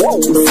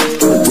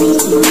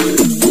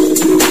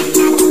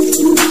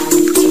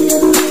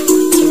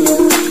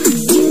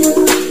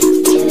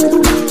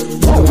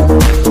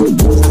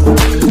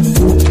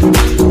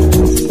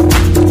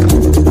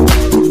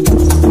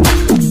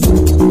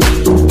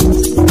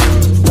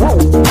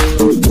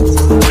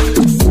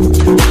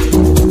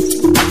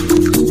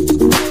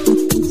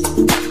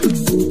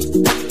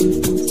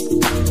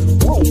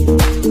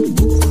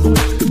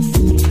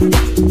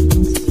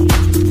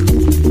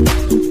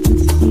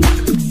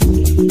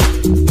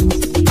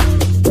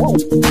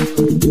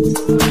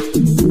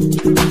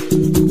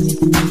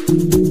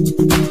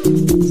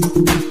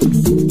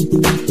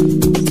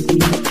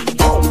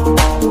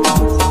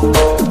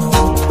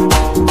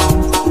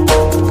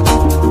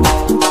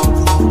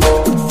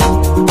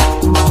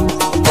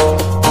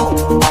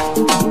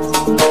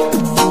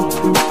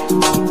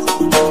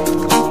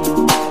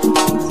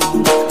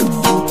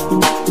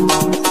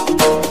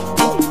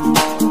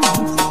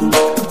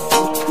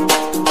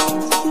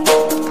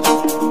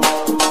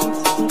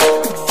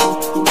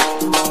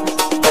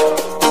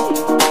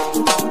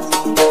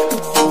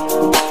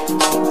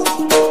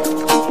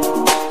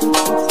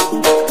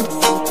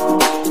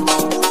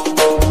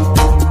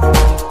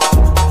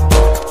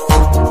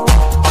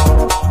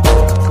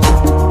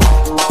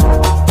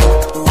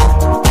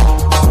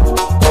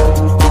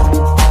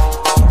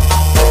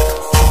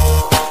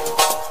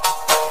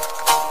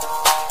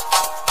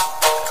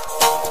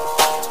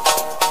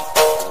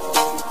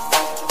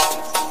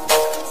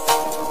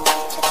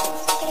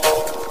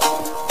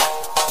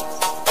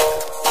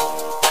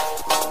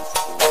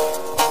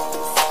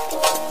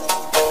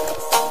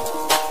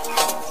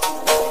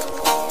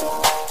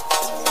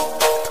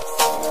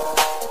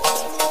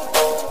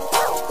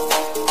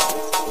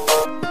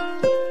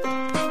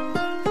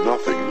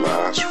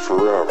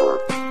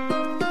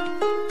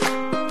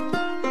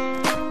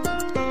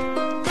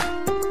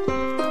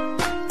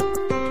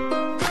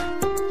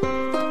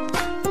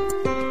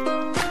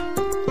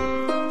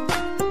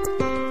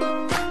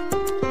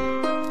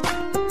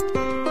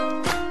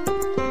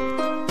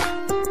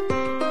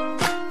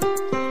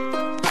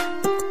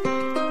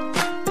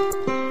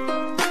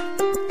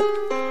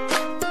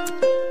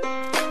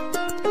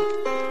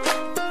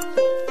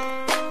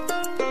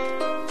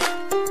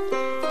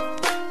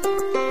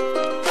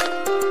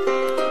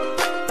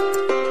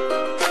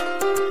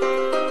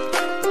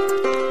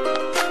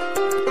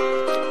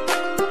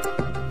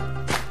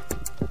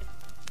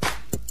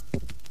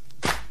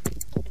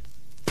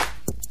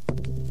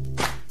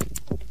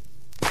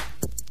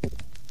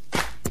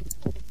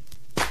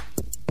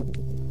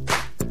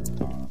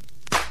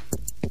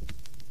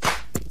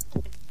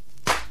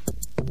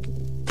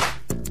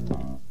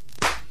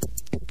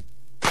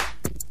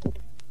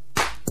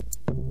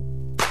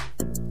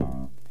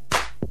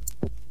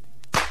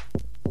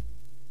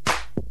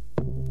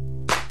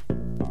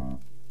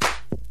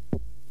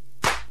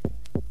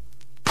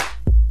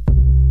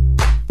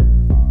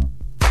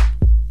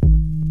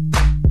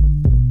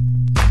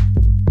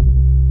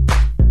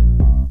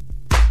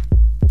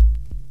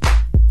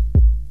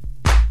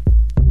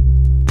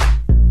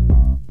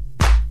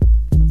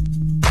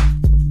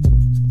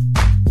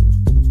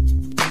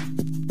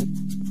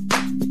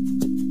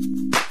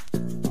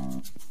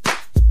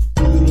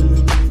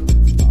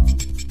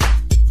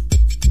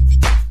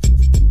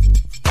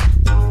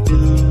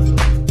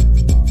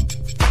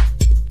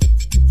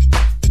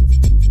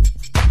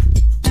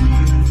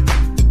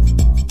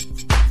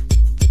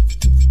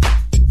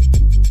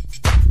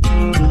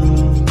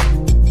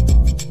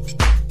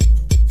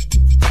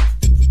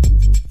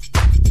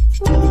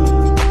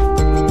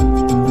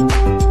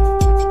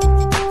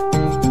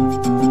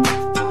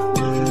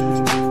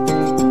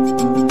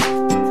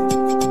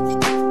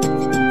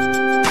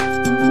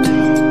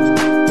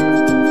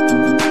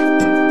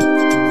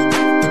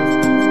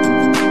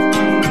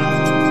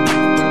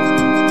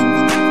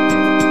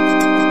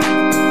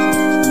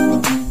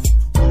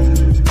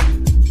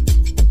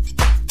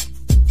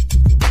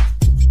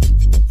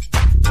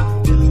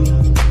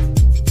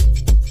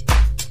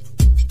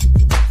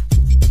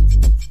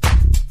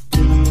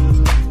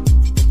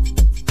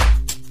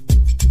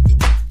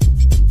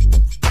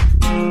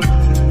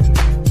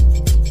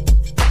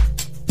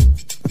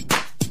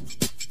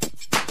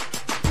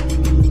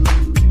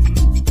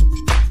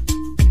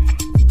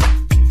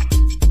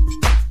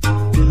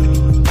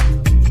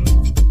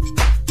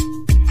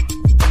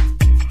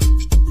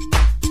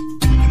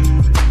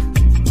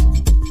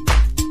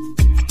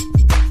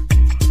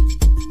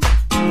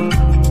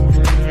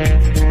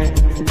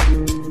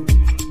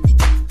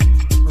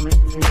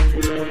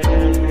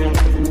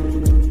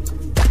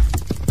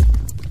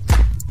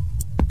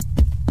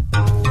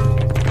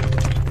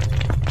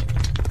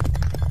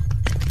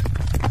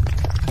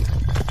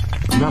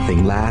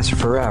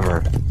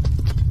 forever.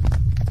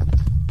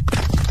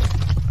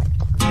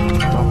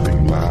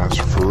 Nothing lasts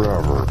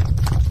forever.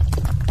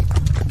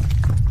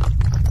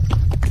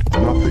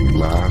 Nothing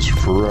lasts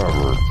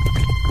forever.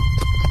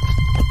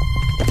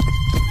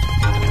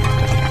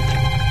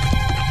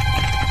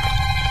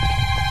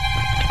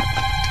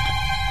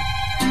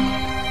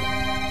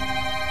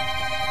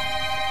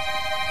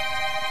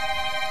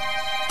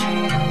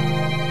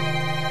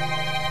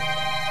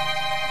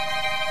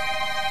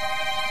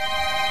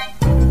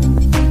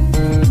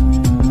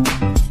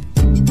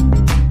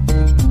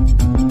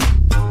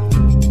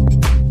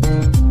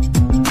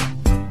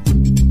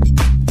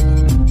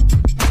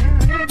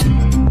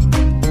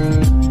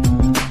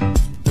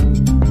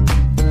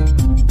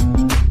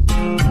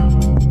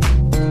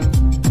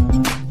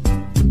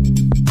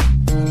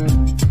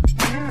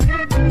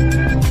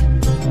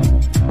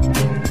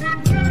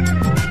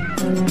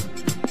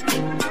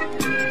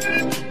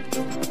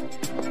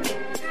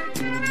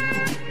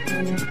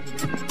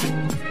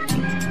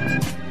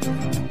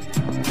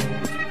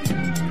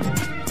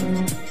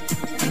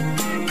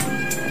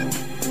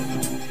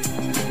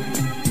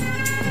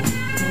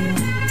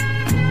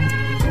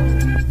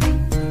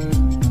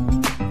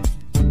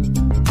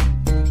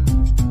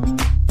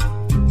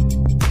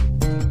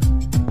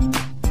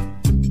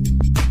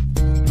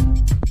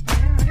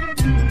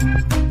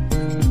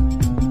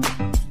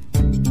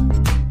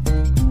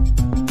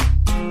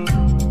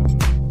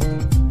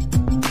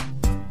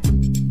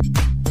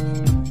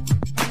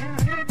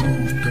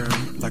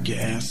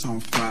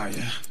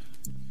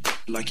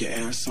 Like your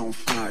ass on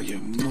fire.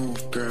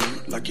 Move, girl,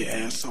 like your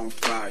ass on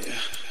fire.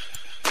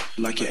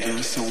 Like your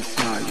ass on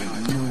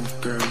fire.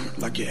 Move, girl,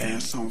 like your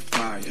ass on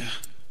fire.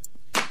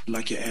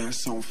 Like your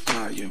ass on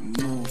fire.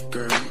 Move,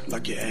 girl,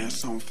 like your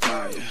ass on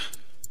fire.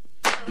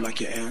 Like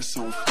your ass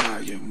on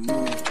fire.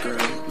 Move, girl,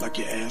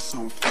 like your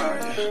ass on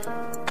fire.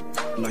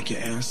 Like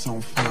your ass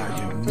on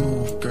fire.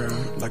 Move,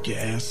 girl, like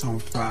your ass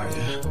on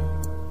fire.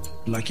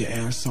 Like your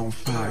ass on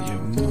fire.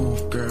 Move,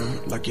 girl,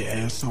 like your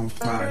ass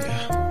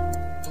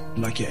on fire.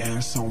 Like your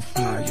ass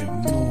on fire,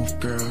 move,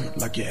 girl,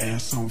 like your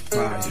ass on fire. Like your ass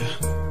on fire, move, girl,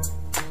 like your ass on fire.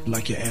 Like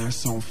your ass on fire, move, girl, like your ass on fire. Like your ass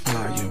on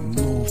fire,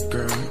 move,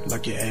 girl,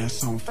 like your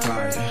ass on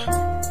fire.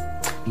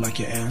 Like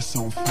your ass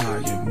on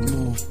fire,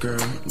 move,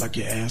 girl, like your ass on fire. Like your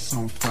ass on fire, move, girl, like your ass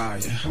on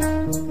fire.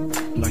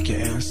 Like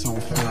your ass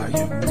on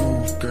fire,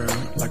 move, girl,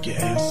 like your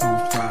ass on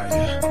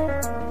fire.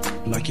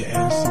 Like your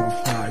ass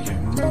on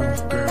fire,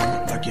 move, girl,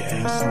 like your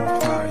ass on fire. Like your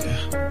ass on fire, move, girl, like your ass on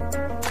fire.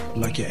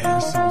 Like your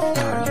ass on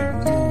fire,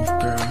 move,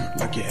 girl,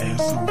 like your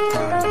ass on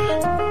fire. Like your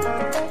ass on fire, move, girl, like your ass on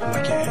fire.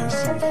 Like your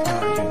ass on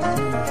fire,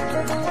 move,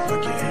 girl,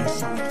 like your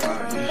ass on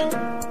fire.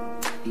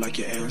 Like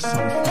your ass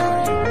on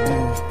fire,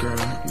 move,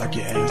 girl, like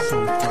your ass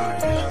on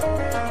fire.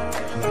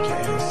 Like your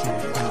ass on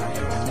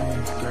fire,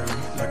 move, girl,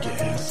 like your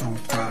ass on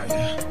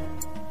fire.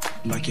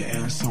 Like your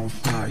ass on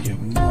fire,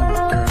 move,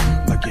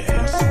 girl, like your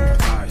ass on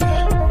fire.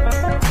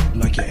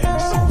 Like your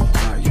ass on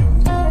fire.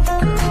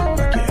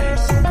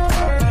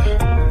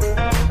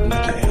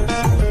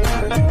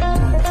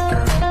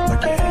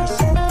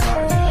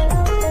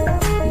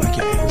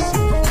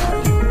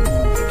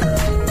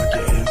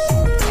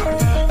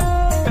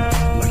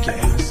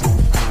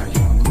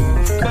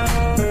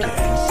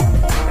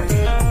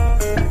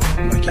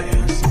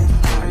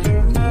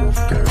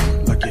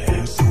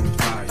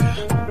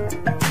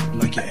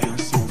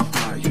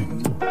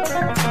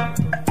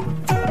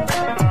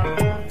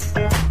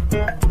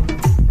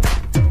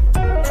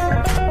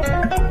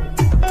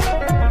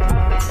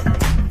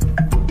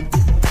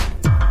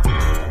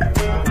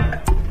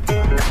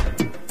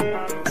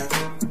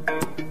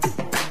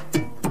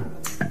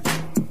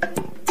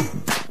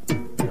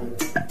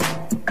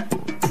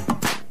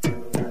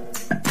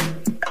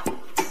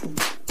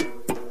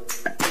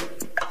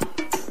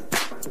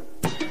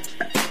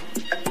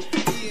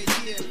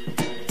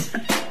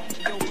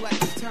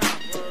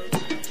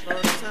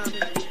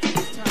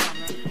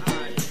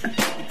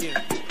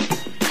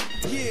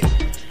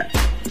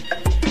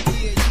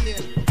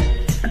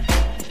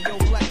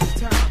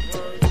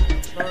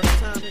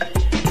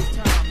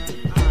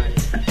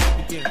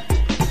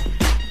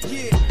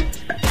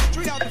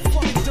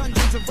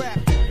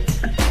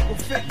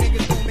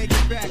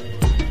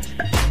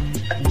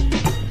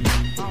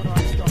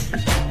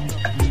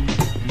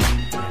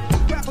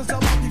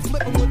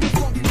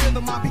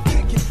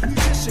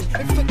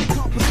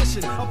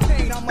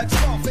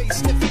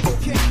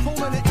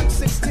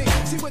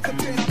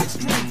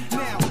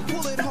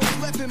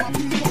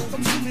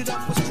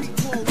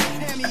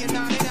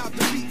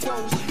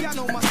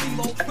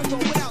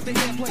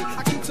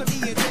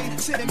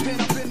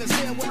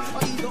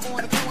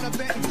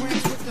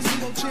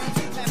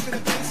 Laughing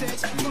at face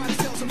heads, trying to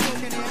sell some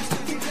broken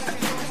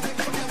hands.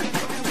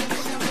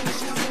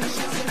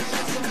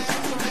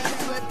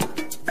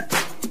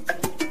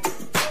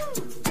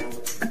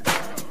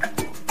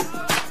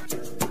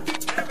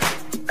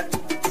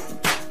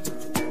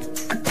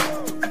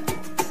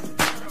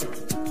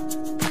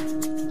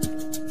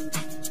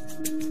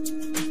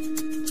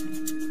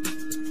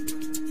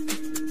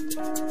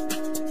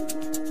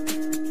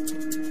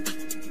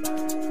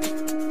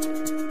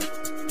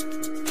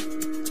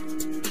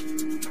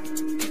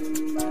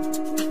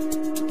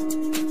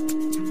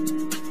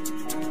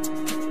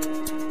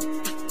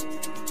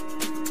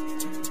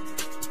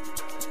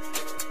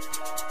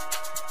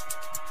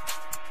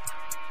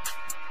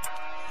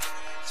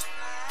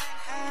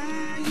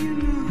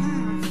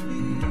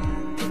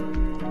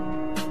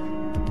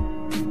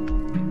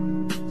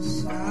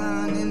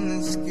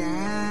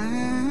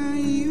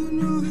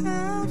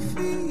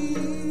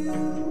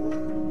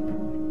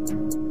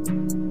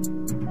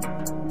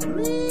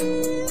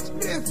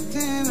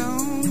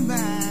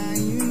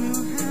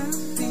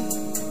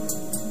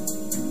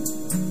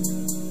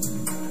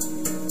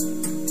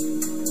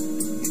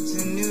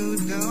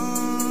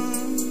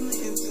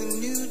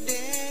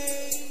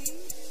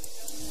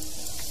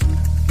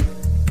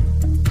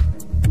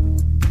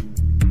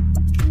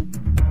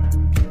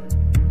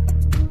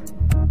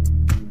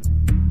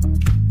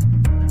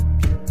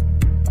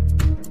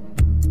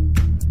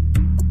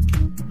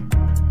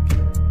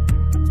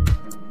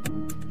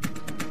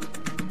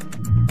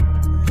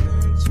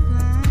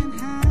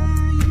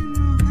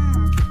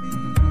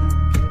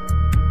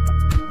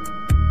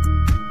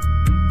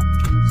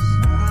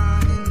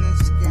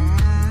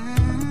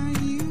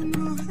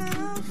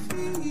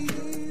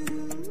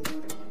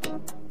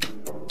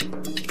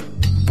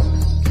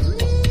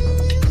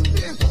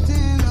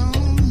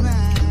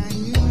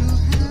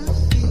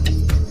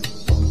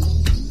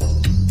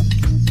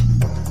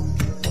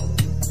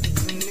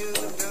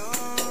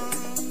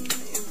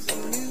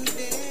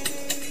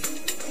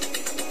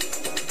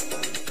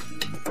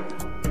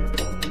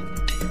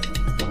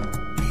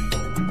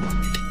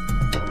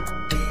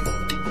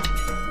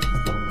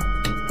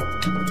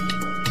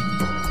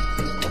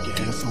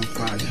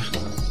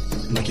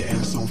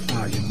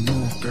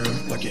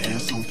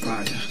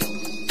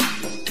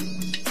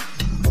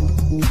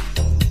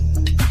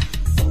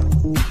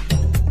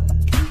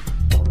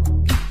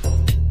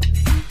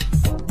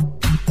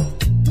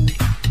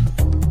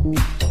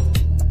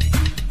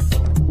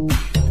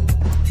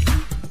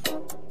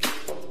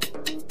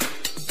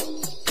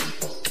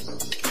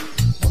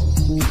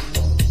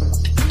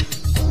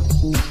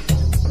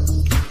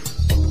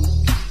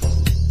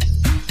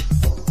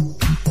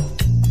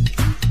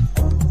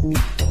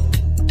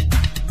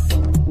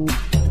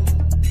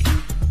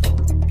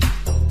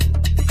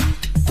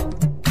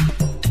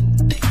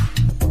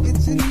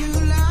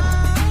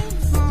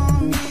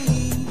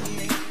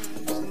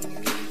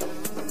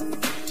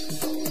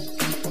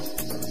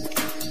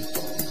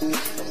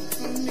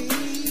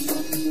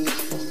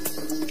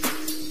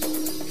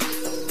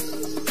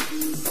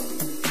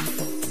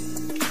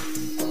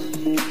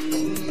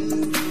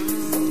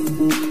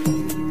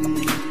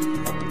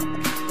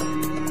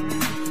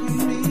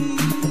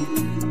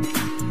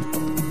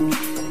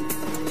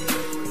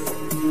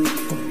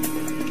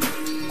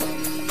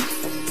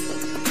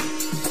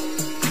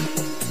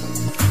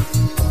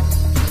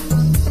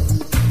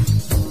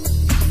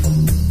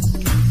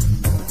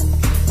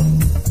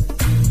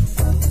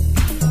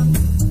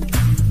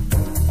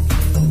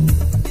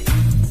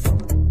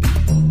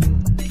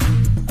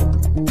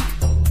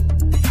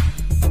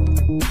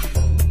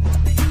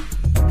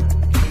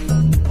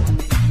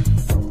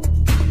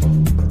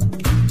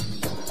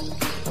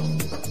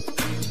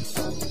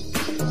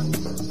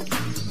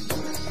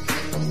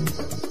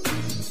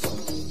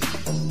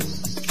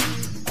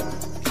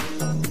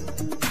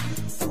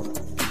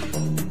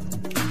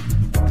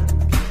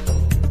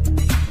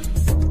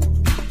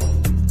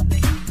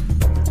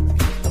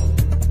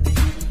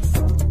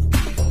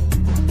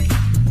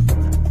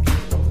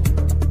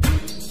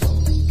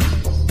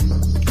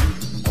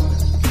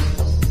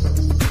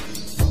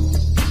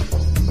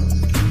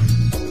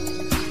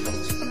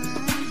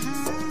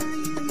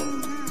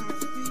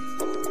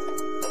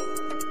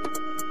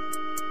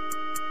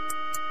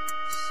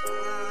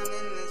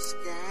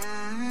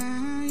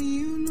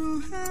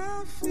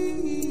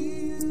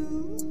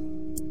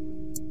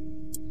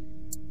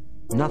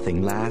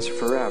 Nothing lasts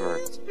forever.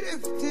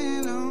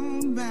 Drifting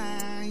on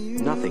by you.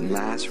 Nothing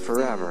lasts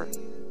forever.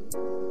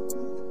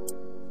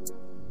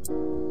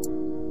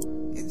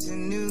 It's a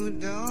new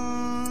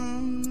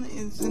dawn,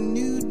 it's a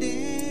new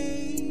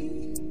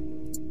day.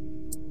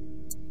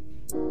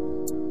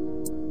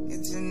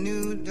 It's a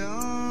new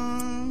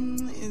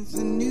dawn, it's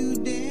a new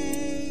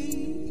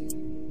day.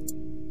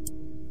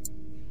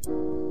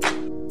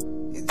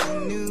 It's a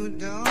new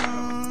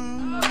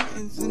dawn,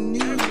 it's a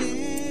new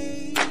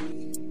day.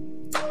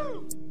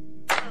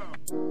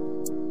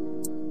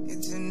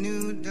 It's a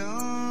new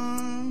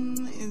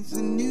dawn, it's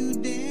a new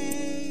day.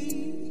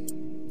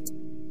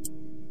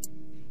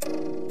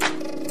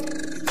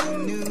 It's a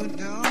new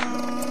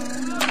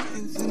dawn,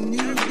 it's a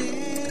new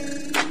day.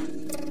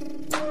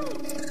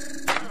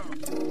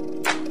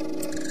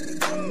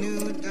 It's a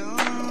new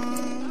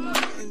dawn,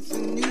 it's a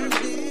new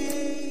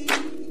day.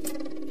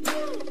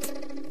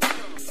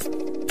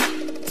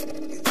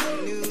 It's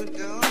a new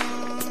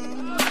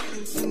dawn,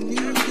 it's a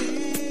new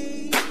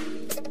day.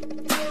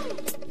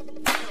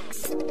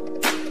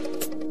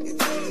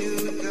 It's a new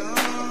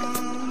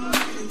dawn,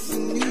 it's a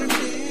new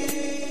day.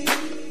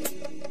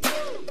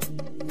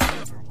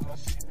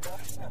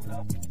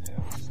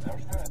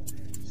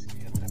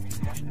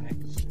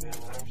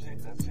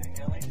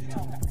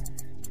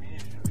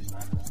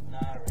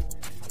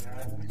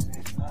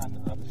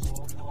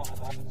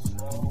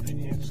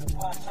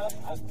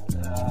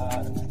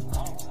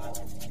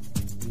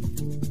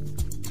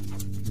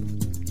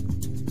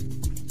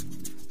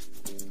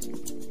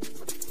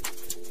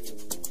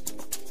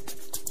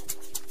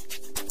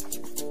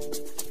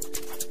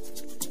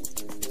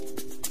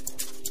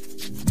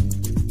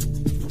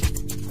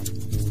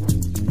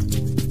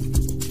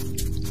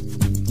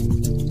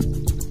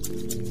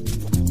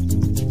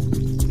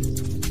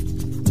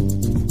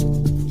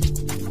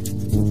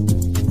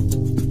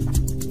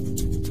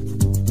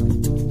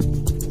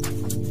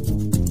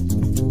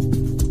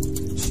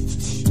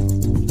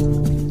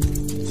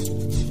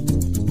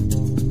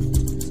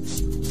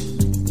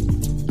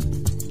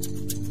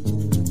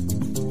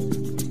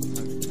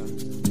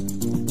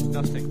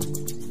 Nothing.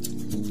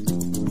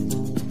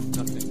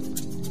 Nothing.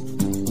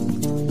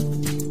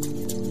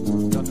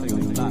 Nothing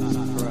lasts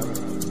forever.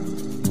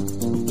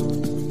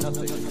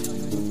 Nothing.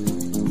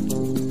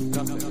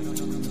 Nothing.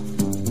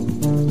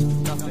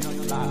 Nothing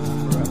lasts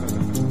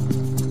forever.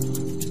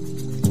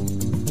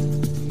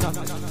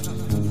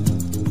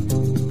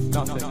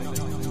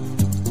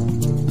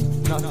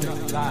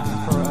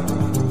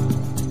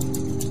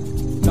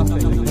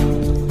 Nothing.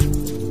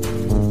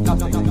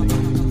 Nothing. Nothing lasts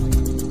forever.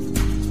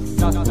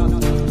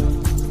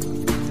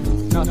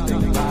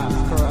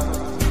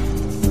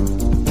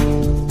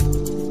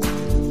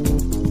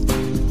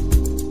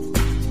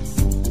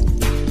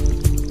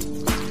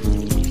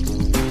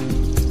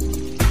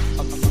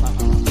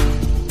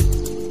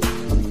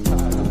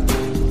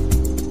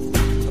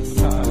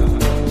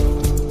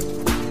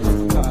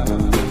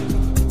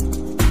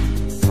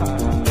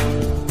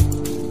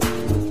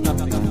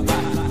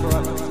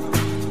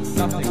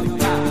 Nothing.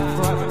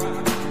 Nothing.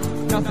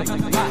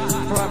 Nothing lasts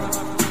forever.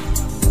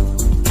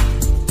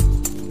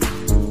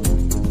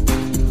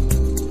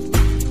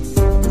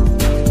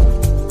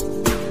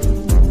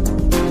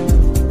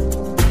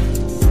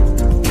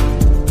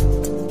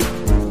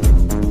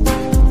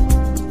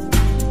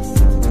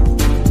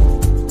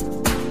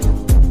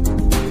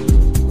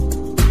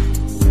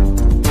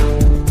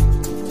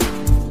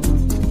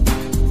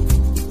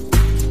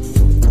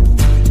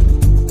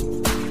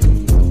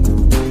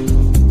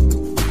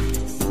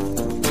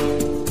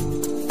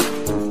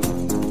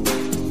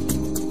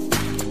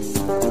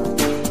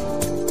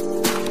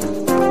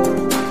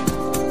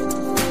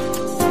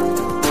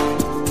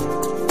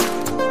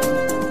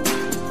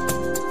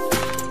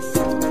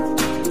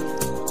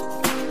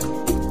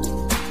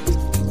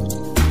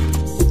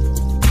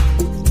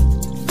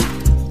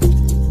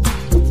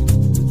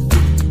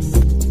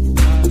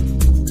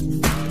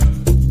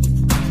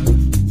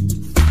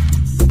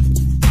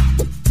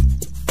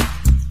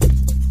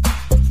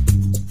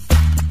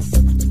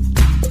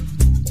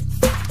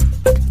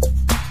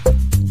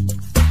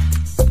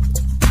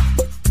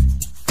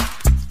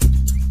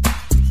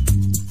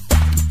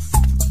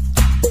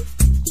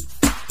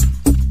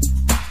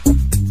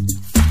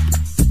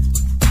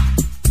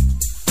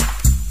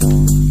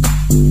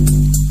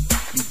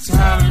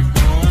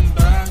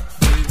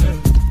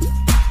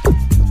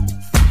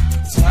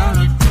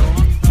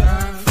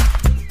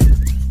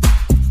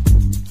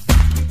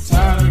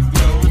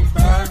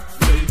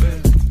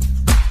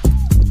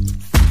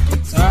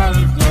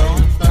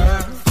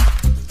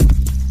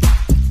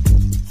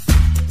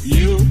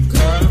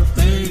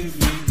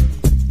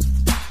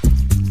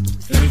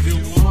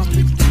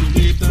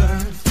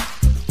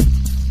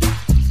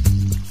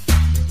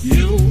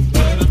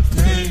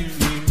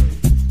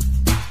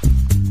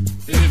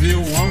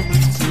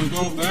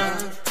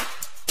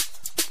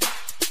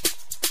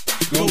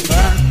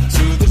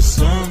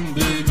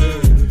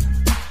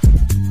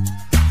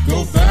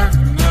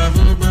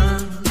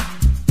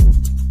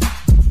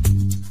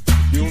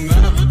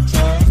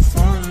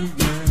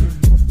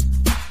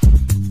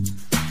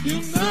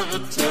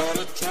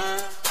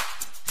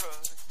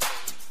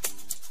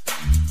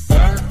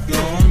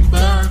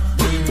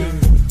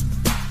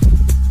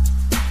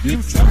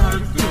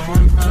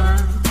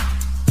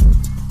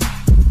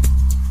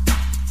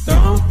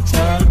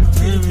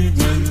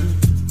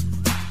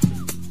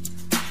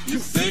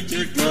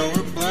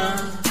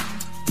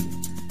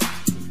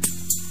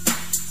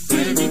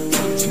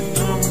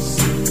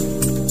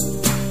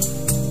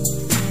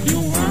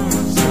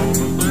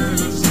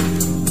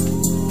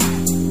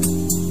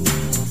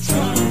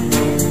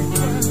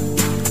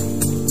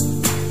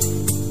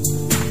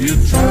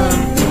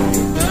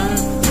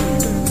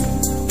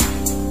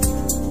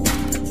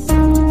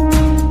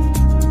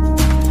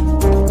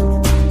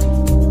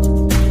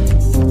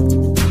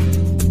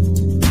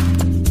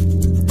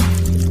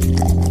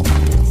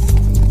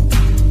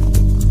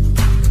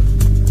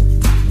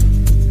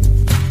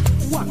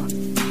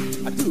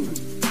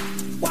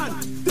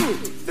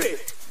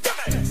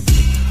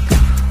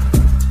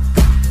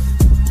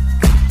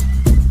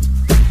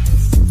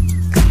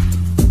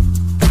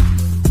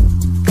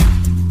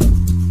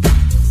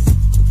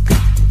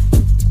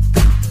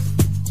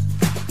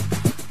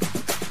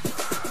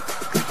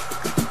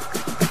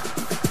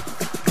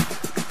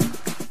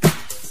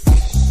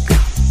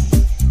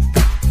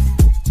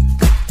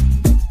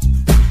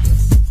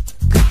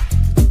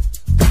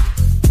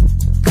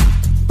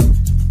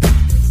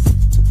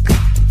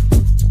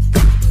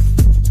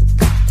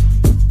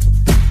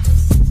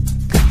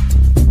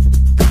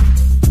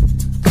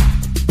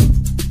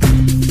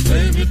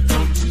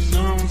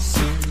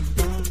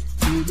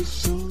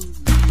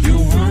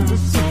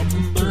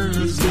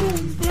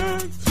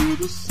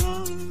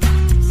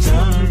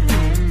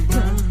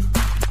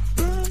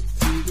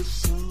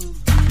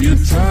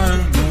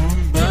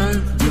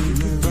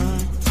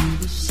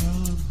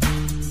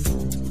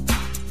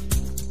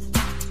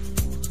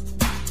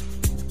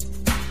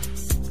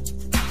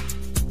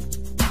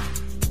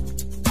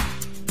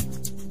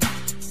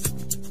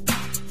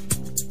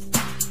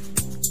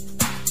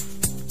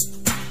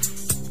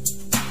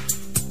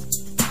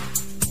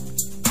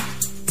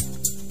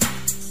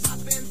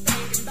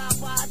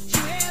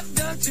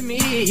 to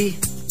me.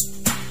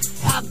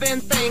 I've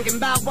been thinking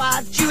about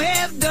what you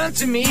have done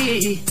to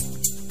me.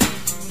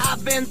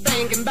 I've been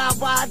thinking about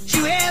what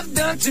you have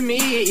done to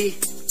me.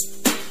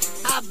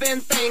 I've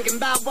been thinking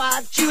about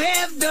what you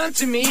have done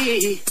to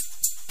me.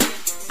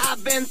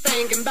 I've been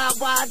thinking about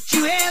what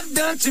you have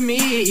done to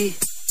me.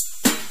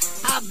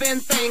 I've been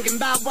thinking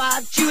about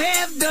what you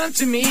have done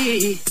to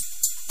me.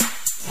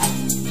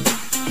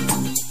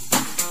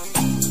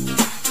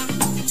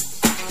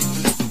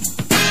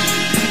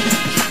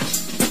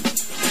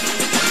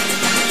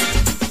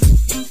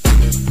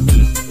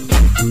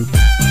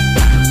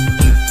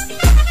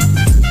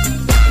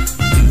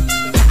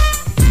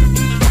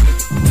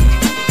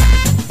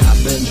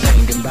 I've been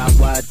thinking about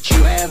what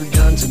you have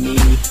done to me.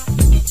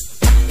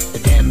 The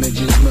damage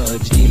is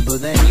much deeper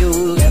than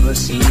you'll ever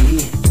see.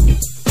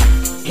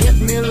 Hit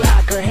me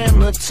like a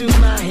hammer to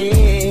my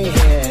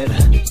head.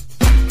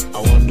 I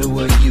wonder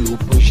were you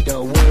pushed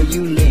or were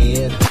you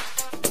led?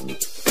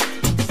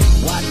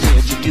 Why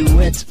did you do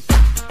it?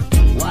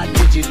 Why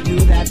did you do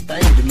that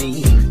thing to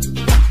me?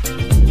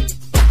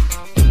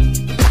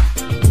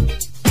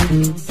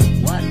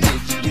 Why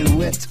did you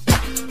do it?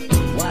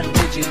 Why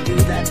did you do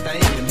that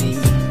thing to me?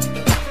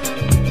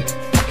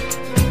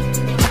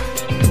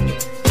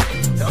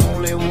 The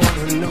only one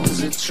who knows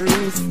the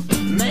truth,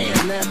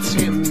 man, that's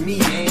him, me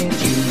and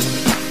you.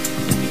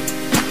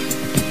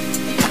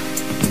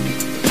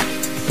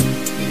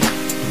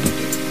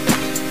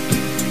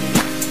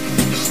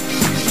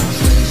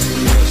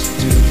 Listen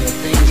to the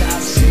things I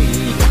say.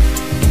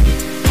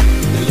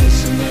 They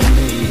listen and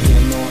they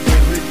hear more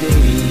every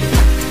day.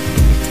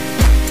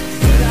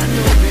 But I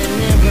know they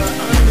never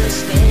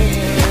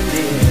understand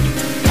it,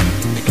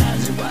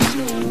 because it was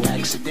no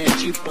accident,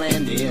 you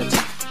planned it.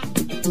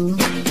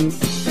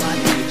 Why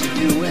did you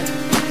do it?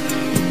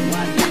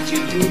 Why did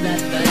you do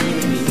that thing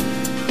to me?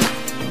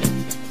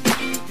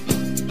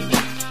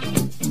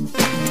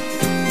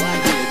 Why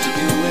did you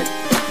do it?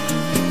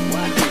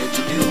 Why did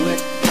you do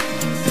it?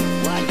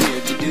 Why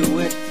did you do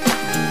it?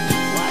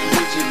 Why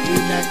did you do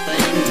that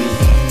thing to me?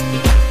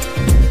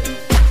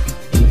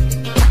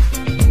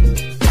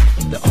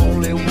 The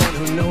only one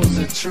who knows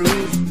the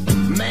truth,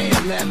 man,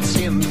 that's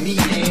him, me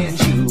and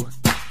you.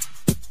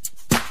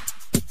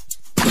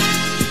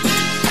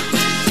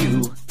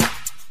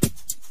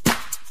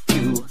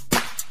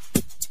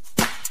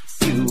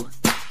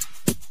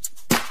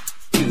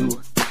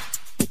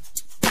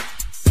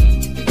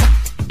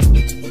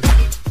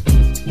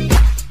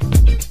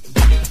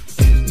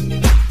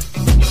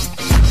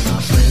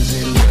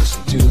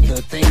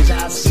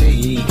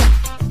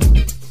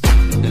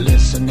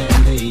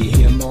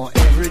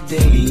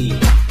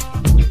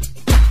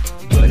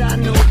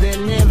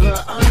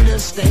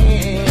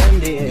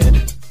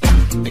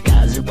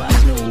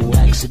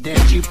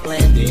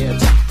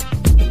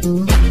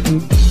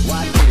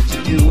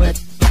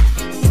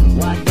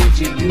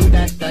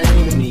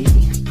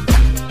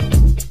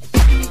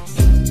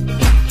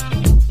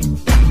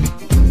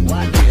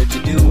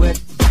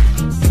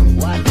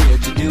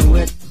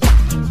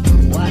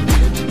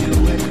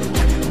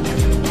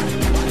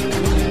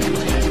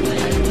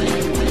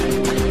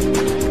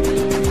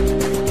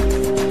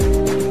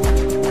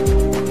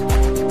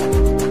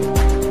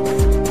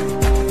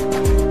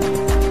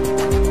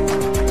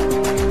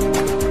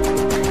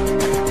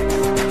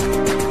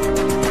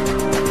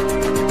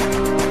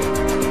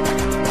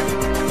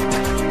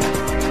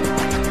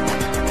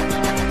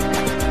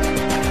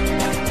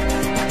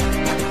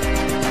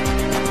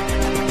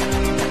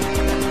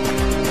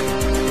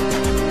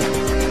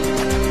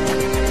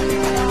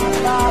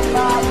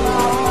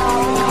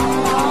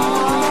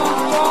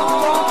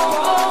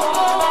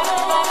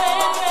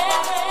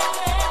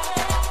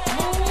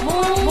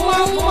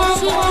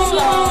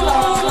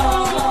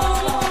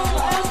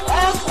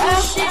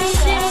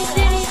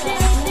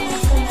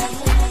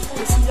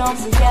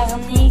 viandes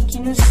garnies qui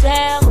nous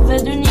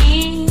servent de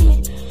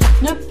nid.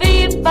 Ne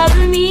payez pas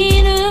de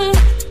mine,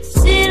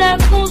 c'est là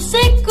qu'on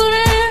s'est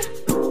connus.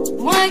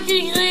 Moi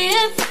qui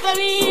créais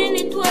famine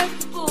et toi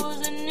qui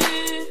poses nu.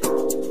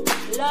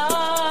 La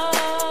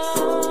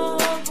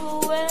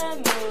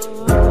bohème,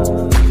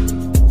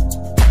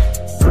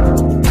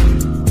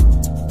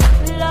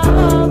 la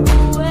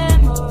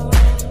bohème,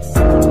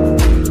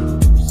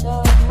 ça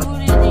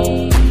voulait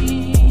dire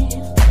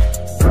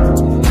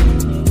on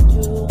est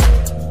deux.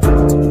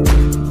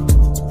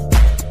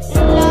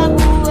 La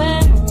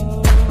bohème,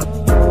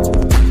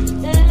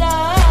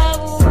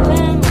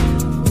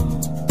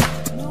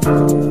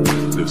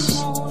 This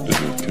is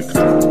a kick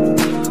drum.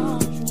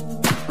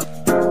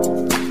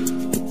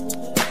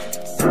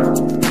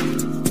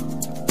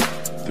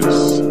 This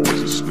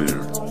is a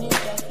snare.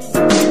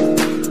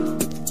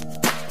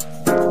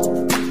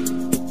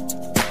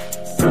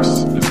 This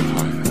is a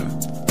hi-hat.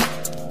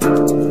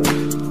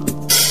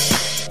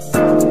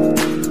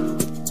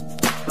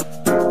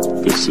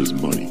 This is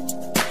money.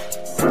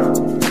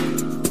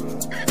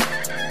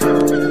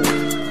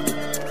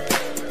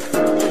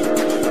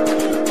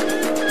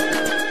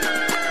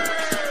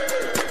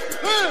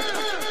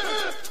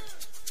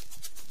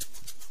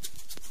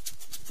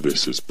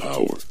 This is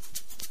power.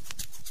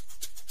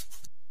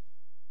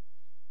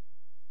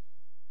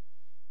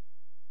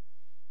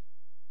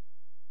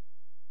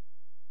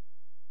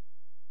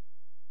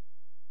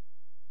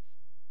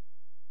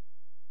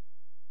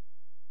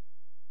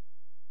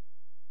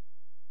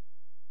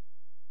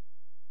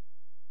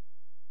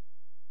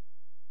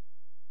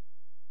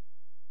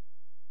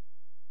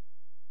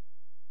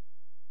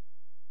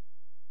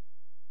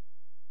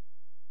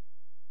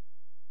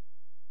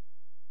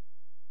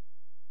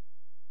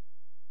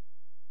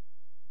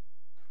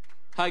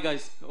 Hi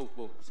guys. Oh,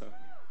 whoa, sorry.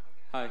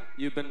 Hi,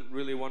 you've been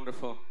really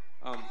wonderful.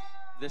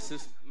 This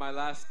is my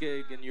last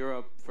gig in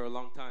Europe for a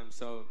long time,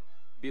 so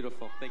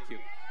beautiful. Thank you.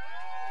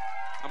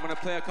 I'm gonna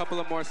play a couple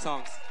of more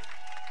songs.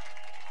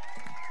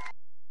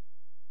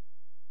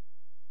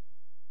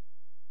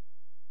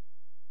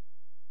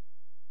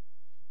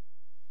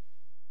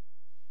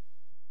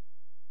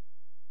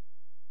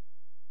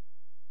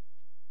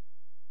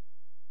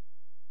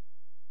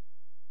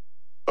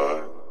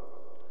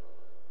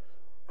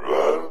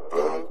 Right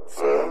about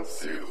time,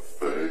 see the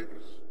face.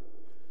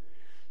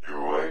 You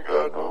ain't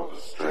got no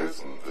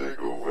distress and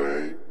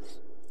takeaways.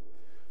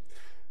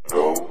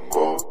 No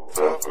more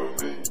time for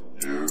me,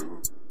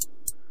 you.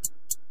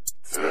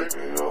 Take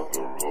me on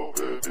the road,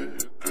 baby,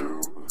 you do.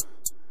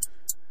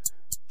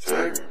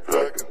 Take me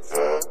back in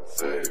time,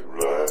 say it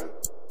right.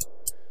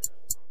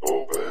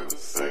 Oh, baby,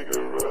 sing it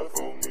right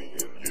for me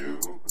and you.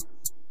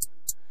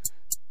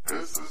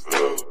 This is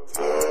the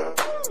time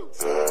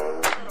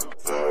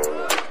for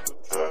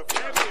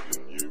me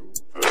and you,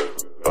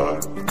 baby.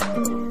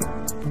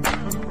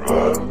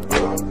 Right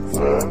about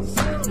time,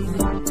 see the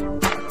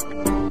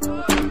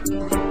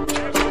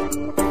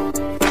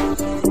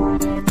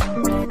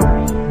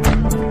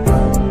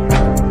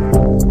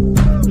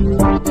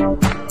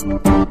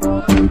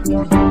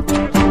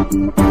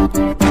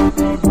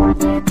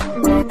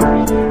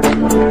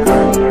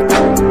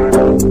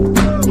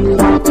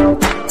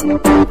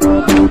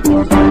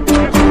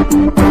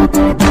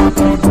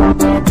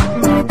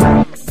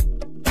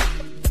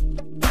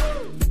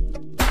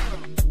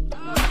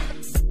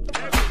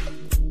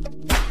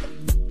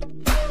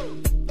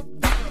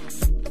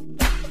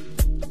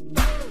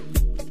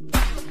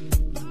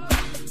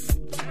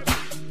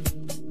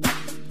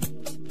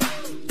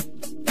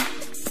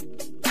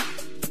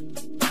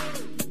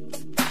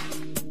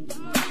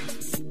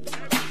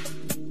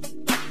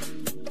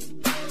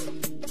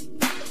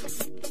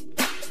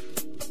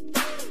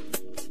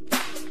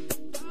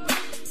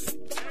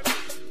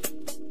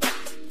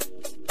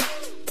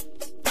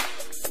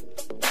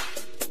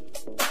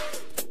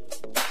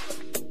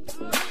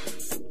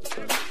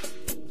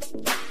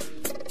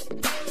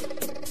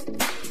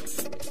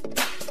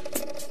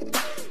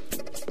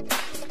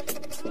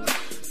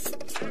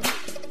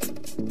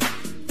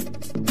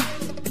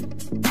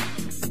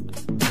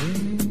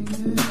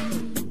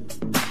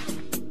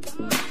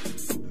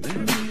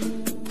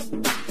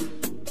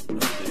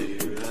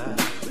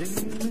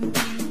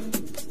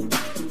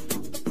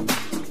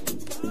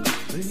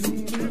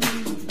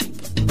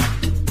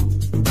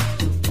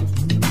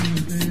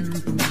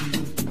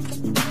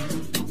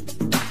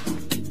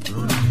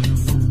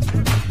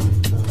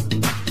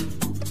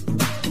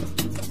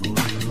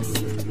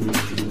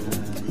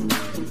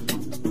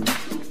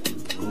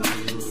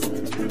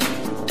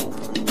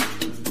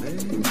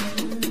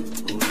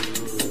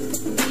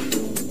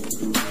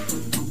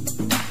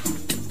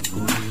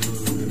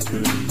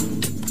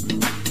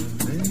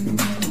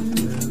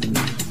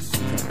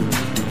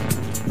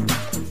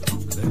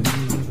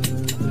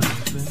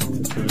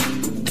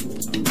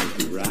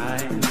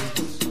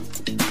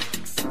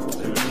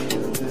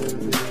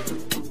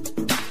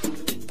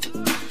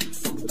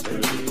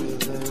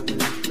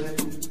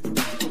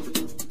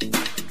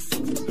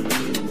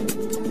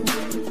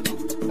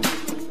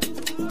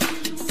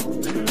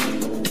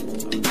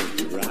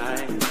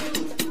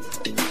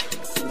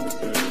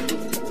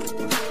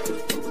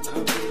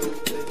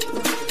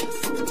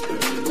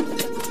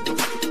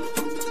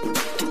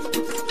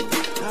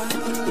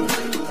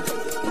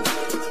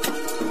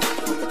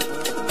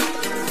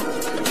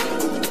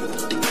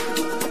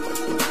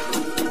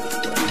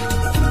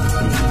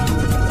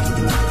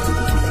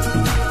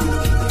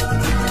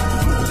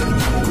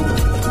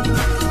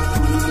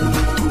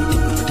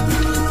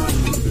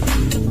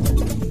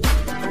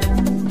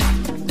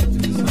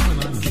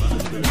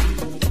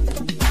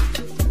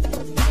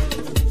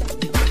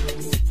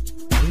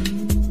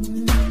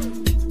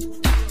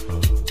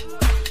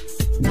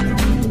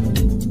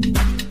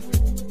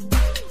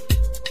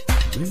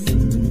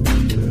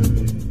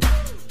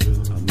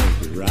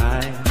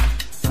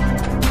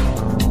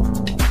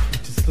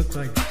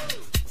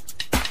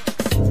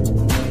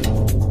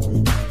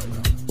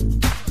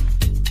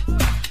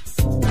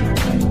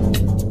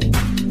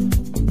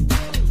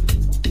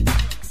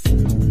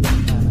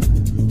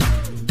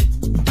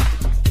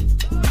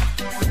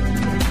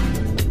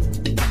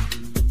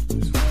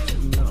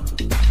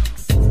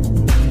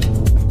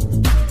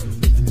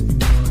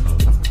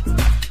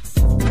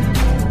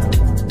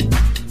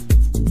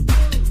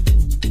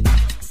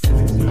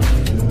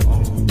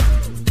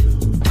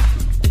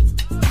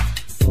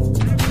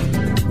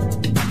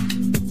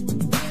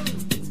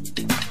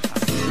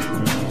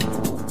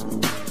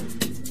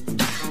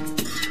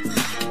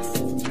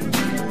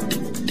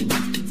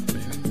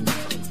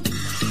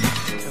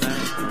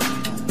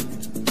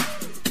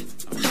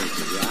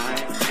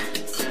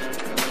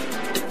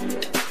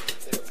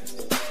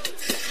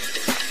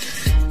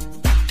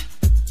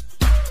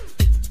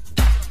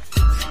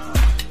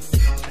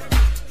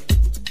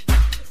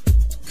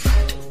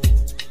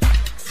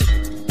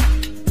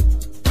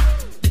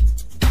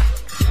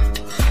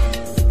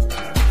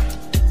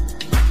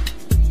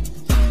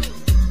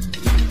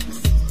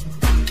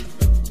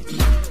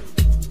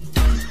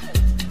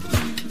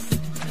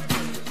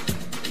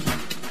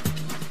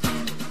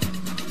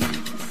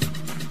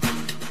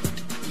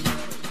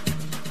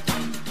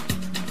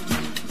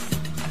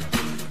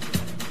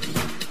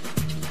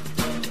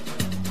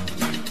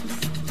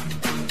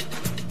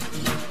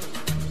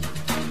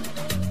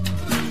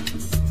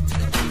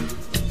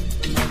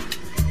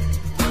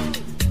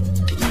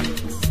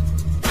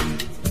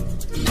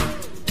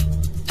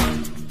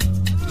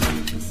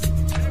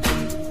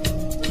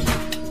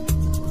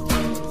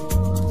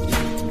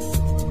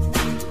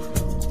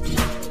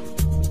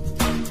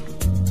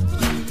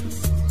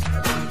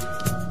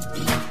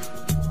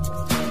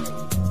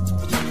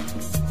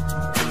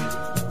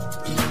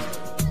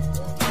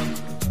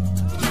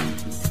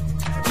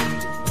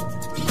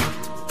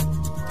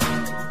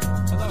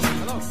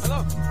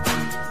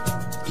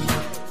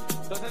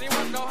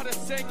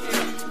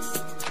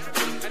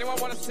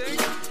gotta sing,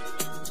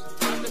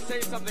 you have to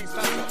say something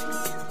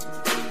special.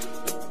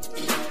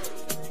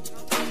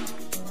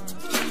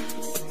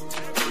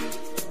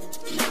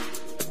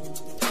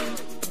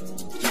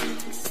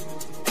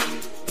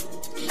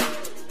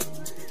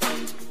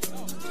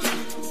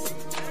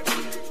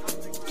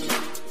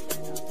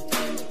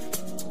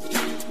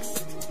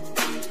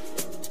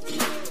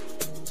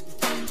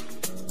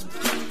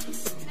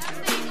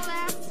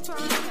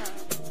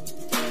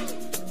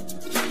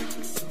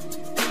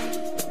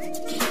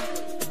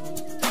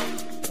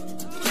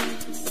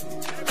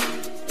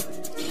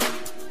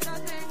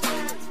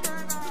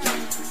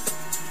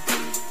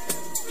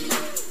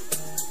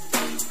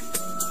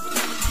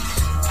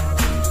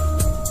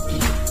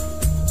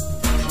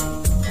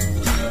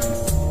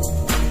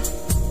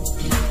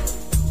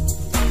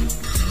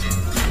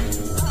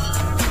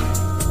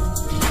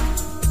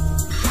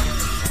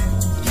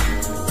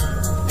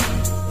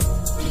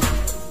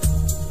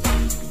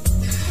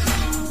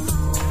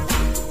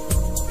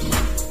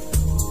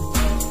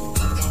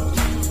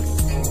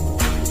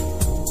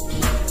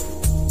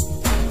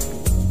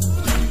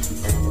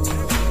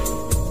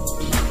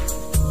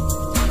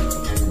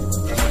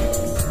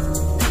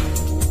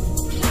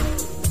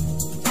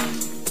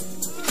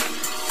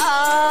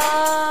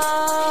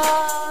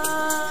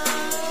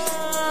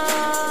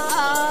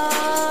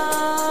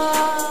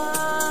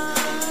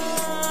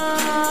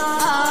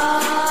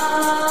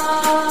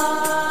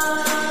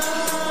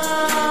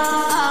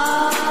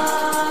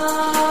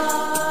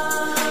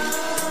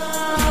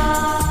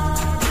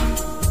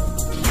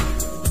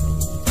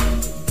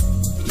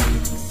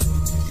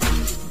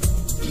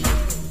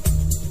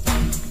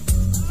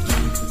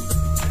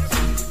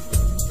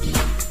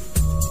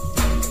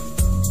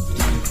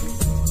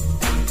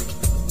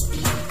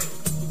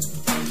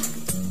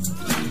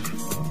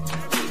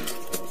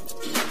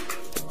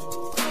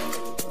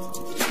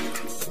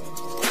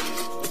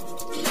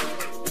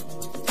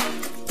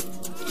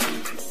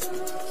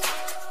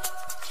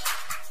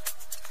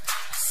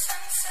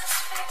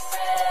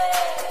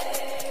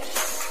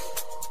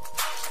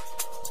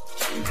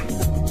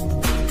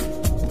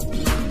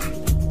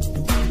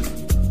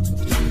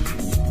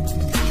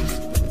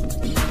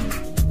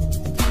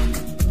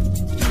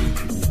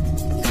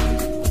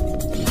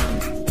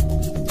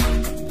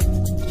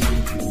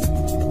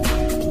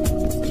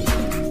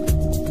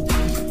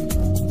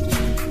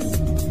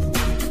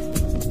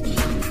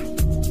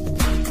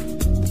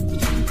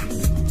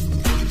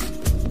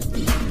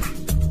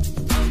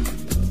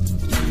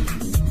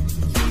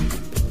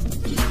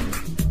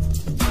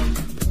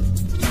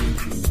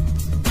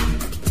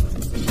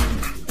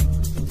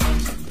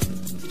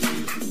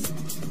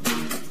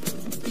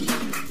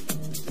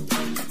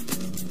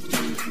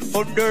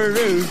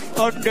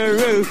 On the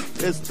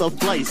roof is the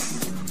place.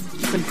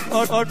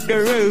 On the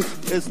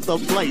roof is the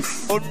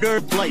place. On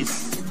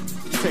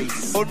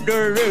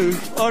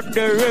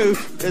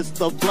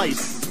the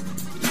place.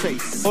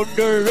 Taste. On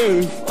the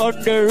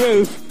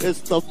roof is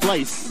the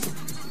place.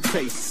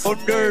 Taste. On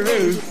the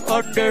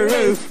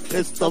roof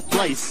is the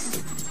place.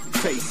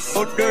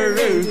 Taste. On the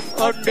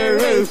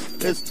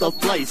roof is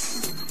the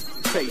place.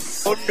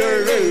 Taste. On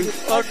the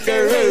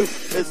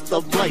roof is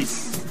the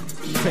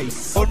place.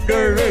 Taste. On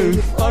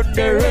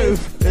the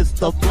roof is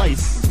the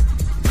place.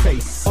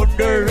 Taste. On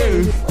the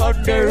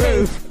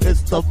roof is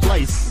the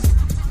place.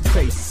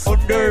 Taste. On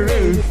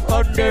the roof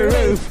is the place. Taste. On the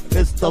roof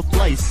is the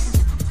place.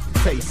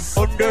 Taste.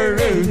 On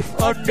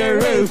the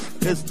roof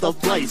is the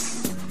place.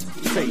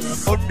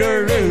 Taste. On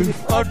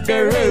the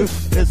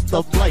roof is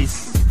the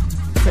place.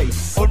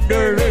 Taste.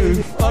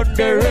 On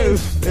the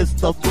roof is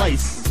the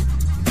place.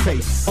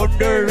 Taste.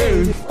 On the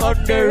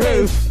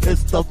roof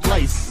is the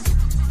place.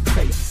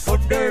 Taste.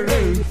 On the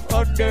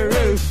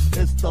roof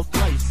is the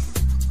place.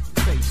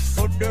 Taste.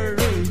 On the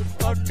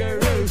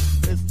roof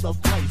is the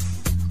place.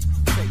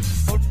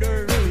 Taste. On the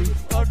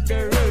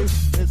roof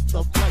is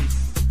the place.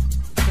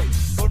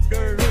 Taste. On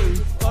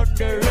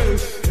the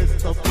roof is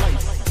the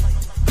place.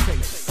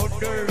 Taste. On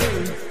the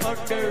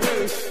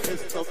roof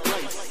is the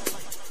place.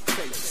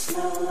 Taste.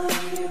 Smell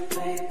like you,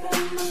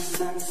 baby, my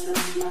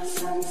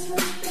senses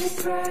be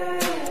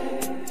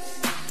praised.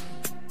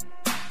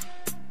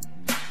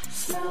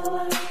 Smell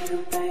like you,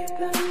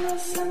 baby, my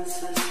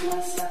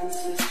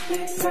senses be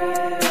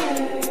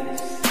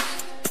praised.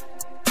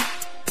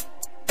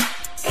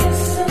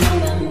 Kissing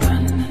and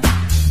running,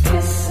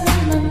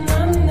 kissing and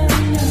running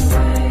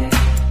away.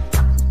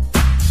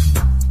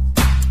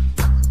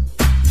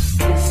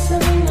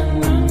 Kissing and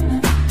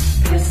running,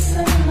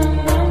 kissing and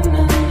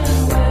running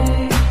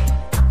away.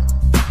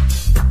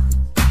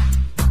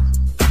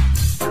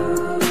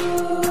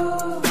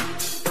 Ooh,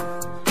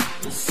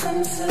 my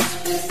senses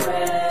be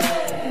praised.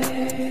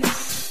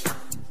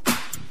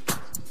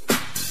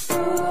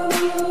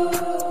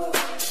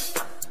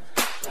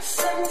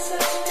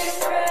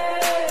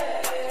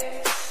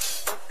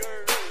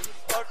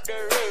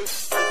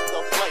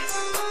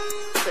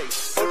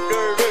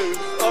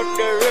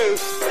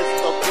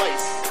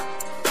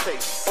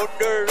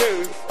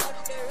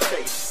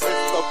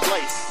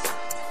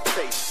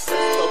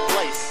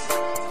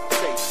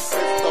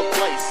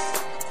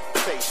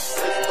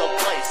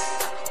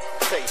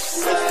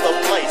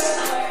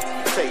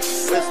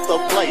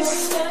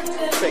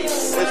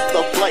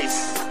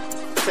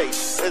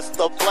 Taste is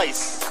the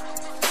place.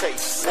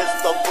 Taste is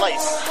the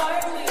place.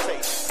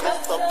 Taste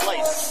is the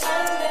place.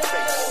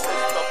 Taste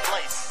is the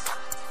place.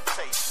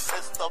 Taste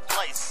is the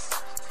place.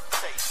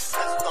 Taste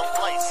is the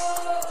place.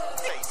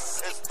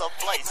 Taste is the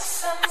place.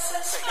 Taste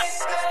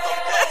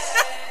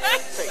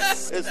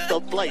is the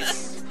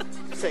place.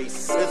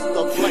 Taste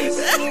is the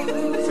place.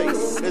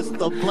 Taste is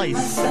the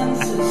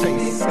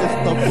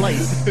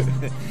place.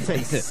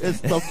 Taste is the place. Taste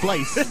is the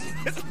place.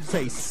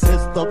 Taste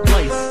is the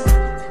place.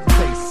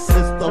 Taste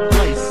is the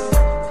place.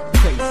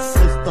 Taste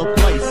is the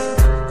place.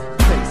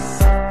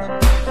 Taste.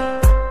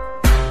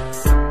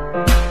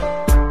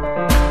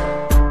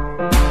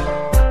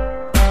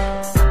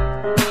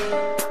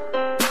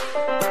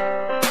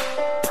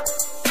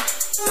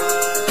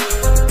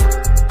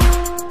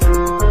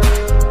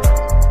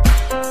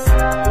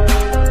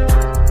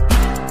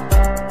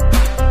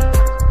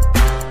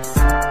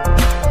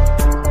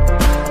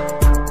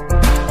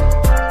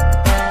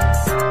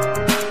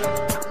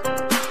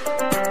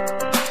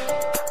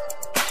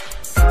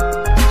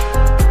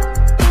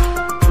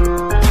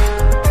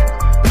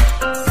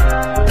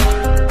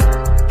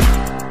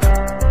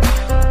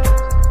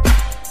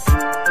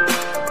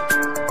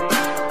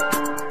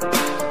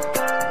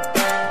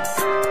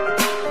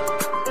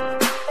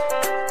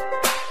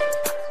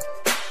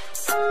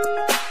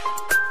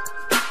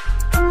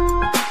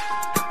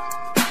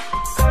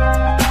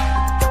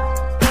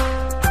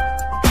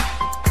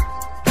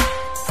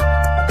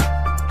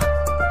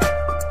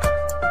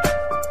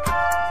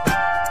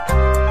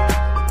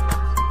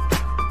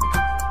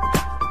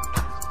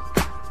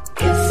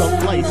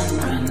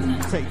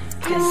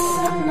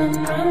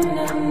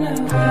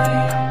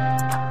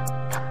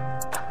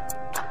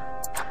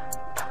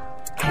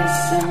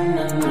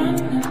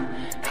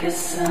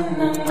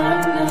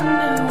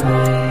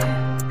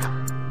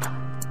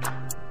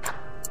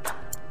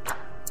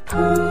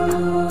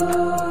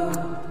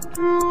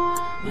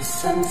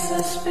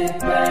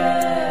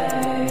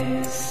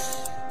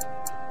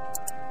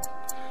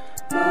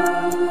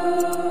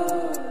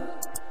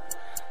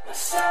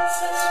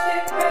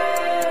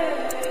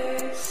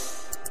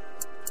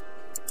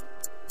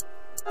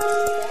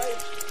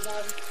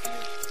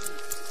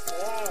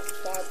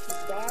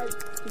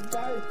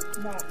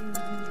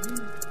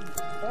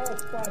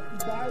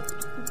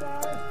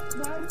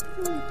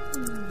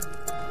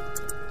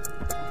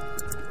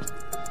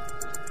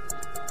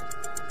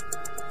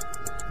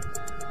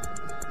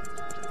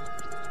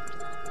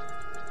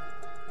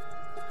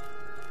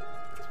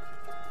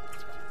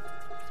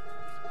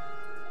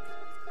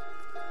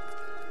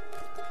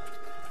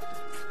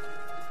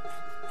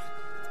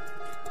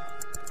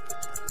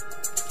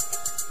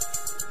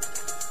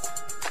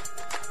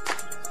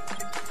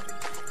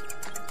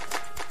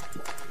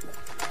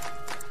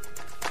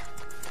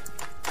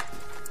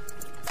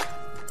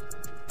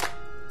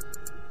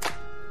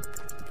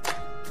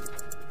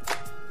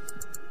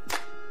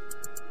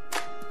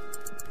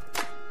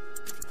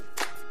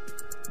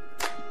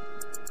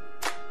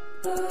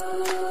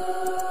 Ooh.